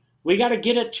emotionally, we got to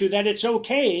get it to that it's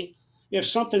okay if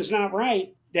something's not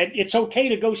right, that it's okay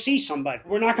to go see somebody.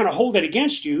 We're not going to hold it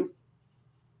against you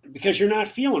because you're not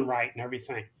feeling right and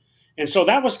everything. And so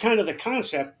that was kind of the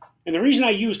concept. And the reason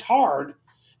I used hard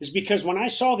is because when I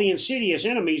saw the insidious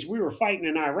enemies we were fighting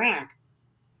in Iraq,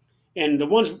 and the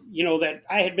ones, that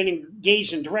I had been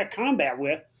engaged in direct combat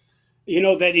with,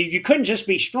 that you couldn't just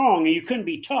be strong and you couldn't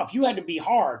be tough. You had to be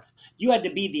hard. You had to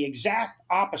be the exact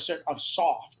opposite of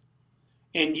soft.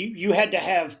 And you had to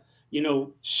have,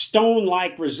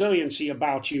 stone-like resiliency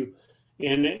about you.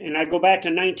 And I go back to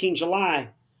 19 July,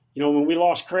 when we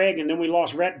lost Craig, and then we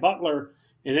lost Rhett Butler,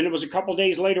 and then it was a couple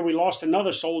days later we lost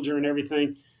another soldier and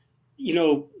everything.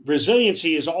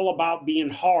 Resiliency is all about being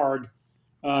hard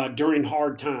during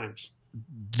hard times.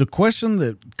 The question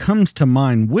that comes to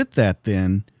mind with that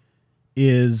then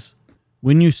is,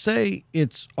 when you say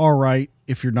it's all right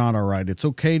if you're not all right, it's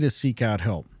okay to seek out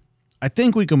help. I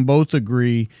think we can both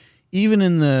agree, even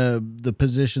in the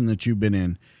position that you've been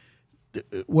in,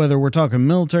 whether we're talking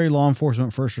military, law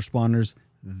enforcement, first responders,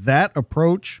 that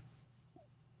approach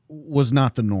was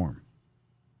not the norm.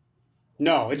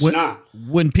 No, it's not.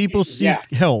 When people seek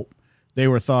help, they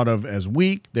were thought of as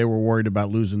weak. They were worried about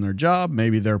losing their job,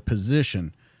 maybe their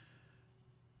position.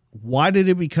 Why did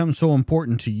it become so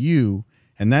important to you?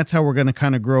 And that's how we're going to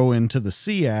kind of grow into the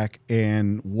SEAC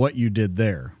and what you did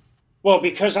there. Well,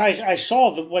 because I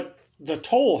saw what the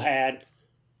toll had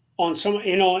on some,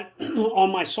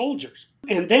 on my soldiers.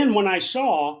 And then when I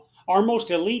saw our most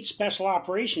elite special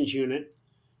operations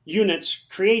units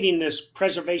creating this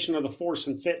preservation of the force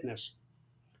and fitness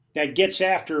that gets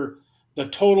after the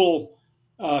total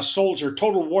soldier,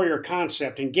 total warrior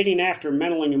concept, and getting after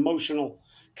mental and emotional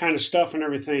kind of stuff and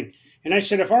everything. And I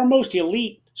said, if our most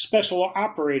elite special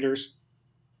operators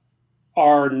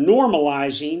are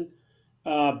normalizing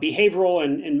behavioral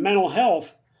and mental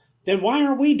health, then why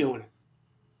aren't we doing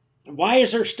it? Why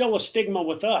is there still a stigma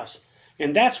with us?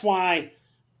 And that's why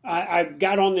I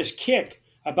got on this kick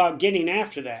about getting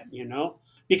after that,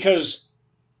 because,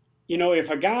 if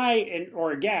a guy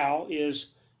or a gal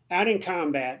is out in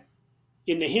combat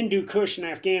in the Hindu Kush in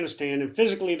Afghanistan, and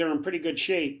physically they're in pretty good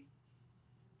shape,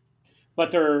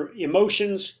 but their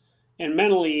emotions and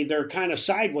mentally they're kind of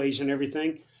sideways and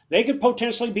everything, they could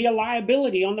potentially be a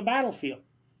liability on the battlefield,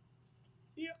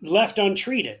 left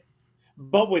untreated.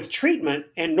 But with treatment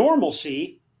and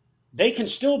normalcy, they can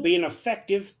still be an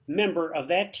effective member of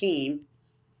that team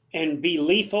and be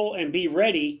lethal and be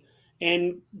ready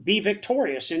and be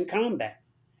victorious in combat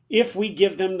if we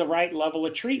give them the right level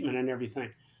of treatment and everything.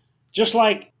 Just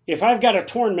like if I've got a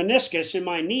torn meniscus in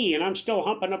my knee and I'm still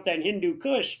humping up that Hindu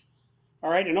Kush, all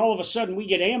right, and all of a sudden we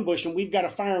get ambushed and we've got to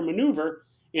fire a maneuver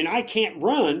and I can't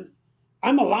run,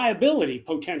 I'm a liability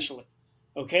potentially,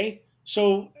 okay?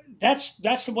 So that's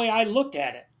the way I looked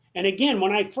at it. And again,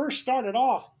 when I first started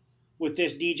off with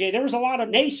this, DJ, there was a lot of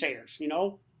naysayers,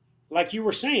 like you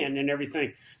were saying and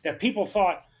everything, that people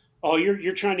thought, oh,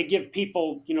 you're trying to give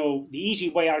people, the easy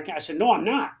way out. I said, no, I'm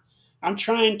not. I'm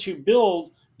trying to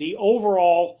build the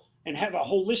overall and have a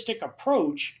holistic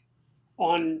approach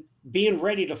on being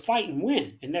ready to fight and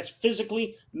win. And that's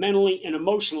physically, mentally, and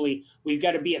emotionally. We've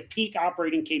got to be at peak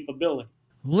operating capability.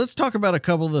 Let's talk about a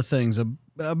couple of the things.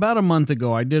 About a month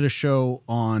ago, I did a show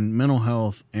on mental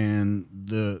health and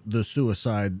the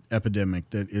suicide epidemic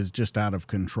that is just out of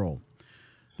control.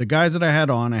 The guys that I had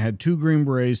on, I had 2 Green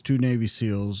Berets, 2 Navy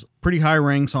SEALs, pretty high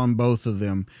ranks on both of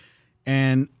them.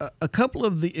 And a couple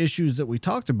of the issues that we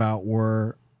talked about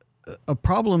were a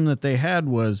problem that they had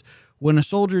was when a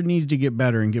soldier needs to get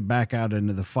better and get back out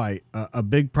into the fight, a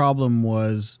big problem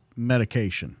was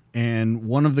medication. And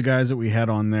one of the guys that we had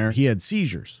on there, he had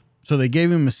seizures. So they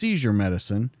gave him a seizure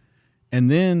medicine.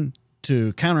 And then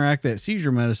to counteract that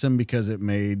seizure medicine, because it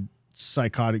made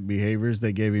psychotic behaviors,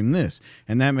 they gave him this.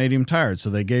 And that made him tired. So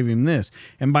they gave him this.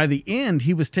 And by the end,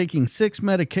 he was taking 6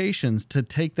 medications to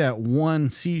take that one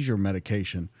seizure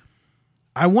medication.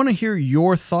 I want to hear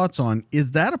your thoughts on,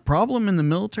 is that a problem in the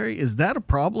military? Is that a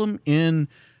problem in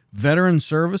veteran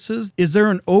services? Is there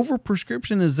an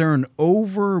overprescription? Is there an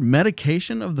over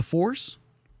medication of the force?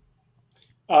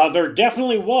 There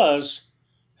definitely was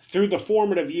through the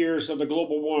formative years of the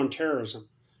global war on terrorism.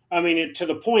 I mean, to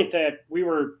the point that we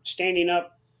were standing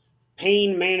up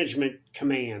pain management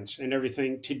commands and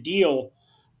everything to deal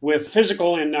with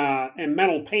physical and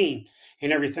mental pain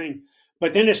and everything.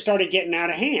 But then it started getting out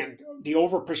of hand, the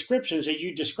overprescriptions that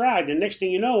you described. And next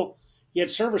thing you know, you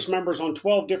had service members on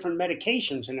 12 different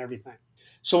medications and everything.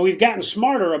 So we've gotten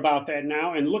smarter about that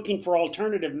now and looking for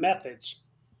alternative methods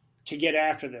to get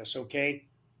after this, okay?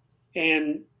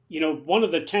 And, one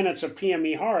of the tenets of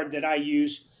PME Hard that I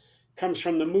use comes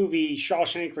from the movie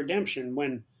Shawshank Redemption,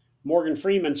 when Morgan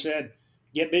Freeman said,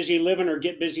 get busy living or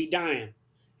get busy dying.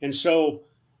 And so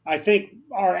I think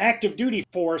our active duty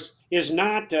force is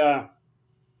not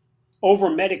over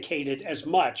medicated as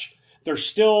much. There's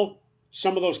still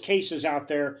some of those cases out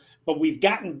there, but we've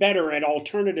gotten better at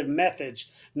alternative methods,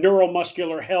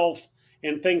 neuromuscular health,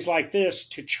 and things like this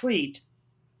to treat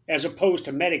as opposed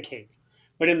to medicate.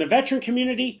 But in the veteran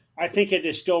community, I think it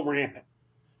is still rampant.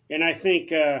 And I think,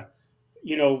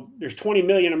 there's 20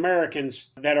 million Americans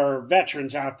that are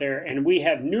veterans out there, and we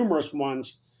have numerous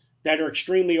ones that are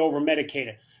extremely over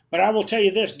medicated. But I will tell you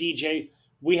this, DJ,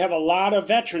 we have a lot of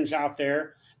veterans out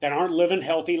there that aren't living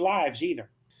healthy lives either.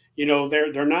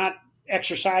 They're not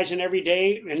exercising every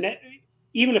day, and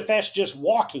even if that's just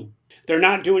walking, they're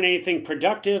not doing anything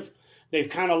productive. They've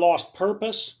kind of lost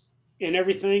purpose in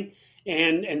everything,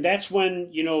 and that's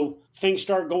when things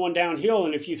start going downhill.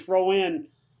 And if you throw in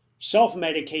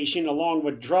self-medication along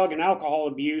with drug and alcohol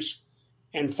abuse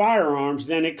and firearms,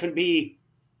 then it can be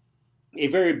a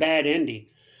very bad ending.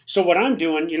 So what I'm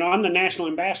doing, I'm the national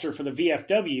ambassador for the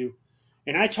VFW,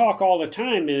 and I talk all the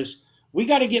time is we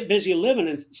got to get busy living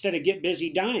instead of get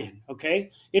busy dying, okay?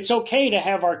 It's okay to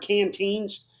have our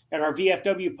canteens at our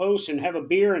VFW posts and have a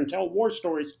beer and tell war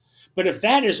stories, but if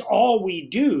that is all we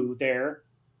do there,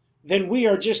 then we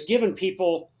are just giving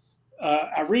people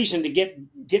a reason to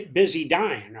get busy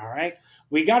dying, all right?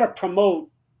 We got to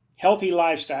promote healthy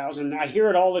lifestyles, and I hear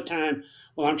it all the time,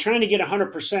 well, I'm trying to get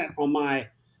 100% on my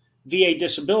VA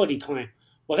disability claim.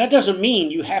 Well, that doesn't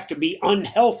mean you have to be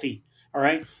unhealthy. All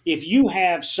right. If you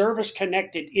have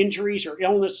service-connected injuries or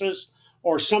illnesses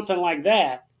or something like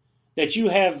that, that you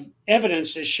have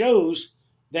evidence that shows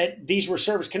that these were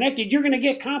service-connected, you're going to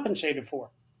get compensated for.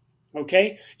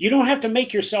 Okay. You don't have to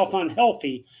make yourself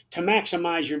unhealthy to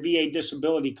maximize your VA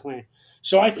disability claim.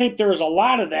 So I think there is a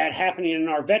lot of that happening in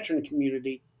our veteran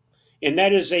community, and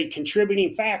that is a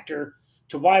contributing factor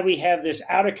to why we have this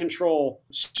out of control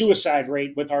suicide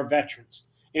rate with our veterans.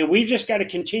 And we've just got to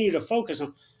continue to focus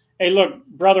on, hey, look,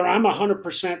 brother, I'm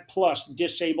 100% plus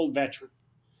disabled veteran,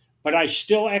 but I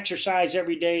still exercise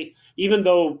every day, even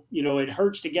though, it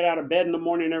hurts to get out of bed in the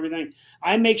morning and everything.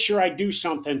 I make sure I do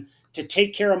something to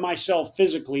take care of myself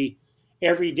physically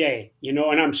every day, and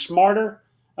I'm smarter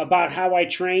about how I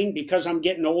train because I'm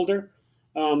getting older.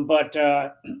 But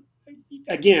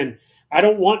again, I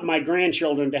don't want my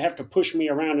grandchildren to have to push me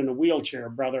around in a wheelchair,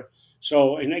 brother.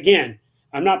 So, and again,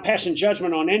 I'm not passing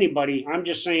judgment on anybody. I'm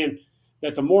just saying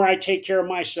that the more I take care of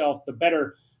myself, the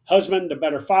better husband, the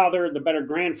better father, the better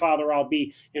grandfather I'll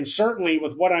be. And certainly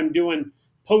with what I'm doing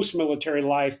post-military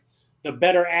life, the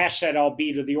better asset I'll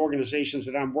be to the organizations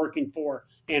that I'm working for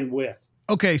and with.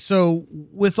 Okay, so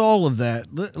with all of that,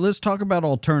 let's talk about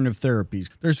alternative therapies.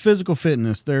 There's physical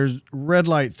fitness, there's red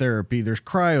light therapy, there's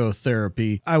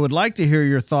cryotherapy. I would like to hear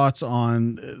your thoughts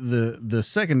on the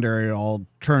secondary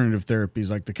alternative therapies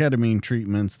like the ketamine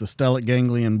treatments, the stellate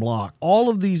ganglion block, all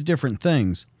of these different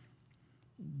things.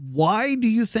 Why do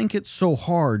you think it's so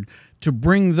hard to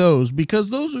bring those? Because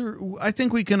those are, I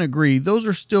think we can agree, those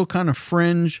are still kind of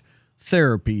fringe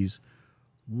therapies.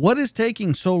 What is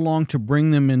taking so long to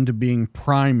bring them into being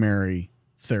primary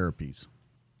therapies?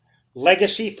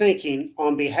 Legacy thinking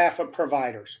on behalf of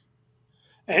providers.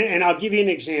 And I'll give you an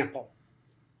example.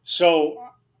 So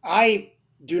I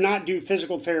do not do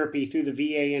physical therapy through the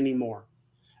VA anymore.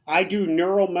 I do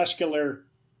neuromuscular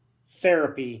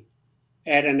therapy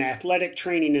at an athletic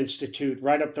training institute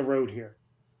right up the road here.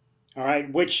 All right,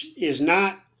 which is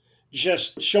not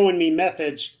just showing me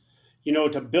methods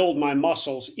to build my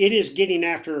muscles. It is getting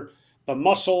after the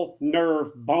muscle,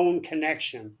 nerve, bone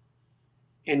connection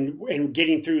and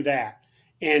getting through that.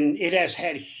 And it has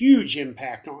had huge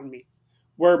impact on me.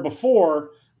 Where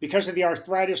before, because of the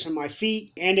arthritis in my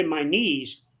feet and in my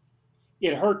knees,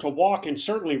 it hurt to walk, and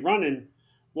certainly running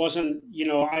wasn't,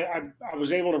 I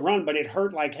was able to run, but it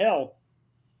hurt like hell.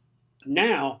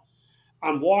 Now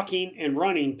I'm walking and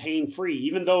running pain-free,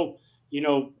 even though,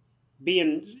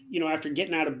 being, after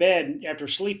getting out of bed, after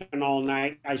sleeping all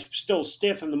night, I'm still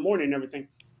stiff in the morning and everything.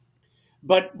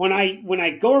 But when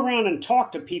I go around and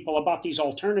talk to people about these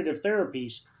alternative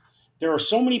therapies, there are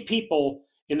so many people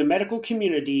in the medical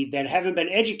community that haven't been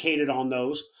educated on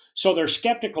those, so they're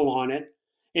skeptical on it.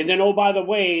 And then, oh, by the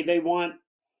way, they want,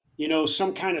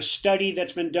 some kind of study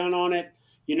that's been done on it,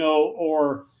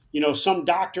 or, some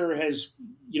doctor has,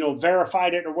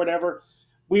 verified it or whatever.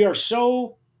 We are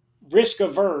so risk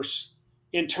averse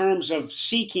in terms of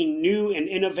seeking new and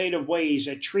innovative ways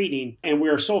at treating, and we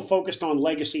are so focused on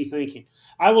legacy thinking.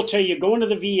 I will tell you, going to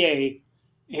the VA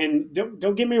and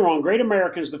don't get me wrong, great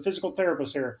Americans, the physical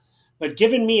therapist there, but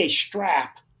giving me a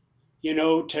strap,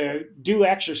 to do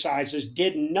exercises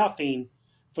did nothing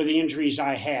for the injuries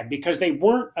I had because they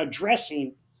weren't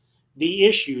addressing the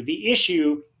issue. The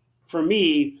issue for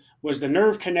me was the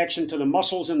nerve connection to the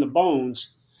muscles and the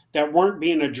bones that weren't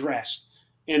being addressed.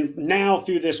 And now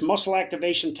through this muscle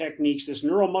activation techniques, this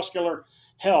neuromuscular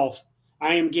health,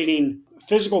 I am getting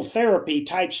physical therapy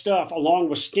type stuff along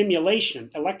with stimulation,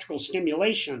 electrical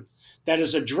stimulation that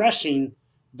is addressing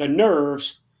the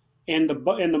nerves and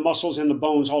the muscles and the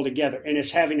bones all together. And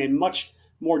it's having a much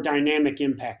more dynamic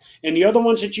impact. And the other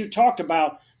ones that you talked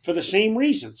about for the same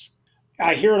reasons.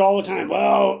 I hear it all the time.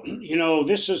 Well,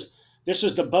 this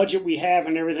is the budget we have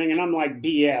and everything. And I'm like,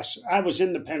 BS. I was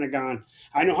in the Pentagon.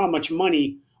 I know how much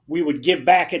money we would give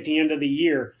back at the end of the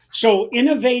year. So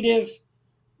innovative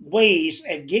ways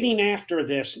at getting after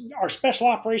this. Our special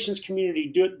operations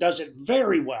community does it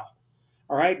very well.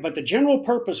 All right. But the general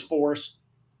purpose force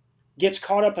gets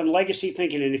caught up in legacy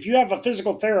thinking. And if you have a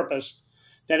physical therapist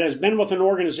that has been with an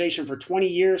organization for 20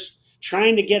 years,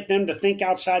 trying to get them to think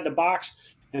outside the box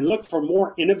and look for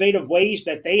more innovative ways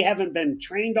that they haven't been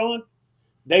trained on,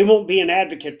 they won't be an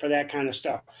advocate for that kind of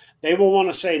stuff. They will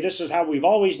want to say, this is how we've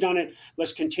always done it.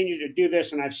 Let's continue to do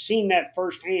this. And I've seen that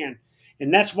firsthand.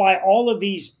 And that's why all of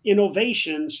these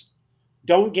innovations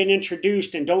don't get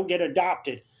introduced and don't get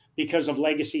adopted because of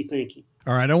legacy thinking.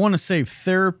 All right. I want to save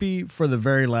therapy for the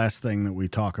very last thing that we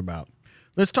talk about.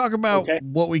 Let's talk about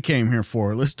what we came here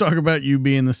for. Let's talk about you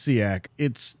being the SEAC.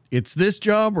 It's this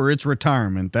job or it's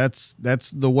retirement. That's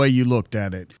the way you looked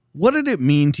at it. What did it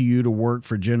mean to you to work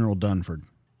for General Dunford?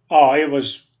 Oh, it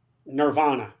was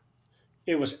nirvana.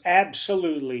 It was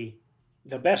absolutely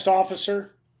the best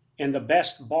officer and the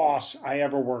best boss I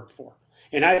ever worked for.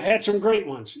 And I've had some great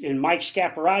ones. In Mike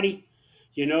Scaparrotti,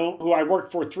 who I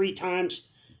worked for 3 times,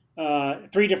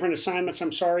 3 different assignments,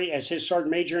 as his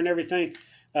sergeant major and everything.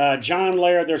 John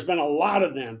Laird, there's been a lot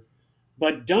of them.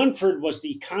 But Dunford was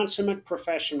the consummate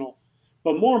professional.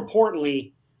 But more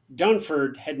importantly,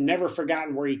 Dunford had never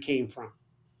forgotten where he came from.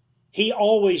 He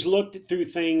always looked through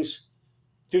things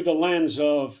through the lens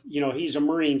of, he's a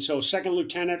Marine, so second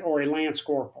lieutenant or a lance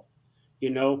corporal.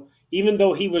 Even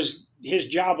though his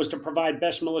job was to provide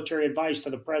best military advice to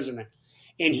the president.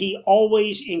 And he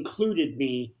always included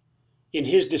me in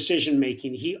his decision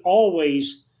making. He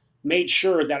always made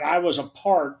sure that I was a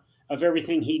part of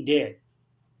everything he did.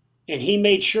 And he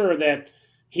made sure that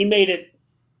he made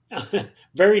it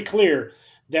very clear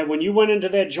that when you went into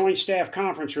that joint staff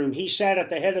conference room, he sat at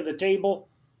the head of the table.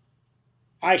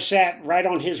 I sat right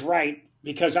on his right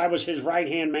because I was his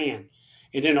right-hand man.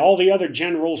 And then all the other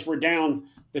generals were down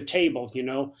the table,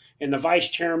 and the vice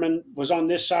chairman was on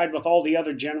this side with all the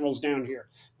other generals down here.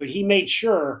 But he made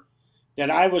sure that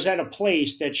I was at a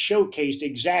place that showcased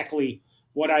exactly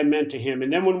what I meant to him.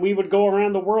 And then when we would go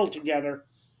around the world together,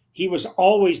 he was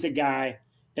always the guy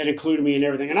that included me in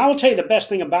everything. And I will tell you the best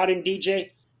thing about him,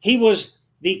 DJ, he was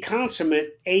the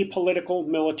consummate apolitical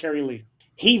military leader.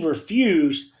 He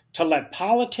refused to let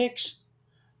politics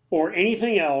or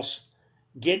anything else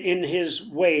get in his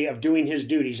way of doing his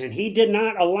duties. And he did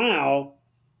not allow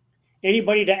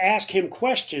anybody to ask him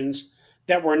questions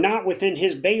that were not within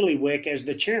his bailiwick as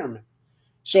the chairman.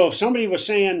 So if somebody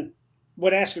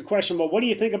would ask a question, well, what do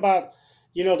you think about,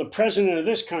 the president of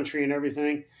this country and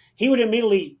everything? He would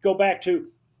immediately go back to,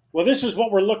 well, this is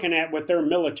what we're looking at with their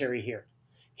military here.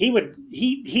 He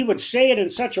would say it in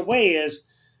such a way as,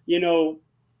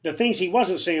 the things he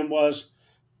wasn't saying was,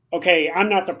 okay, I'm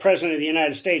not the president of the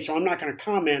United States, so I'm not going to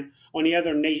comment on the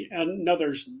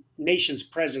another nation's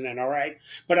president, all right?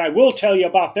 But I will tell you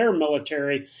about their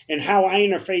military and how I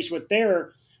interface with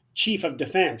their chief of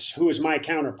defense, who is my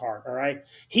counterpart, all right?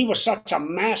 He was such a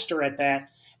master at that,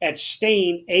 at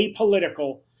staying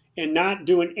apolitical and not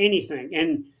doing anything.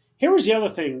 And here was the other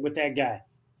thing with that guy.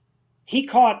 He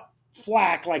caught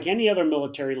flack like any other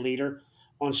military leader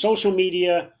on social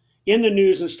media, in the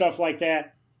news and stuff like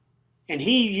that. And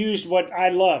he used what I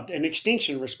loved, an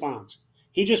extinction response.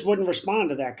 He just wouldn't respond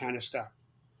to that kind of stuff.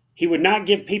 He would not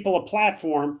give people a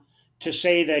platform to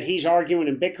say that he's arguing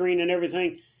and bickering and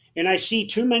everything. And I see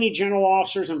too many general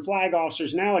officers and flag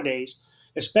officers nowadays,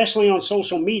 especially on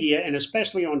social media and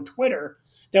especially on Twitter,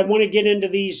 that want to get into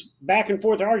these back and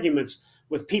forth arguments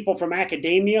with people from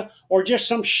academia or just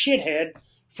some shithead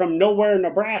from nowhere,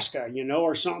 Nebraska,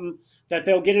 or something, that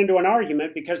they'll get into an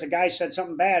argument because the guy said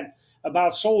something bad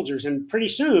about soldiers. And pretty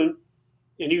soon,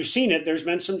 and you've seen it, there's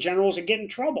been some generals that get in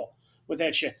trouble with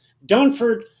that shit.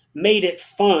 Dunford made it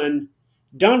fun.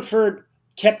 Dunford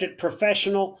kept it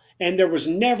professional. And there was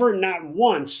never, not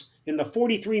once, in the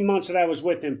 43 months that I was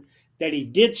with him, that he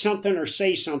did something or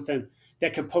say something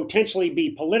that could potentially be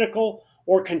political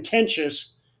or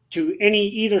contentious to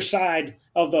either side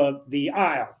of the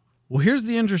aisle. Well, here's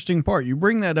the interesting part. You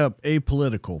bring that up,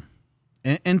 apolitical.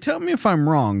 And tell me if I'm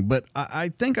wrong, but I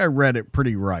think I read it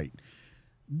pretty right.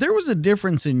 There was a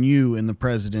difference in you and the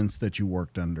presidents that you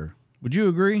worked under. Would you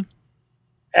agree?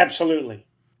 Absolutely.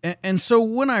 And so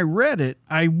when I read it,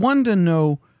 I wanted to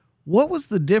know, what was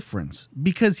the difference?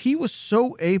 Because he was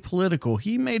so apolitical.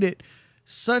 He made it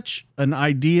such an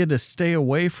idea to stay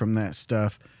away from that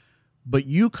stuff. But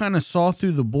you kind of saw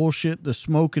through the bullshit, the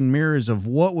smoke and mirrors of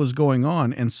what was going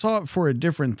on, and saw it for a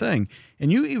different thing.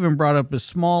 And you even brought up as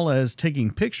small as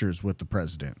taking pictures with the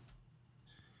president.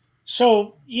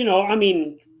 So, you know, I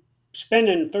mean,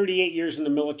 spending 38 years in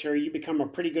the military, you become a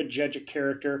pretty good judge of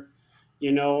character,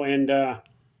 you know, and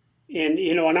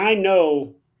I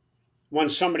know when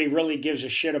somebody really gives a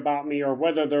shit about me, or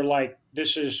whether they're like,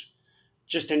 this is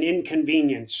just an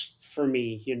inconvenience for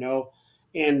me, you know,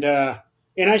 and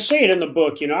I say it in the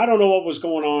book, you know, I don't know what was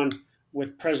going on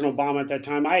with President Obama at that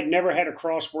time. I had never had a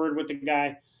crossword with the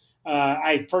guy.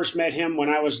 I first met him when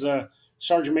I was the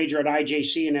sergeant major at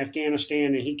IJC in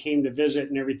Afghanistan, and he came to visit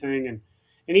and everything. And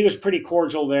he was pretty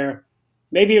cordial there.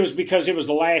 Maybe it was because it was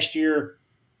the last year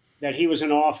that he was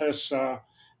in office,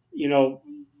 you know,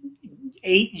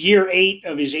 year 8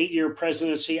 of his 8-year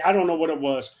presidency. I don't know what it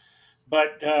was,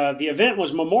 but the event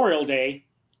was Memorial Day,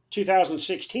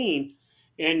 2016.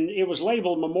 And it was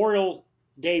labeled Memorial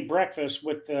Day breakfast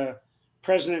with the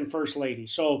president and first lady.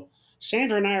 So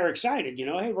Sandra and I are excited, you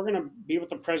know, hey, we're going to be with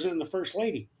the president and the first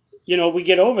lady. You know, we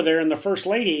get over there and the first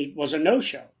lady was a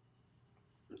no-show.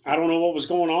 I don't know what was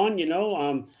going on, you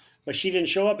know, but she didn't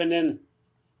show up. And then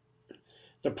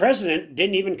the president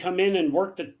didn't even come in and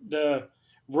work the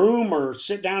room or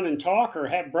sit down and talk or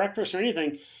have breakfast or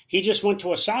anything. He just went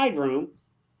to a side room,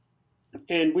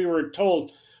 and we were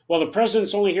told, well, the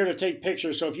president's only here to take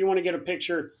pictures, so if you want to get a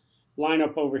picture, line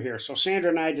up over here. So Sandra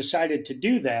and I decided to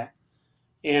do that.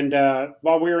 And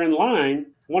while we were in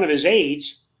line, one of his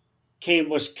aides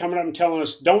was coming up and telling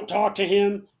us, don't talk to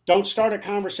him, don't start a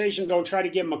conversation, don't try to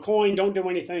give him a coin, don't do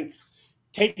anything.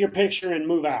 Take your picture and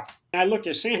move out. And I looked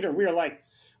at Sandra, we were like,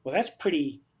 well, that's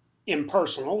pretty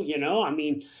impersonal, you know? I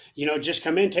mean, you know, just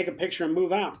come in, take a picture and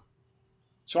move out.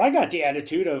 So I got the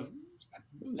attitude of,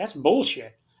 that's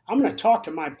bullshit. I'm going to talk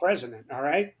to my president, all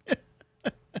right?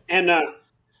 And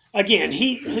again,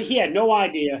 he had no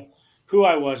idea who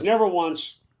I was. Never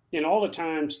once in all the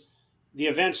times, the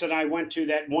events that I went to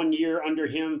that 1 year under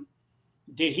him,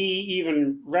 did he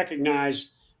even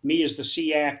recognize me as the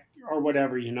SEAC or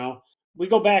whatever, you know? We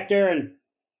go back there and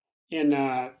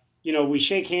you know, we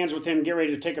shake hands with him, get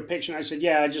ready to take a picture. And I said,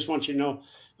 yeah, I just want you to know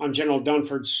I'm General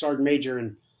Dunford's Sergeant Major.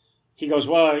 And he goes,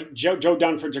 well, Joe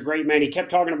Dunford's a great man. He kept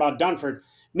talking about Dunford.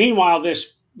 Meanwhile,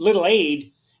 this little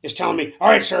aide is telling me, all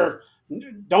right, sir,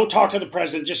 don't talk to the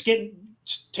president. Just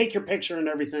take your picture and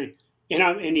everything.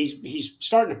 And he's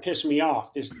starting to piss me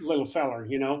off, this little feller,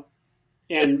 you know.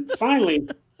 And finally,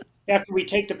 after we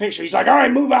take the picture, he's like, all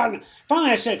right, move out. And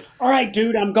finally, I said, all right,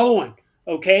 dude, I'm going,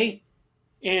 okay?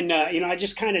 And, you know, I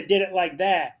just kind of did it like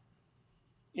that.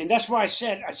 And that's why I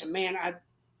said, man,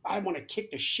 I want to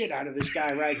kick the shit out of this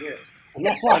guy right here. And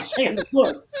that's why I say in the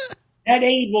book, that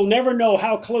aide will never know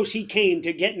how close he came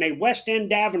to getting a West End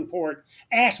Davenport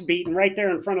ass beaten right there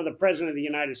in front of the president of the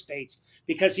United States,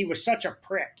 because he was such a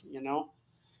prick, you know.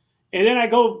 And then I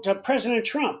go to President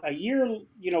Trump a year,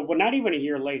 you know, well, not even a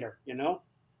year later, you know.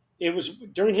 It was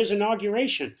during his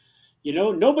inauguration. You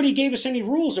know, nobody gave us any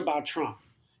rules about Trump.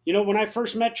 You know, when I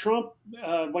first met Trump,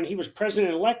 when he was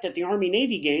president-elect at the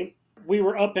Army-Navy game, we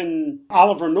were up in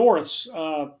Oliver North's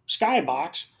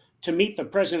skybox to meet the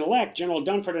president-elect, General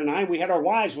Dunford and I. We had our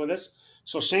wives with us.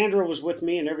 So Sandra was with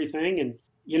me and everything. And,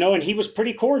 you know, and he was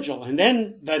pretty cordial. And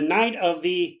then the night of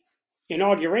the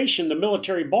inauguration, the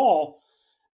military ball,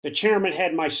 the chairman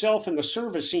had myself and the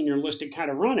service senior enlisted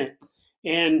kind of run it.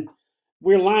 And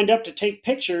we were lined up to take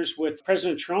pictures with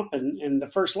President Trump and the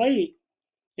First Lady.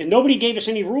 And nobody gave us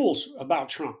any rules about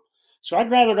Trump. So I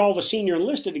gathered all the senior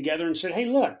enlisted together and said, hey,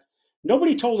 look,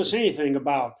 nobody told us anything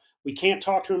about we can't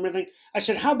talk to him or anything. I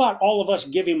said, how about all of us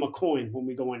give him a coin when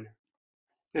we go in there?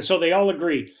 And so they all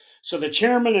agreed. So the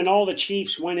chairman and all the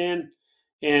chiefs went in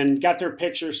and got their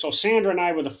pictures. So Sandra and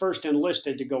I were the first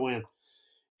enlisted to go in.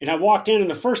 And I walked in,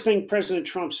 and the first thing President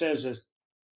Trump says is,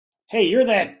 hey, you're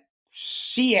that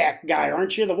SEAC guy,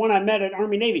 aren't you? The one I met at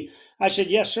Army Navy. I said,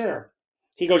 yes, sir.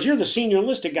 He goes, you're the senior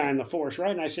enlisted guy in the force,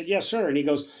 right? And I said, yes, sir. And he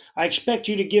goes, I expect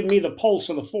you to give me the pulse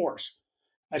of the force.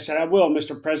 I said, I will,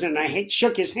 Mr. President. And I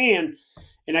shook his hand,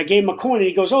 and I gave him a coin, and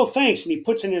he goes, oh, thanks. And he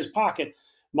puts it in his pocket.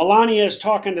 Melania is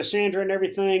talking to Sandra and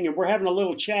everything, and we're having a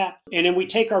little chat. And then we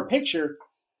take our picture,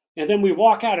 and then we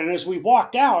walk out. And as we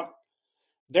walked out,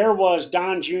 there was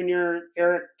Don Jr.,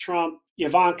 Eric Trump,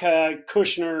 Ivanka,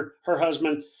 Kushner, her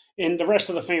husband, and the rest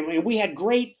of the family. And we had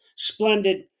great,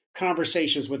 splendid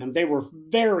conversations with them. They were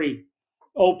very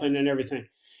open and everything.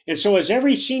 And so as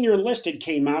every senior enlisted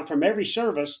came out from every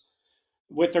service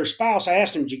with their spouse, I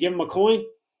asked them, did you give them a coin?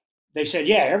 They said,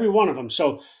 yeah, every one of them.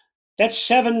 So that's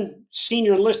 7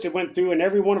 senior enlisted went through, and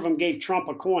every one of them gave Trump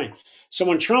a coin. So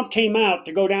when Trump came out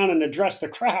to go down and address the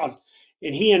crowd,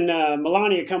 and he and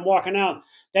Melania come walking out,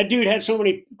 that dude had so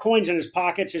many coins in his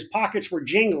pockets were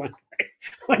jingling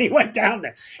when he went down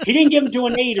there. He didn't give them to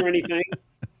an aide or anything.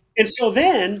 And so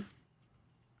then,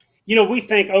 we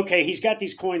think, okay, he's got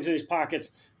these coins in his pockets.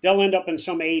 They'll end up in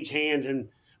some aide's hands and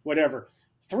whatever.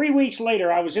 3 weeks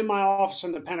later, I was in my office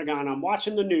in the Pentagon. I'm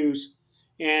watching the news,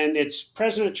 and it's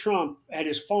President Trump at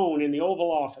his phone in the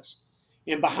Oval Office.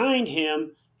 And behind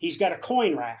him, he's got a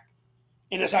coin rack.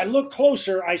 And as I looked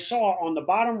closer, I saw on the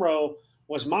bottom row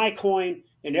was my coin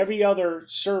and every other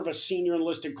service senior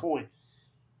enlisted coin.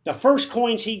 The first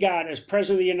coins he got as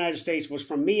President of the United States was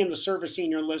from me and the service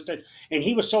senior enlisted, and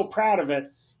he was so proud of it.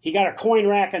 He got a coin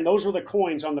rack, and those were the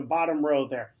coins on the bottom row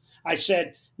there. I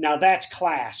said, now that's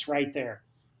class right there.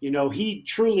 He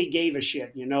truly gave a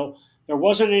shit. There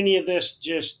wasn't any of this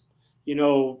just,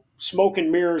 smoke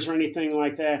and mirrors or anything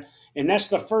like that. And that's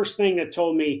the first thing that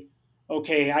told me,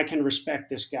 okay, I can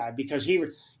respect this guy, because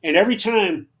and every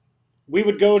time we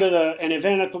would go to an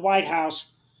event at the White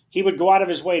House, he would go out of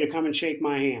his way to come and shake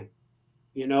my hand,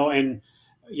 and,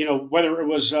 whether it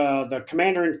was the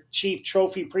Commander-in-Chief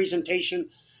trophy presentation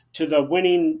to the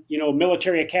winning,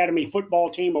 military academy football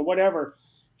team or whatever,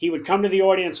 he would come to the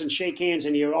audience and shake hands,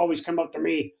 and he would always come up to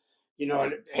me,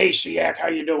 hey, SEAC, how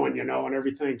you doing, and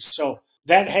everything. So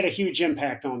that had a huge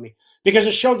impact on me because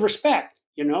it showed respect,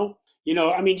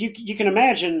 I mean, you can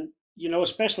imagine,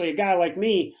 especially a guy like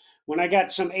me, when I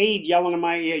got some aide yelling at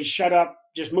my ear, shut up,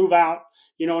 just move out,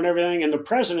 and everything. And the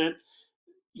president,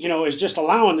 is just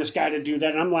allowing this guy to do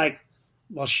that. And I'm like,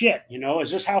 well, shit,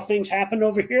 is this how things happen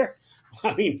over here?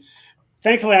 I mean,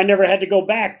 thankfully, I never had to go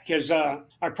back, because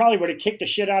I probably would have kicked the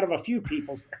shit out of a few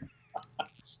people.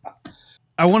 So.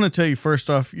 I want to tell you, first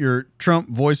off, your Trump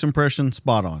voice impression,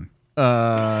 spot on.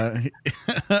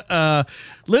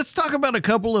 Let's talk about a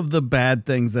couple of the bad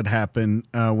things that happened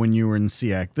when you were in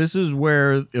SEAC. This is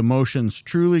where emotions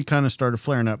truly kind of started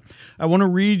flaring up. I want to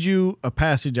read you a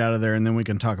passage out of there, and then we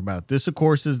can talk about it. This, of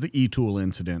course, is the E-Tool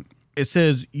incident. It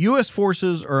says, U.S.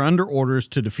 forces are under orders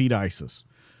to defeat ISIS.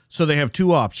 So they have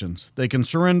 2 options. They can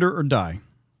surrender or die.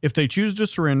 If they choose to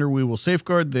surrender, we will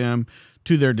safeguard them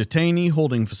to their detainee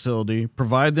holding facility,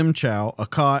 provide them chow, a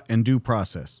cot, and due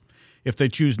process. If they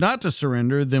choose not to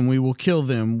surrender, then we will kill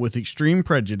them with extreme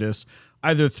prejudice,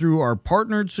 either through our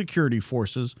partnered security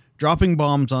forces, dropping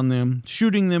bombs on them,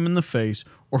 shooting them in the face,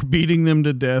 or beating them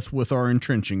to death with our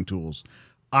entrenching tools.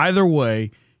 Either way,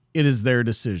 it is their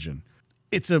decision.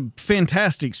 It's a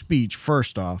fantastic speech,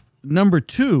 first off. Number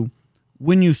 2,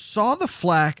 when you saw the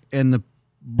flack and the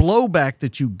blowback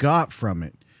that you got from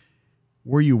it,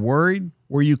 were you worried?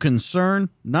 Were you concerned?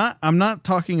 I'm not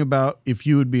talking about if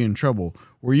you would be in trouble.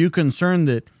 Were you concerned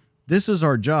that this is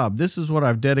our job? This is what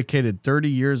I've dedicated 30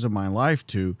 years of my life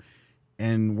to,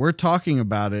 and we're talking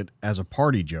about it as a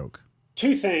party joke?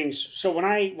 2 things. So when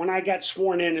I got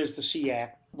sworn in as the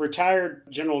SEAC, retired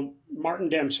General Martin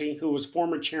Dempsey, who was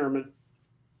former chairman,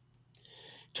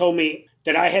 told me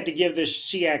that I had to give this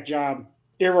SEAC job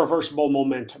irreversible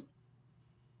momentum.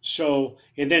 So,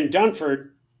 and then Dunford,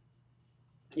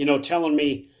 telling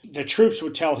me the troops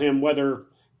would tell him whether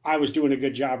I was doing a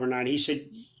good job or not. He said,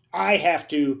 I have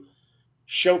to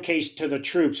showcase to the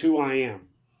troops who I am.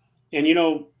 And,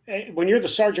 when you're the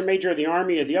sergeant major of the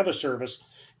Army or the other service,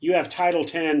 you have Title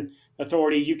 10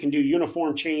 authority. You can do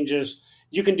uniform changes.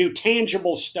 You can do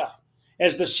tangible stuff.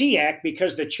 As the SEAC,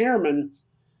 because the chairman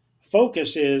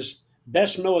focus is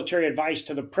best military advice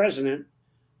to the president,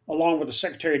 along with the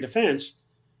Secretary of Defense,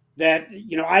 that,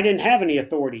 I didn't have any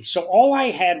authority. So all I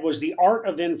had was the art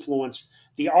of influence,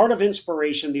 the art of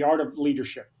inspiration, the art of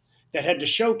leadership that had to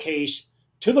showcase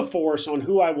to the force on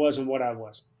who I was and what I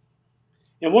was.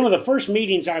 And one of the first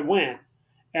meetings I went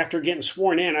after getting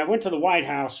sworn in, I went to the White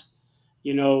House,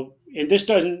 and this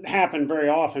doesn't happen very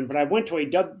often, but I went to a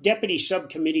deputy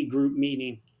subcommittee group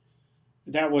meeting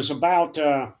that was about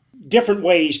different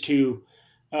ways to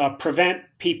prevent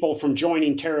people from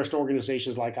joining terrorist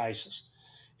organizations like ISIS.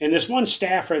 And this one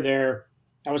staffer there,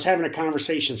 I was having a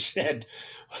conversation, said,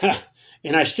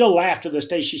 and I still laugh to this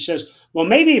day, she says, well,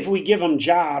 maybe if we give them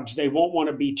jobs, they won't want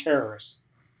to be terrorists.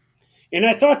 And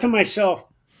I thought to myself,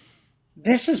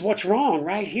 this is what's wrong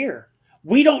right here.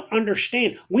 We don't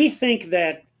understand. We think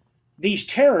that these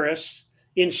terrorists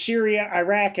in Syria,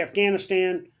 Iraq,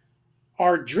 Afghanistan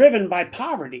are driven by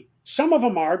poverty. Some of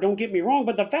them are, don't get me wrong,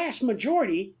 but the vast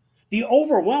majority, the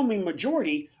overwhelming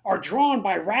majority, are drawn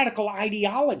by radical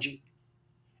ideology.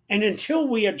 And until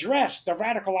we address the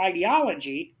radical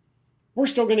ideology, we're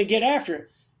still going to get after it.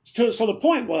 So the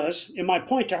point was, and my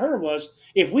point to her was,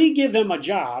 if we give them a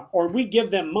job or we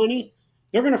give them money,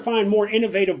 they're going to find more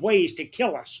innovative ways to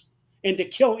kill us and to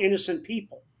kill innocent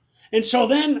people. And so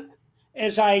then,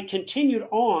 as I continued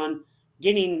on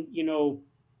getting,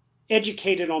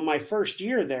 educated on my first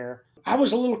year there, I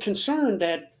was a little concerned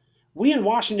that we in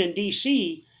Washington,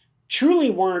 D.C. truly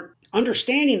weren't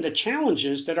understanding the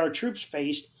challenges that our troops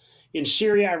faced in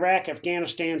Syria, Iraq,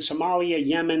 Afghanistan, Somalia,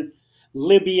 Yemen,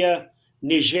 Libya,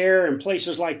 Niger, and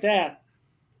places like that.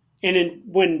 And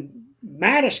when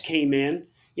Mattis came in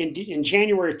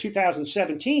January of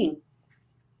 2017,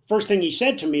 first thing he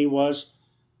said to me was,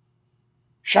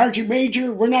 Sergeant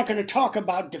Major, we're not going to talk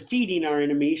about defeating our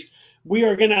enemies. We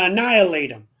are going to annihilate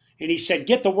them. And he said,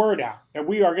 get the word out that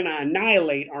we are going to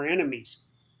annihilate our enemies.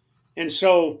 And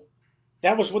so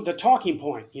that was what the talking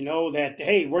point, that,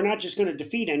 hey, we're not just going to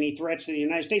defeat any threats to the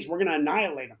United States. We're going to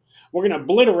annihilate them. We're going to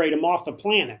obliterate them off the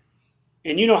planet.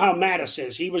 And you know how Mattis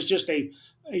is. He was just a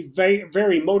very,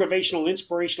 very motivational,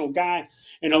 inspirational guy.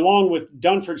 And along with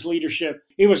Dunford's leadership,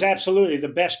 it was absolutely the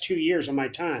best 2 years of my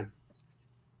time.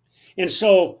 And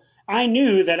so I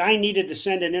knew that I needed to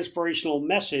send an inspirational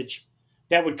message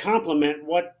that would complement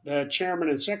what the chairman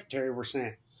and secretary were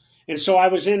saying. And so I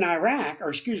was in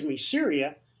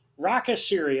Syria, Raqqa,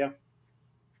 Syria,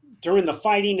 during the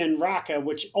fighting in Raqqa,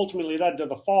 which ultimately led to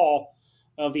the fall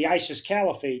of the ISIS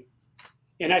caliphate.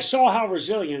 And I saw how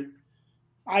resilient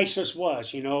ISIS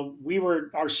was.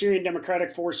 Our Syrian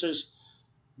Democratic Forces,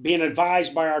 being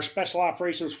advised by our Special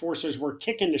Operations Forces, were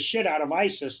kicking the shit out of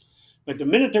ISIS. But the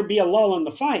minute there'd be a lull in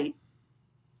the fight,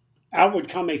 out would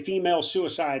come a female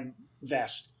suicide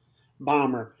vest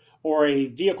bomber or a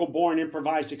vehicle-borne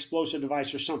improvised explosive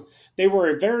device or something. They were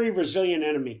a very resilient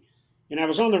enemy. And I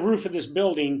was on the roof of this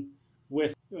building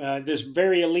with this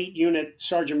very elite unit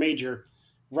sergeant major.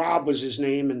 Rob was his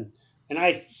name. And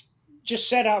I just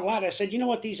said out loud, I said, you know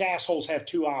what? These assholes have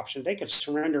two options. They could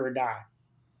surrender or die.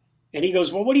 And he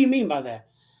goes, well, what do you mean by that?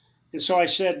 And so I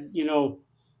said,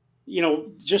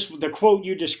 just the quote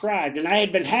you described. And I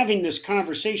had been having this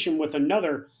conversation with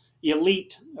another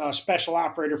elite special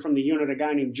operator from the unit, a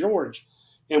guy named George.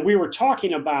 And we were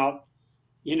talking about,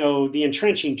 the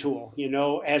entrenching tool,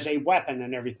 as a weapon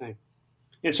and everything.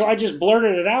 And so I just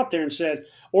blurted it out there and said,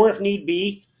 or if need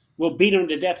be, we'll beat them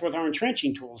to death with our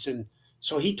entrenching tools. And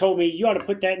so he told me, you ought to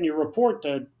put that in your report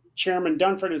to Chairman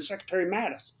Dunford and Secretary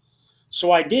Mattis.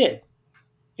 So I did.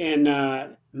 And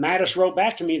Mattis wrote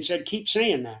back to me and said, keep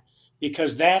saying that,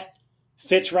 because that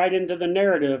fits right into the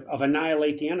narrative of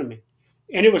annihilate the enemy.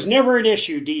 And it was never an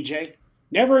issue, DJ,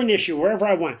 never an issue wherever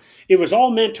I went. It was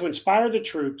all meant to inspire the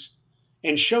troops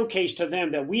and showcase to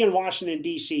them that we in Washington,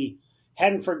 D.C.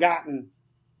 hadn't forgotten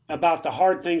about the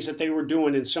hard things that they were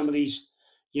doing in some of these,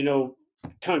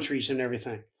 countries and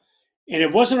everything. And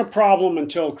it wasn't a problem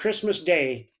until Christmas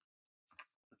Day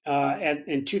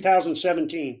in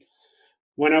 2017,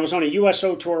 when I was on a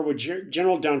USO tour with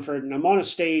General Dunford, and I'm on a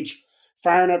stage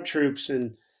firing up troops,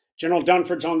 and General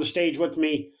Dunford's on the stage with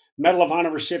me. Medal of Honor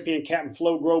recipient Captain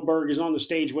Flo Groberg is on the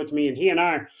stage with me, and he and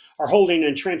I are holding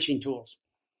entrenching tools.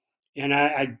 And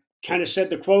I kind of said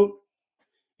the quote,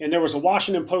 and there was a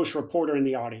Washington Post reporter in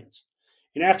the audience.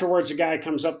 And afterwards, a guy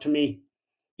comes up to me,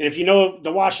 and if you know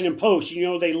the Washington Post,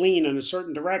 they lean in a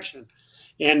certain direction.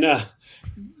 And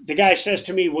the guy says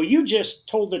to me, well, you just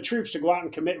told the troops to go out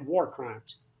and commit war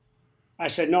crimes. I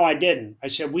said, no, I didn't. I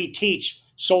said, we teach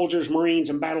soldiers, Marines,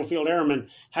 and battlefield airmen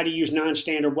how to use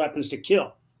non-standard weapons to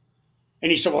kill.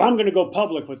 And he said, well, I'm going to go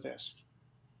public with this.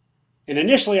 And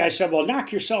initially I said, well,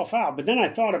 knock yourself out. But then I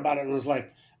thought about it and was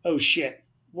like, oh, shit,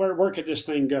 where could this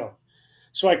thing go?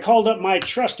 So I called up my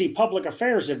trusty public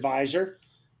affairs advisor,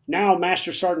 now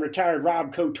Master Sergeant retired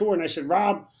Rob Couture, and I said,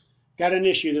 Rob, got an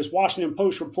issue. This Washington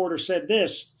Post reporter said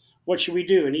this. What should we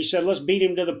do? And he said, let's beat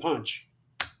him to the punch.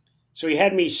 So he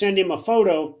had me send him a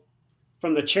photo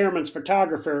from the chairman's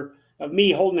photographer of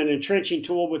me holding an entrenching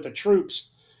tool with the troops,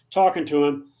 talking to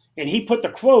him. And he put the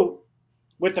quote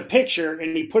with the picture,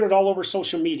 and he put it all over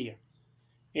social media.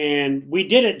 And we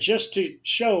did it just to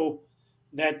show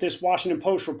that this Washington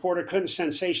Post reporter couldn't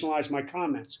sensationalize my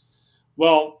comments.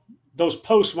 Well, those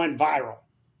posts went viral.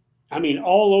 I mean,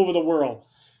 all over the world.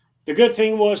 The good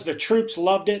thing was the troops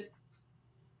loved it.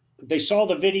 They saw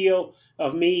the video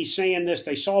of me saying this.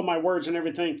 They saw my words and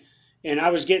everything. And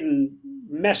I was getting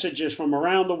messages from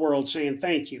around the world saying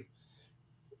thank you.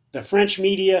 The French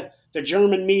media, the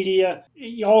German media,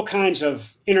 all kinds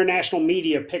of international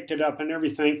media picked it up and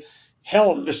everything.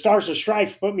 Hell, the Stars and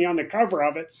Stripes put me on the cover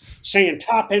of it saying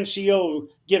top NCO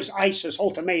gives ISIS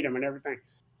ultimatum and everything.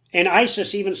 And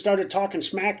ISIS even started talking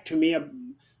smack to me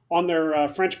on their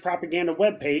French propaganda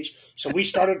webpage. So we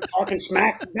started talking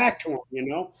smack back to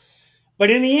them. But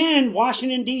in the end,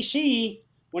 Washington, D.C.,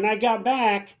 when I got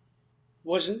back,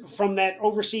 wasn't from that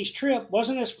overseas trip,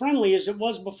 wasn't as friendly as it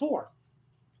was before.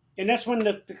 And that's when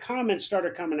the comments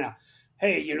started coming out.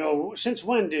 Hey, since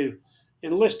when do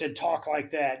enlisted talk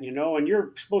like that, and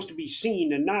you're supposed to be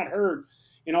seen and not heard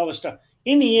and all this stuff.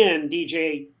 In the end,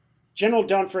 DJ, General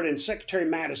Dunford and Secretary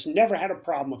Mattis never had a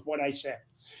problem with what I said.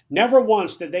 Never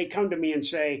once did they come to me and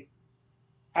say,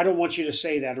 I don't want you to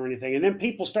say that or anything. And then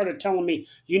people started telling me,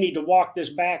 you need to walk this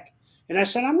back. And I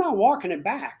said, I'm not walking it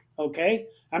back, okay?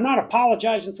 I'm not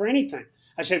apologizing for anything.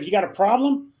 I said, if you got a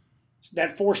problem,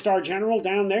 that 4-star general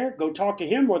down there, go talk to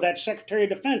him, or that Secretary of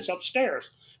Defense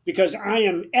upstairs, because I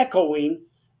am echoing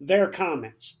their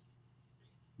comments.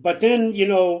 But then,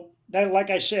 that, like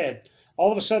I said,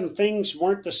 all of a sudden things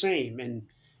weren't the same. And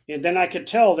then I could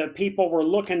tell that people were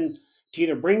looking to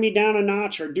either bring me down a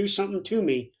notch or do something to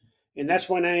me. And that's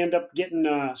when I end up getting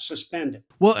suspended.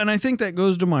 Well, and I think that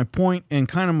goes to my point and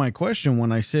kind of my question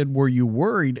when I said, were you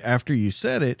worried after you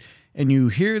said it and you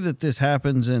hear that this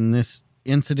happens in this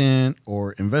incident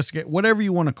or investigate, whatever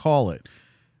you want to call it?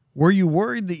 Were you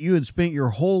worried that you had spent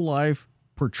your whole life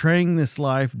portraying this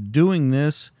life, doing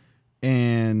this,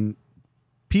 and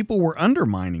people were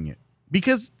undermining it?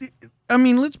 Because, I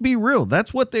mean, let's be real.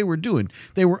 That's what they were doing.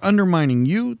 They were undermining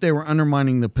you. They were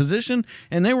undermining the position,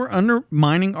 and they were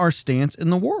undermining our stance in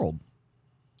the world.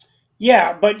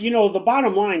 Yeah, but, the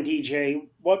bottom line, DJ,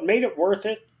 what made it worth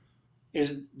it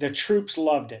is the troops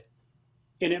loved it.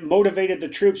 And it motivated the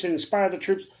troops and inspired the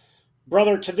troops.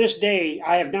 Brother, to this day,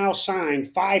 I have now signed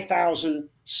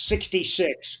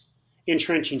 5,066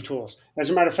 entrenching tools. As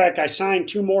a matter of fact, I signed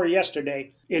 2 more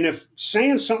yesterday. And if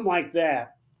saying something like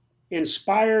that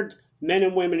inspired men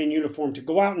and women in uniform to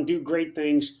go out and do great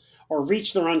things or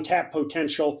reach their untapped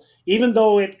potential, even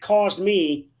though it started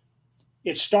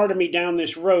me down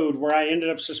this road where I ended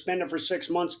up suspended for 6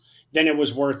 months, then it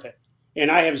was worth it. And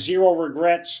I have zero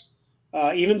regrets,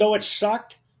 even though it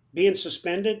sucked being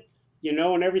suspended,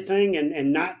 and everything,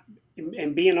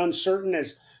 and being uncertain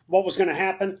as what was going to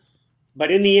happen. But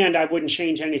in the end, I wouldn't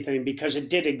change anything because it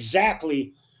did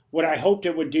exactly what I hoped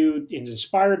it would do. It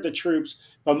inspired the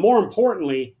troops. But more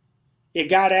importantly, it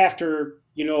got after,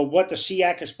 what the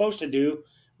SEAC is supposed to do,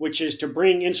 which is to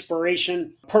bring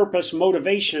inspiration, purpose,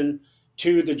 motivation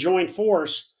to the joint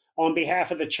force on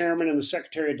behalf of the chairman and the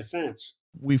Secretary of Defense.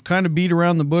 We've kind of beat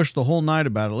around the bush the whole night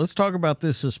about it. Let's talk about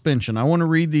this suspension. I want to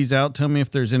read these out. Tell me if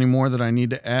there's any more that I need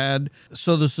to add.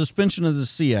 So the suspension of the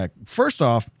SEAC. First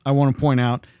off, I want to point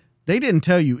out, they didn't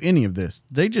tell you any of this.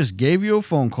 They just gave you a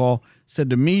phone call, said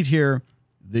to meet here,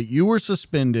 that you were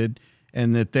suspended,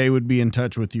 and that they would be in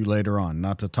touch with you later on.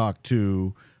 Not to talk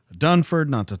to Dunford,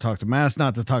 not to talk to Mattis,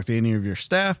 not to talk to any of your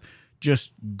staff.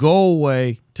 Just go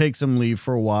away, take some leave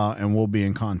for a while, and we'll be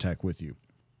in contact with you.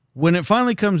 When it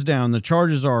finally comes down, the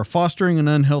charges are fostering an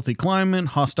unhealthy climate,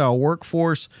 hostile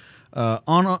workforce,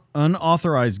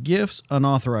 unauthorized gifts,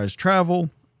 unauthorized travel,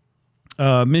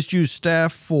 misused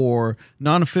staff for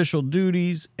non-official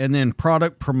duties, and then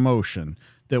product promotion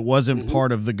that wasn't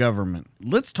part of the government.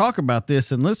 Let's talk about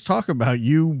this, and let's talk about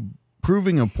you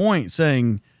proving a point,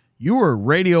 saying you were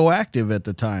radioactive at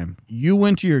the time. You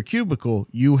went to your cubicle,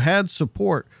 you had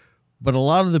support, but a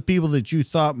lot of the people that you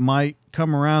thought might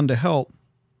come around to help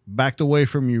backed away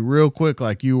from you real quick,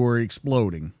 like you were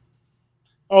exploding.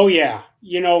 Oh, yeah.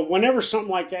 Whenever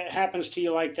something like that happens to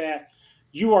you like that,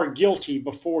 you are guilty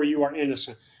before you are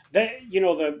innocent.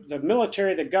 The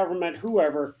military, the government,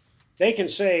 whoever, they can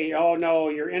say, oh, no,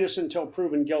 you're innocent until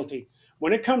proven guilty.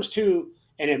 When it comes to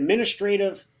an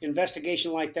administrative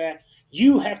investigation like that,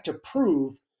 you have to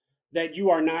prove that you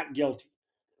are not guilty.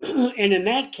 And in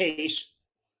that case,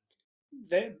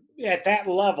 at that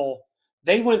level,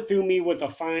 they went through me with a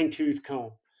fine-tooth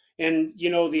comb. And,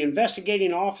 the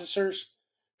investigating officers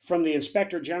from the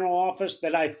Inspector General office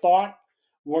that I thought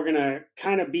were going to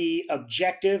kind of be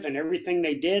objective in everything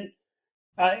they did,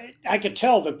 I could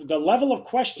tell the level of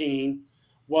questioning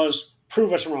was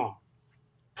prove us wrong.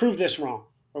 Prove this wrong.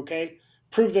 Okay?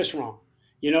 Prove this wrong.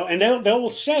 And they'll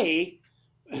say,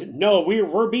 no,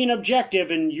 we're being objective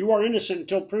and you are innocent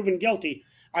until proven guilty.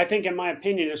 I think, in my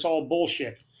opinion, it's all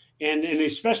bullshit. And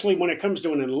especially when it comes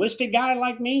to an enlisted guy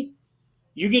like me,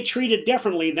 you get treated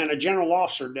differently than a general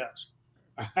officer does.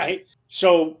 All right.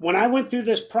 So when I went through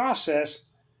this process,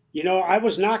 I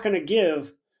was not going to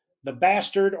give the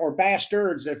bastard or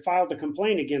bastards that filed the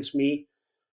complaint against me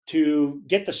to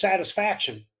get the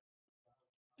satisfaction.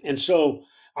 And so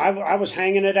I was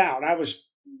hanging it out. I was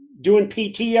doing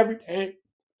PT every day,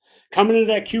 coming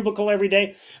into that cubicle every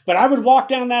day. But I would walk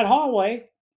down that hallway,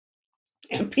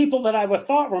 and people that I would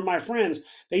thought were my friends,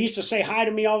 they used to say hi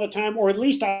to me all the time, or at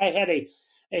least I had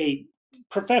a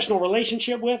professional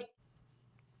relationship with.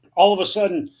 All of a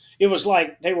sudden, it was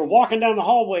like they were walking down the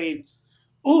hallway.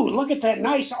 Ooh, look at that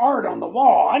nice art on the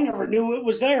wall. I never knew it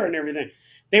was there and everything.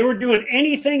 They were doing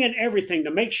anything and everything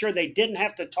to make sure they didn't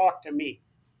have to talk to me.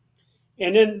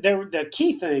 And then the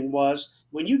key thing was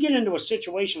when you get into a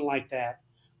situation like that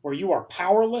where you are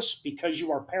powerless because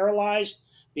you are paralyzed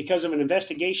because of an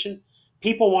investigation,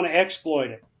 people want to exploit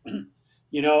it, and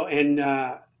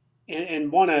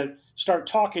want to start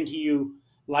talking to you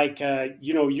like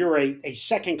you're a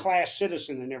second class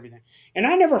citizen and everything. And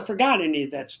I never forgot any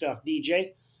of that stuff,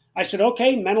 DJ. I said,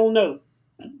 okay, mental note,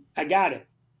 I got it,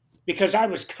 because I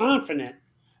was confident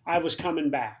I was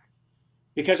coming back,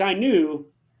 because I knew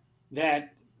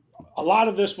that a lot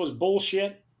of this was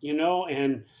bullshit,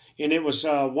 and it was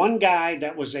one guy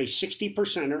that was a 60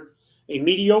 percenter, a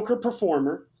mediocre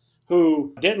performer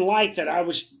who didn't like that I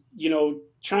was,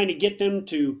 trying to get them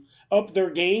to up their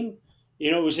game.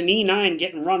 It was an E9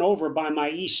 getting run over by my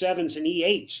E7s and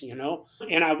E8s,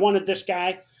 and I wanted this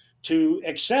guy to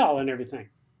excel and everything.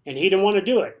 And he didn't want to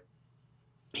do it.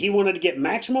 He wanted to get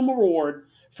maximum reward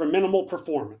for minimal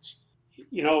performance.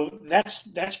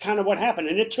 That's kind of what happened.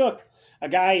 And it took a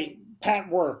guy, Pat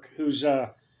Work, who's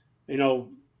about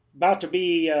to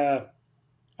be a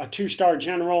 2-star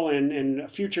general and a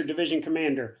future division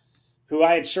commander, who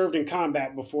I had served in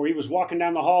combat before. He was walking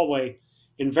down the hallway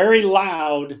and very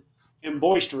loud and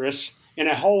boisterous in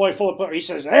a hallway full of people. He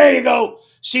says, "There you go,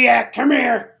 SEAC, come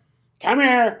here, come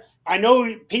here. I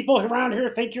know people around here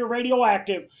think you're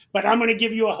radioactive, but I'm going to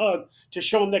give you a hug to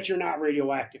show them that you're not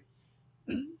radioactive."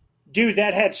 Dude,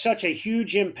 that had such a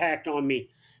huge impact on me,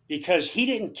 because he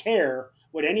didn't care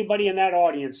what anybody in that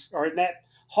audience or in that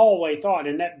hallway thought.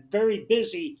 In that very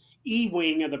busy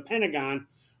E-wing of the Pentagon,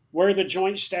 where the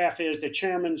Joint Staff is, the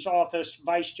chairman's office,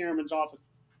 vice chairman's office,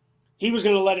 he was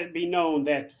going to let it be known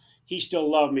that he still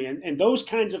loved me. And those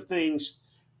kinds of things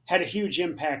had a huge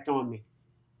impact on me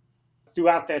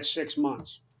throughout that 6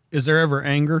 months. Is there ever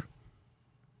anger?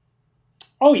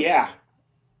 Oh, yeah.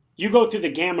 You go through the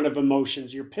gamut of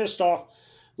emotions. You're pissed off.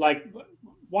 Like,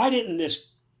 why didn't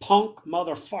this punk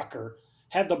motherfucker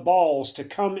have the balls to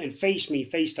come and face me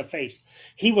face to face?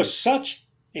 He was such,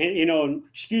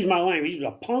 excuse my language, he was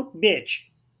a punk bitch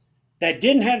that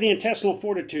didn't have the intestinal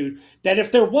fortitude that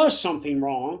if there was something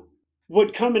wrong,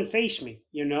 would come and face me,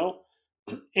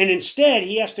 And instead,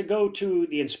 he has to go to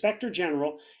the inspector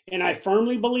general. And I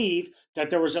firmly believe that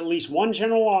there was at least one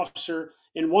general officer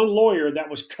and one lawyer that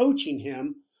was coaching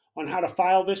him on how to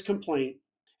file this complaint.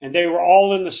 And they were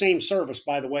all in the same service,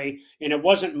 by the way. And it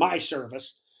wasn't my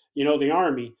service, the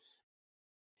Army.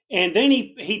 And then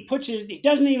he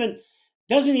doesn't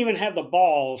even have the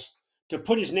balls to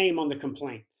put his name on the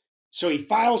complaint. So he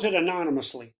files it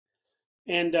anonymously.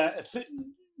 And,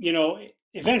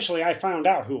 eventually I found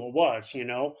out who it was,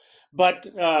 But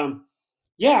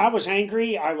yeah, I was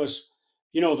angry. I was,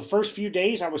 the first few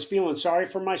days I was feeling sorry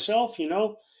for myself,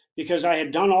 because I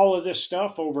had done all of this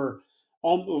stuff over,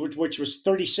 which was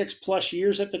 36 plus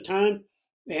years at the time.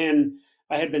 And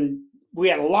we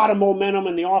had a lot of momentum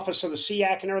in the office of the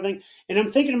SEAC and everything. And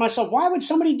I'm thinking to myself, why would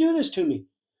somebody do this to me?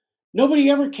 Nobody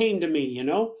ever came to me,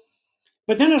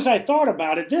 But then as I thought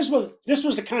about it, this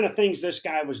was the kind of things this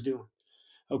guy was doing.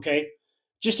 Okay.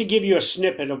 Just to give you a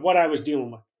snippet of what I was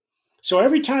dealing with. So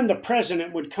every time the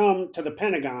president would come to the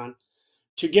Pentagon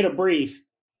to get a brief,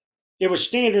 it was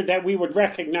standard that we would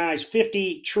recognize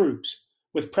 50 troops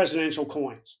with presidential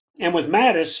coins. And with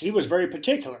Mattis, he was very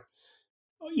particular.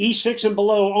 E6 and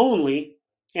below only,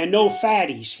 and no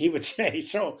fatties, he would say.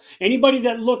 So anybody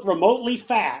that looked remotely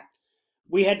fat,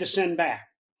 we had to send back.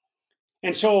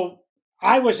 And so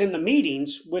I was in the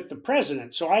meetings with the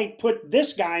president. So I put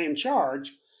this guy in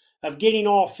charge of getting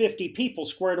all 50 people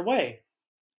squared away.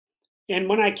 And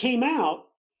when I came out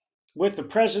with the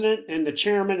president and the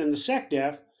chairman and the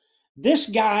SecDef, this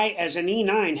guy as an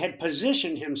E9 had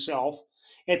positioned himself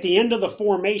at the end of the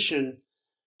formation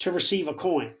to receive a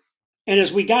coin. And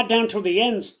as we got down to the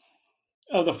ends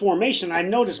of the formation, I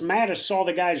noticed Mattis saw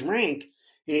the guy's rank,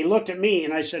 and he looked at me,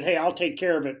 and I said, "Hey, I'll take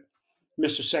care of it,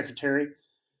 Mr. Secretary."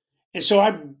 And so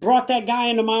I brought that guy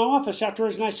into my office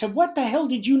afterwards, and I said, "What the hell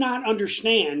did you not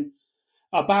understand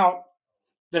about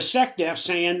the SecDef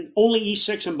saying only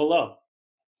E6 and below?"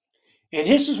 And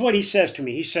this is what he says to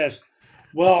me. He says,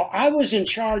 well, I was in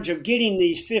charge of getting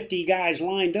these 50 guys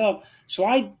lined up, so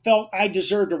I felt I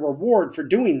deserved a reward for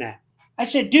doing that. I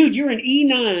said, dude, you're an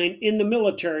E9 in the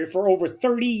military for over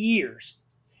 30 years.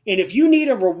 And if you need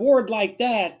a reward like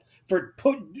that for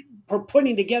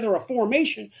putting together a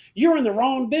formation, you're in the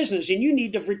wrong business and you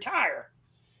need to retire.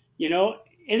 You know,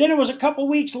 and then it was a couple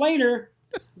weeks later,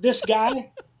 this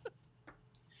guy,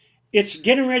 it's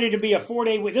getting ready to be a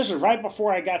 4-day week. This is right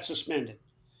before I got suspended.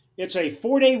 It's a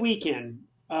 4-day weekend,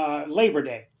 Labor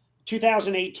Day,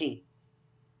 2018.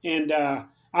 And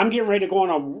I'm getting ready to go on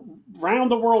a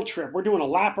round the world trip. We're doing a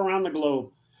lap around the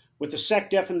globe with the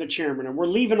SecDef and the chairman, and we're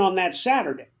leaving on that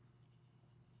Saturday.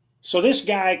 So this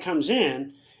guy comes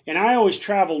in, and I always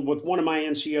traveled with one of my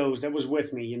NCOs that was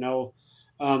with me. You know,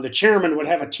 the chairman would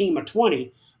have a team of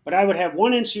 20, but I would have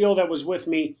one NCO that was with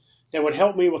me that would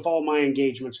help me with all my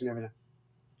engagements and everything.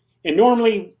 And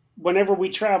normally, whenever we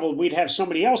traveled, we'd have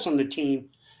somebody else on the team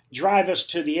drive us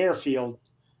to the airfield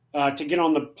to get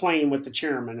on the plane with the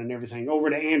chairman and everything over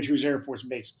to Andrews Air Force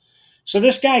Base. So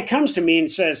this guy comes to me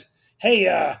and says,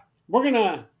 hey, we're going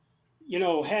to, you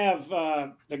know, have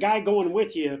the guy going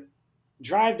with you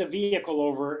drive the vehicle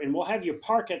over, and we'll have you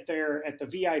park it there at the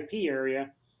VIP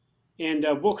area, and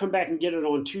we'll come back and get it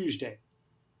on Tuesday.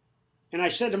 And I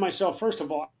said to myself, first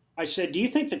of all, I said, do you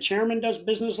think the chairman does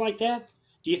business like that?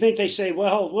 Do you think they say,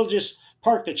 well, we'll just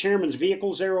park the chairman's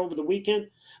vehicles there over the weekend?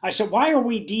 I said, why are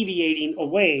we deviating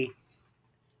away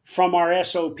from our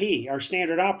SOP, our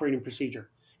standard operating procedure?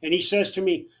 And he says to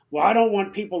me, well, I don't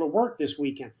want people to work this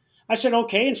weekend. I said,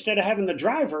 okay, instead of having the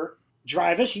driver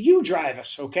drive us, you drive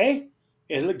us, okay?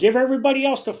 And give everybody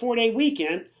else the 4-day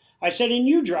weekend. I said, and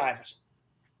you drive us.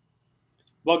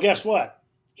 Well, guess what?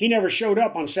 He never showed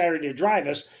up on Saturday to drive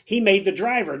us. He made the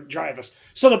driver drive us.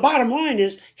 So the bottom line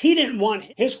is he didn't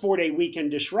want his 4-day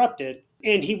weekend disrupted,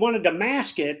 and he wanted to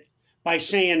mask it by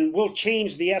saying, we'll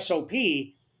change the SOP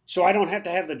so I don't have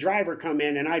to have the driver come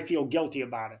in and I feel guilty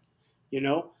about it. You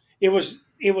know, it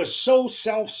was so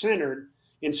self-centered.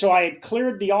 And so I had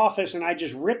cleared the office and I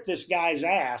just ripped this guy's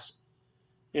ass.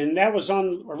 And that was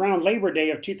on around Labor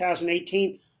Day of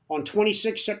 2018. On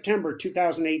 26 September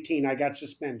 2018, I got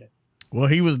suspended. Well,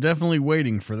 he was definitely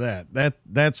waiting for that.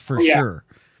 That's for sure.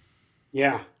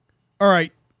 Yeah. All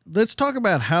right. Let's talk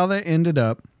about how that ended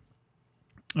up.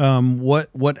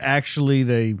 What actually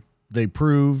they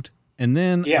proved. And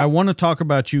then I want to talk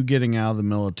about you getting out of the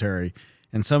military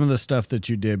and some of the stuff that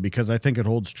you did, because I think it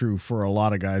holds true for a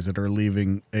lot of guys that are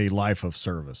leaving a life of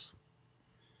service.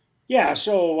 Yeah.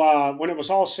 So when it was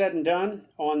all said and done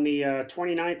on the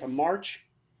 29th of March,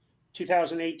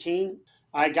 2018,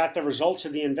 I got the results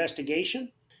of the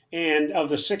investigation, and of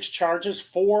the 6 charges,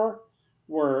 4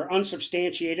 were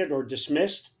unsubstantiated or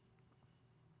dismissed.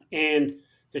 And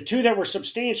the 2 that were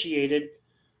substantiated,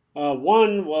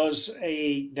 one was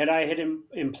that I had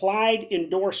implied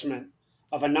endorsement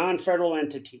of a non-federal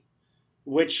entity,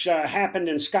 which happened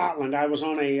in Scotland. I was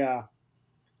on a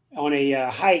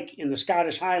hike in the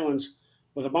Scottish Highlands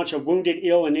with a bunch of wounded,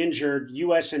 ill, and injured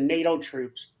U.S. and NATO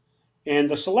troops,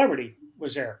 and the celebrity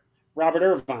was there. Robert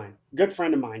Irvine, good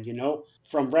friend of mine, you know,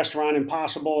 from Restaurant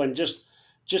Impossible, and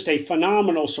just a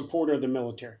phenomenal supporter of the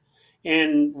military.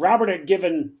 And Robert had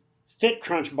given Fit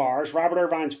Crunch bars, Robert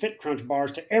Irvine's Fit Crunch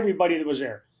bars, to everybody that was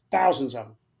there, thousands of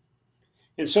them.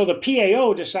 And so the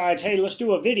PAO decides, hey, let's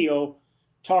do a video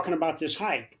talking about this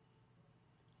hike.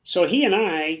 So he and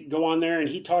I go on there and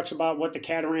he talks about what the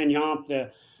Catamaran Yomp,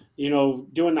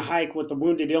 doing the hike, what the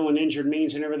wounded, ill, and injured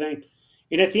means and everything.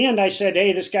 And at the end, I said,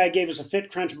 hey, this guy gave us a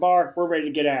Fit Crunch bar. We're ready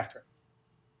to get after it.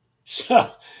 So,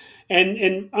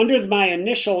 and under my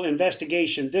initial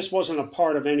investigation, this wasn't a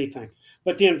part of anything.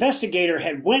 But the investigator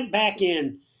had went back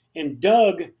in and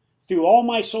dug through all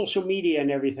my social media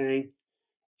and everything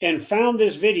and found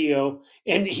this video.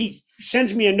 And he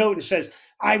sends me a note and says,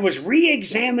 I was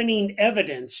re-examining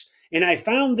evidence and I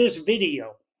found this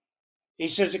video. He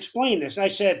says, explain this. I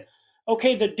said,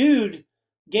 okay, the dude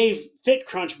gave Fit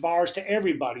Crunch bars to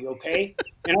everybody, okay?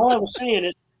 And all I was saying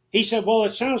is, he said, well,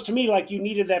 it sounds to me like you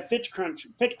needed that Fit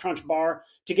Crunch bar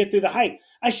to get through the hike.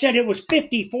 I said it was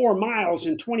 54 miles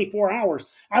in 24 hours.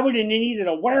 I would have needed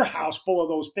a warehouse full of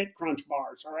those Fit Crunch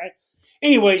bars, all right?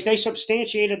 Anyways, they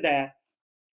substantiated that.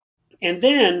 And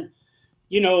then,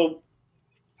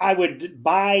 I would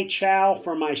buy chow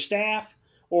for my staff,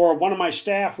 or one of my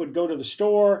staff would go to the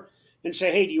store and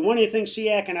say, hey, do you want anything,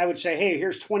 SEAC? And I would say, hey,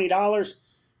 here's $20.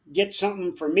 Get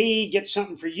something for me, get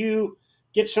something for you,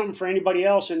 get something for anybody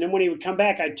else. And then when he would come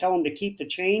back, I'd tell him to keep the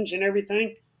change and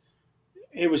everything.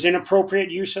 It was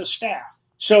inappropriate use of staff.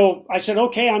 So I said,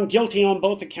 okay, I'm guilty on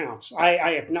both accounts.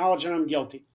 I acknowledge that I'm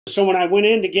guilty. So when I went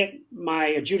in to get my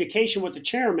adjudication with the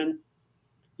chairman,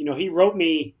 he wrote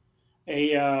me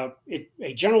a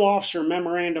general officer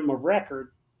memorandum of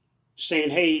record saying,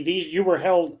 hey, you were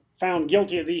found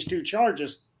guilty of these 2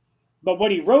 charges. But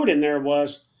what he wrote in there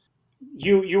was,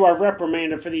 you are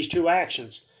reprimanded for these 2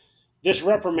 actions. This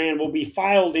reprimand will be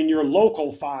filed in your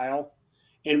local file,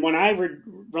 and when I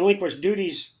relinquish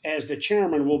duties as the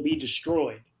chairman, will be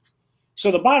destroyed.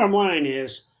 So the bottom line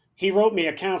is, he wrote me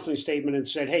a counseling statement and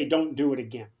said, hey, don't do it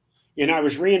again. And I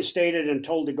was reinstated and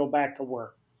told to go back to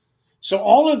work. So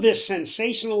all of this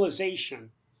sensationalization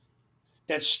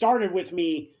that started with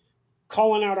me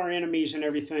calling out our enemies and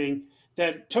everything,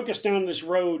 that took us down this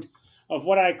road of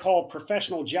what I call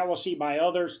professional jealousy by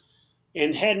others,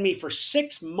 and had me for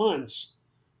 6 months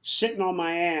sitting on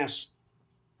my ass.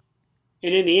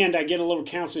 And in the end, I get a little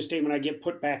counseling statement. I get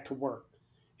put back to work.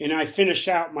 And I finished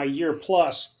out my year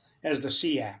plus as the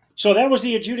SEAC. So that was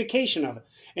the adjudication of it.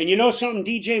 And you know something,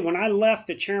 DJ? When I left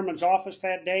the chairman's office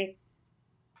that day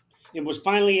and was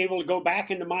finally able to go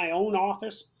back into my own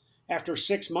office after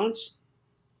 6 months,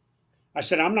 I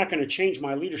said, I'm not going to change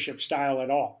my leadership style at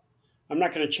all. I'm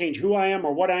not going to change who I am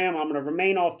or what I am. I'm going to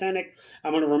remain authentic.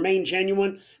 I'm going to remain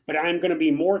genuine, but I'm going to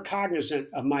be more cognizant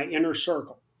of my inner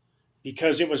circle,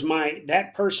 because it was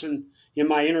that person in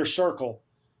my inner circle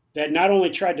that not only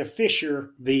tried to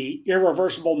fissure the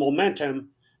irreversible momentum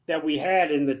that we had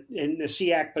in the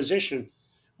SEAC position,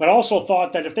 but also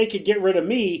thought that if they could get rid of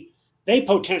me, they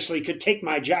potentially could take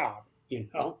my job,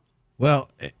 Well,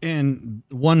 and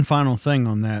one final thing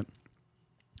on that.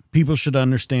 People should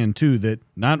understand, too, that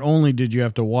not only did you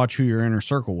have to watch who your inner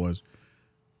circle was,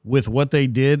 with what they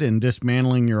did in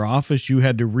dismantling your office, you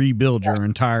had to rebuild your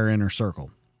entire inner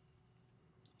circle.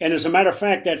 And as a matter of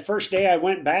fact, that first day I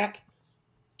went back,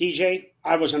 DJ,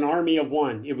 I was an army of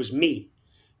one. It was me.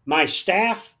 My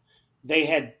staff, they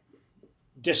had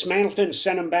dismantled it and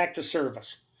sent them back to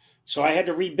service. So I had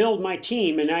to rebuild my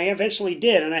team, and I eventually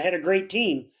did, and I had a great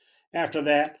team after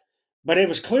that. But it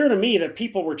was clear to me that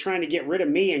people were trying to get rid of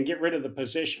me and get rid of the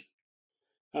position.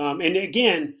 And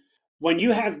again, when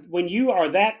you are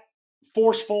that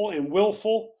forceful and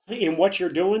willful in what you're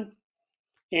doing,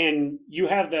 and you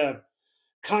have the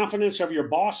confidence of your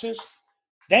bosses,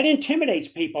 that intimidates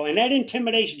people, and that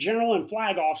intimidates general and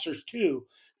flag officers too,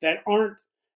 that aren't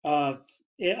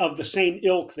of the same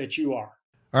ilk that you are.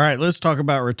 All right, let's talk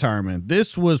about retirement.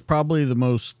 This was probably the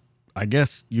most, I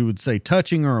guess you would say,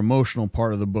 touching or emotional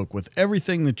part of the book. With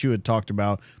everything that you had talked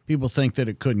about, people think that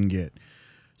it couldn't get.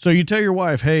 So you tell your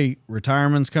wife, hey,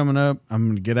 retirement's coming up. I'm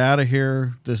going to get out of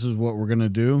here. This is what we're going to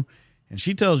do. And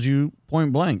she tells you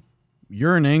point blank,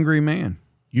 you're an angry man.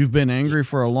 You've been angry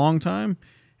for a long time.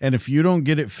 And if you don't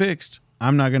get it fixed,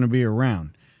 I'm not going to be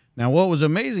around. Now, what was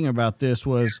amazing about this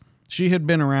was she had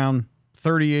been around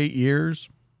 38 years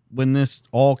when this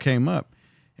all came up.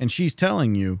 And she's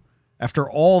telling you, after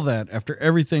all that, after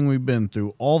everything we've been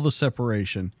through, all the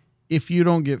separation, if you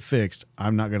don't get fixed,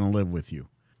 I'm not going to live with you.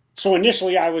 So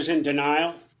initially I was in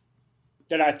denial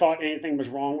that I thought anything was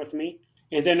wrong with me.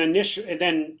 And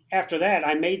then after that,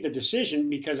 I made the decision,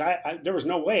 because there was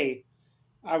no way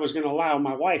I was going to allow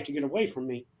my wife to get away from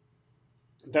me,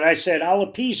 that I said, I'll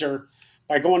appease her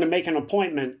by going to make an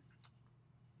appointment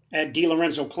at De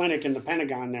Lorenzo Clinic in the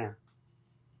Pentagon there.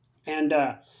 And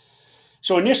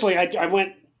so initially I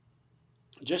went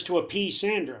just to appease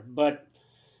Sandra, but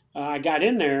I got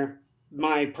in there.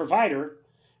 My provider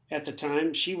at the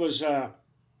time, she was,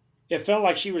 it felt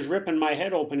like she was ripping my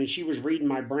head open, and she was reading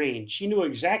my brain. She knew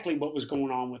exactly what was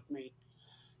going on with me.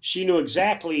 She knew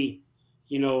exactly,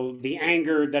 the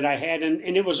anger that I had.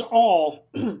 And it was all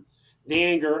the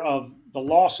anger of the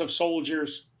loss of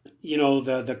soldiers,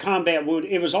 the combat wound.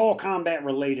 It was all combat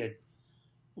related.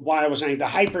 Why I was angry, the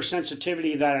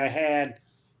hypersensitivity that I had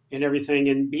and everything,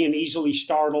 and being easily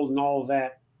startled and all of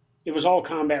that. It was all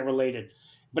combat related,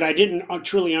 but I didn't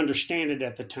truly understand it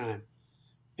at the time.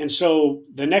 And so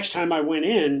the next time I went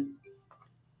in,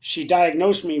 she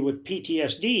diagnosed me with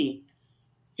PTSD,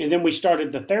 and then we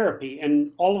started the therapy,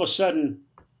 and all of a sudden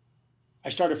I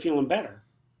started feeling better,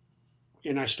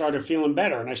 and I started feeling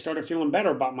better, and I started feeling better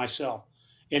about myself.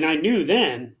 And I knew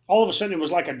then, all of a sudden, it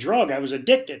was like a drug. I was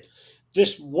addicted.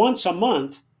 This once a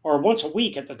month, or once a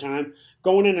week at the time,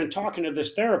 going in and talking to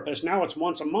this therapist. Now it's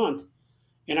once a month.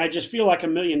 And I just feel like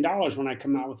 $1 million when I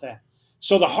come out with that.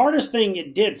 So the hardest thing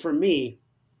it did for me,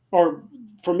 or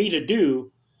for me to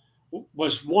do,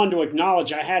 was, one, to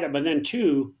acknowledge I had it. But then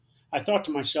two, I thought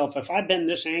to myself, if I've been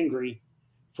this angry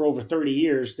for over 30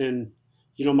 years, then,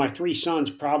 my 3 sons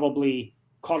probably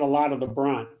caught a lot of the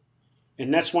brunt.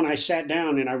 And that's when I sat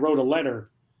down and I wrote a letter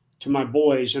to my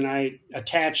boys, and I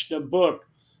attached a book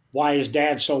why is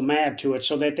dad so mad to it,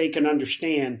 so that they can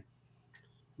understand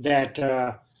that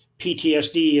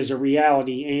PTSD is a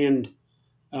reality, and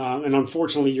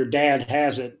unfortunately your dad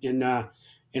has it.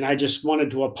 And I just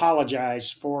wanted to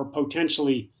apologize for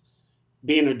potentially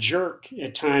being a jerk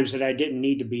at times that I didn't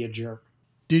need to be a jerk.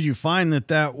 Did you find that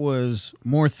that was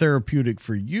more therapeutic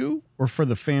for you or for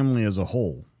the family as a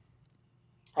whole?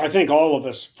 I think all of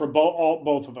us, for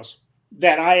both of us,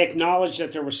 that I acknowledged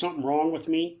that there was something wrong with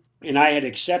me, and I had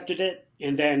accepted it,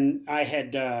 and then I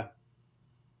had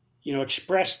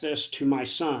expressed this to my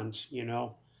sons.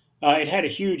 It had a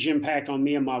huge impact on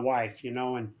me and my wife.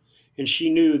 And she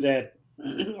knew that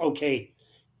okay,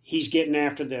 he's getting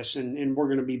after this, and we're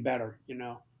going to be better.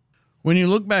 When you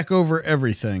look back over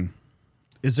everything,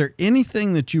 is there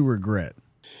anything that you regret?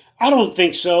 I don't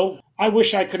think so. I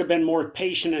wish I could have been more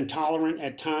patient and tolerant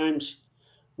at times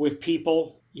with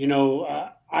people.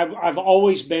 I've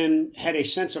always had a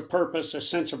sense of purpose, a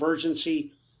sense of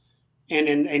urgency, and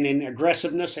in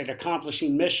aggressiveness at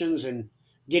accomplishing missions and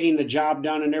getting the job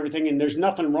done and everything. And there's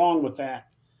nothing wrong with that.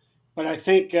 But I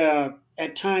think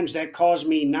at times that caused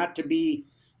me not to be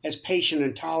as patient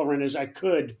and tolerant as I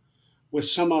could with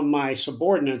some of my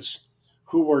subordinates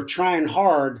who were trying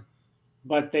hard,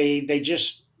 but they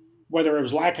just, whether it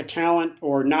was lack of talent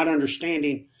or not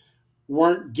understanding,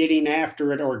 weren't getting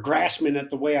after it or grasping it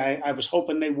the way I was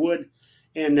hoping they would.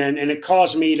 And it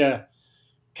caused me to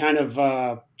kind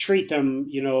of treat them,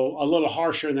 a little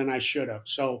harsher than I should have.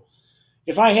 So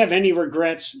if I have any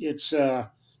regrets, it's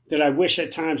that I wish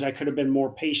at times I could have been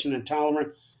more patient and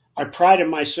tolerant. I prided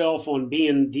myself on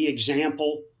being the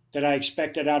example that I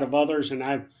expected out of others, and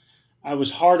I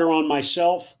was harder on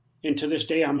myself. And to this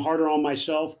day, I'm harder on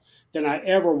myself than I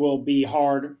ever will be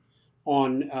hard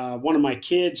on one of my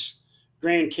kids,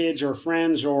 grandkids, or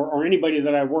friends, or anybody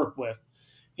that I work with.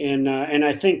 And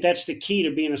I think that's the key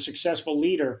to being a successful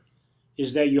leader,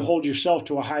 is that you hold yourself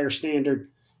to a higher standard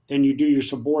than you do your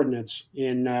subordinates.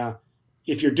 And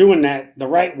if you're doing that the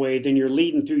right way, then you're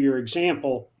leading through your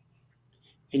example,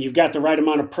 and you've got the right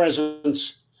amount of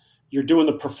presence. You're doing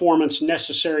the performance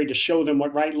necessary to show them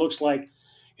what right looks like,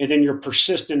 and then you're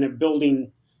persistent at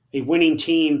building a winning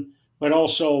team, but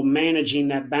also managing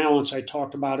that balance I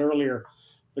talked about earlier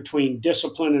between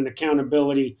discipline and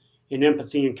accountability and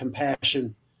empathy and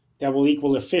compassion that will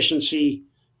equal efficiency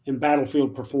and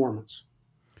battlefield performance.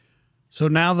 So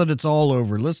now that it's all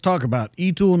over, let's talk about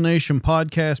eTool Nation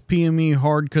podcast, PME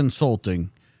Hard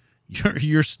Consulting.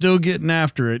 You're still getting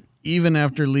after it, even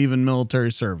after leaving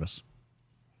military service.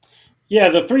 Yeah,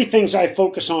 the three things I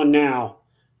focus on now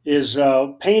is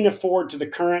paying it forward to the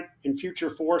current and future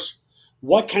force.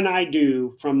 What can I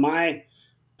do from my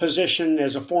position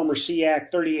as a former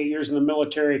SEAC, 38 years in the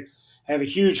military? I have a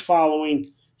huge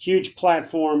following, huge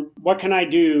platform. What can I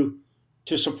do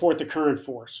to support the current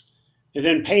force? And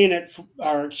then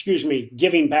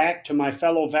giving back to my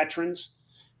fellow veterans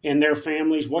and their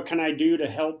families. What can I do to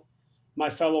help my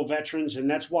fellow veterans? And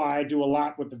that's why I do a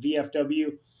lot with the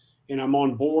VFW, and I'm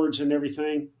on boards and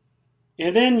everything.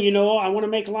 And then, I want to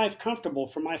make life comfortable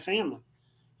for my family.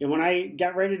 And when I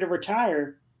got ready to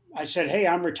retire, I said, hey,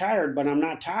 I'm retired, but I'm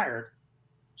not tired.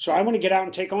 So I want to get out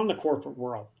and take on the corporate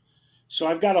world. So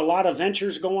I've got a lot of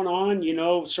ventures going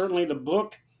on, certainly the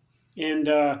book and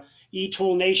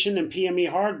eTool Nation and PME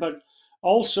Hard, but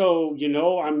also,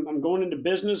 I'm going into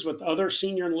business with other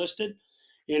senior enlisted,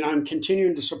 and I'm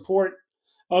continuing to support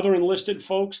other enlisted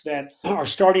folks that are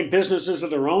starting businesses of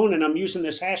their own. And I'm using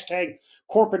this hashtag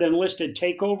corporate enlisted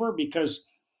takeover because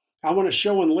I want to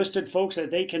show enlisted folks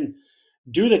that they can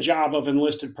do the job of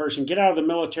enlisted person, get out of the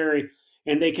military,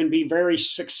 and they can be very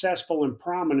successful and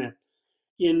prominent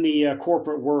in the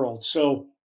corporate world. So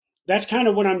that's kind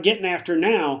of what I'm getting after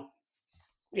now.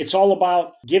 It's all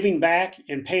about giving back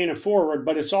and paying it forward,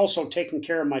 but it's also taking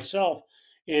care of myself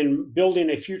and building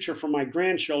a future for my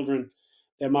grandchildren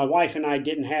that my wife and I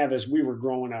didn't have as we were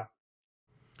growing up.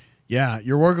 Yeah,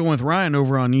 you're working with Ryan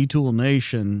over on eTool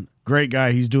Nation. Great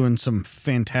guy. He's doing some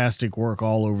fantastic work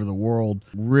all over the world.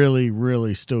 Really,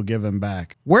 really still giving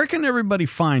back. Where can everybody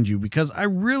find you? Because I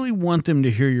really want them to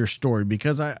hear your story,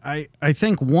 because I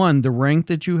think, one, the rank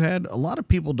that you had, a lot of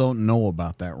people don't know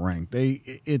about that rank.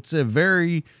 It's a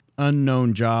very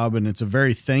unknown job, and it's a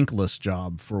very thankless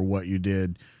job for what you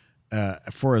did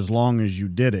for as long as you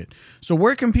did it. So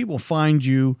where can people find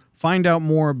you, find out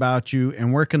more about you,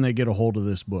 and where can they get a hold of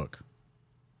this book?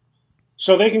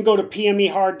 So they can go to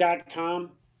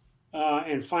pmehard.com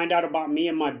and find out about me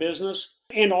and my business,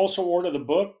 and also order the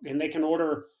book. And they can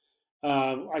order,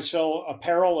 I sell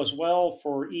apparel as well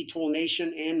for eTool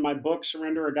Nation and my book,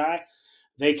 Surrender or Die.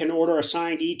 They can order a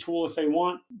signed eTool if they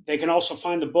want. They can also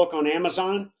find the book on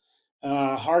Amazon.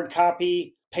 Hard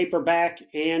copy, paperback,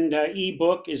 and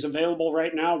ebook is available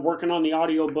right now. Working on the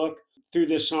audiobook through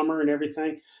this summer and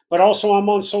everything. But also, I'm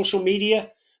on social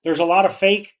media. There's a lot of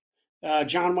fake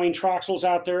John Wayne Troxells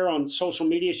out there on social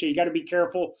media, so you got to be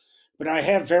careful. But I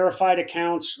have verified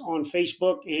accounts on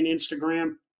Facebook and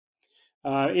Instagram.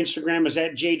 Instagram is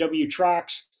at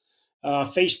JWTrox.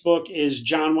 Facebook is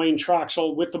John Wayne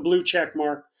Troxell with the blue check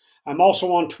mark. I'm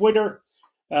also on Twitter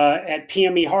at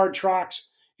PME Hard Trox,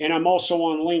 and I'm also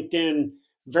on LinkedIn,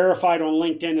 verified on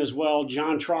LinkedIn as well.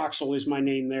 John Troxell is my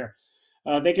name there.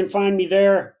 They can find me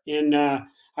there, and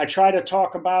I try to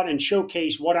talk about and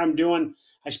showcase what I'm doing.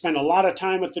 I spend a lot of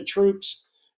time with the troops,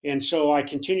 and so I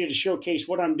continue to showcase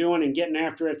what I'm doing and getting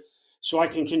after it so I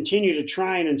can continue to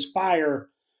try and inspire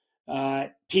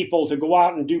people to go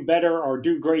out and do better or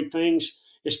do great things,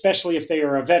 especially if they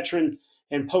are a veteran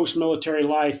and post-military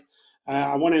life.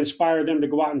 I want to inspire them to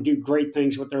go out and do great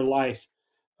things with their life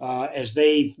as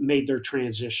they've made their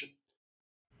transition.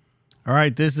 All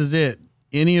right, this is it.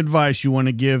 Any advice you want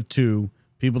to give to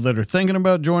people that are thinking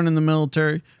about joining the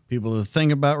military, people that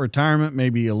think about retirement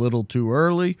maybe a little too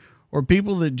early, or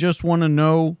people that just want to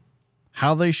know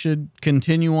how they should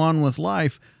continue on with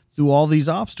life through all these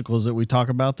obstacles that we talk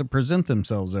about that present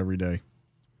themselves every day?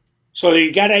 So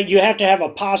you have to have a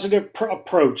positive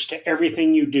approach to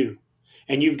everything you do,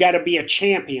 and you've got to be a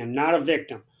champion, not a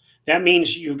victim. That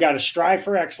means you've got to strive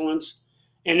for excellence,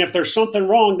 and if there's something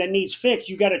wrong that needs fixed,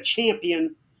 you got to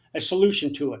champion a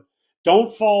solution to it.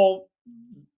 Don't fall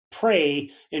prey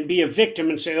and be a victim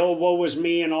and say, "Oh, woe is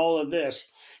me," and all of this.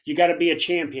 You got to be a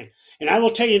champion. And I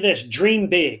will tell you this: dream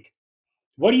big.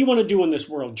 What do you want to do in this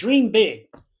world? Dream big.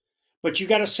 But you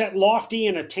got to set lofty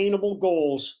and attainable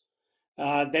goals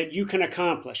that you can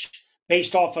accomplish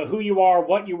based off of who you are,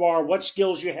 what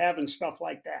skills you have, and stuff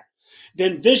like that.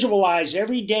 Then visualize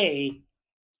every day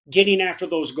getting after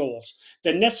those goals,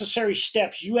 the necessary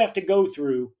steps you have to go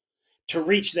through to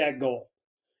reach that goal.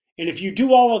 And if you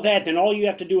do all of that, then all you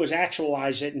have to do is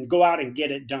actualize it and go out and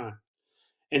get it done.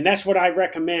 And that's what I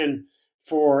recommend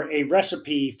for a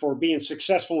recipe for being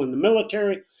successful in the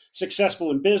military, successful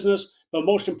in business, but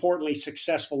most importantly,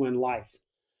 successful in life.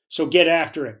 So get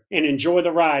after it and enjoy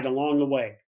the ride along the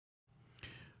way.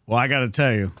 Well, I got to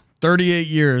tell you, 38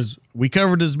 years, we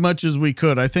covered as much as we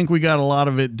could. I think we got a lot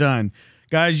of it done.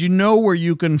 Guys, you know where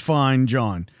you can find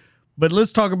John, but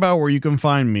let's talk about where you can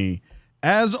find me.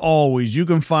 As always, you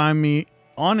can find me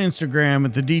on Instagram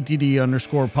at the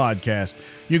DTD_podcast.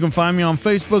 You can find me on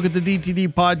Facebook at the DTD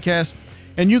podcast,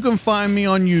 and you can find me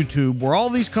on YouTube where all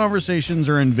these conversations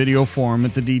are in video form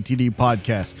at the DTD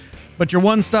podcast. But your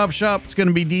one-stop shop is going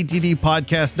to be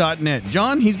dtdpodcast.net.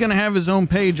 John, he's going to have his own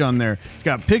page on there. It's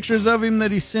got pictures of him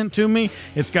that he sent to me.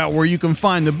 It's got where you can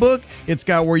find the book. It's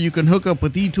got where you can hook up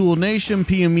with eTool Nation,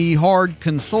 PME Hard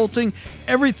Consulting,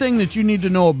 everything that you need to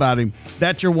know about him.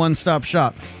 That's your one-stop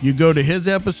shop. You go to his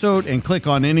episode and click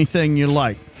on anything you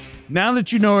like. Now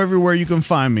that you know everywhere you can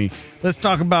find me, let's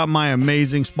talk about my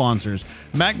amazing sponsors,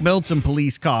 Mac Belts and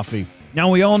Police Coffee. Now,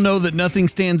 we all know that nothing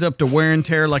stands up to wear and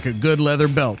tear like a good leather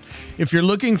belt. If you're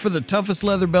looking for the toughest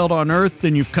leather belt on earth,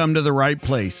 then you've come to the right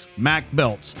place, Mac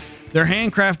Belts. They're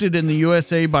handcrafted in the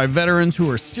USA by veterans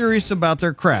who are serious about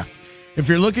their craft. If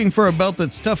you're looking for a belt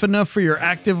that's tough enough for your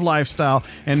active lifestyle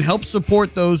and helps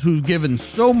support those who've given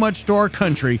so much to our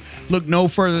country, look no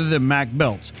further than Mac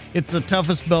Belts. It's the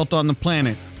toughest belt on the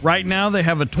planet. Right now, they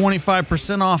have a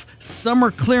 25% off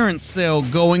summer clearance sale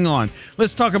going on.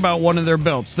 Let's talk about one of their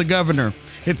belts, the Governor.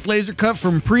 It's laser cut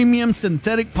from premium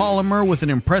synthetic polymer with an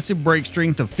impressive break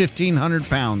strength of 1,500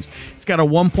 pounds. It's got a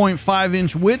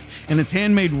 1.5-inch width, and it's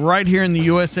handmade right here in the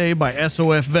USA by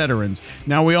SOF veterans.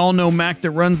 Now, we all know Mac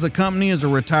that runs the company is a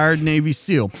retired Navy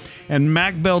SEAL, and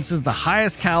Mac Belts is the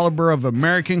highest caliber of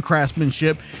American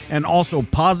craftsmanship and also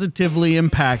positively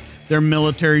impact their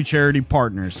military charity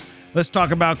partners. Let's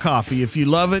talk about coffee. If you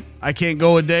love it, I can't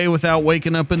go a day without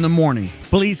waking up in the morning.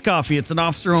 Police Coffee, it's an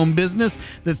officer-owned business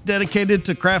that's dedicated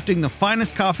to crafting the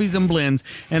finest coffees and blends,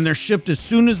 and they're shipped as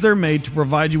soon as they're made to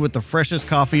provide you with the freshest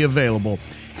coffee available.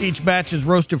 Each batch is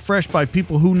roasted fresh by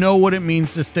people who know what it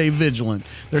means to stay vigilant.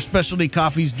 Their specialty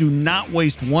coffees do not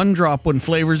waste one drop when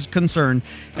flavor is concerned,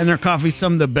 and their coffee's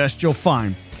some of the best you'll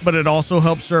find. But it also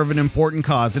helps serve an important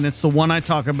cause, and it's the one I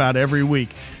talk about every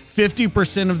week.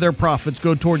 50% of their profits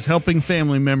go towards helping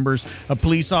family members of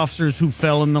police officers who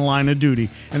fell in the line of duty.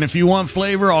 And if you want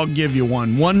flavor, I'll give you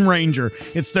one. One Ranger.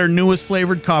 It's their newest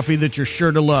flavored coffee that you're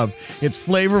sure to love. It's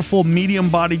flavorful,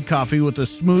 medium-bodied coffee with a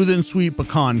smooth and sweet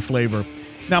pecan flavor.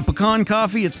 Now, pecan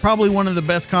coffee, it's probably one of the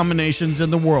best combinations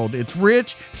in the world. It's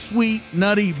rich, sweet,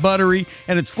 nutty, buttery,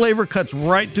 and its flavor cuts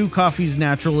right through coffee's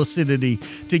natural acidity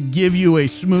to give you a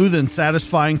smooth and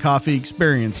satisfying coffee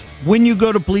experience. When you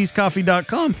go to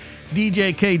policecoffee.com,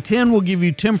 DJK10 will give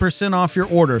you 10% off your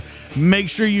order. Make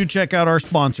sure you check out our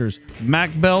sponsors, Mac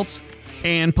Belts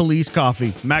and Police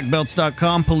Coffee.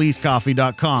 MacBelts.com,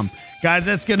 PoliceCoffee.com. Guys,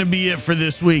 that's going to be it for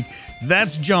this week.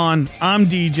 That's John. I'm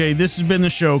DJ. This has been the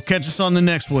show. Catch us on the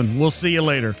next one. We'll see you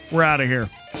later. We're out of here.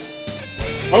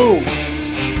 Oh.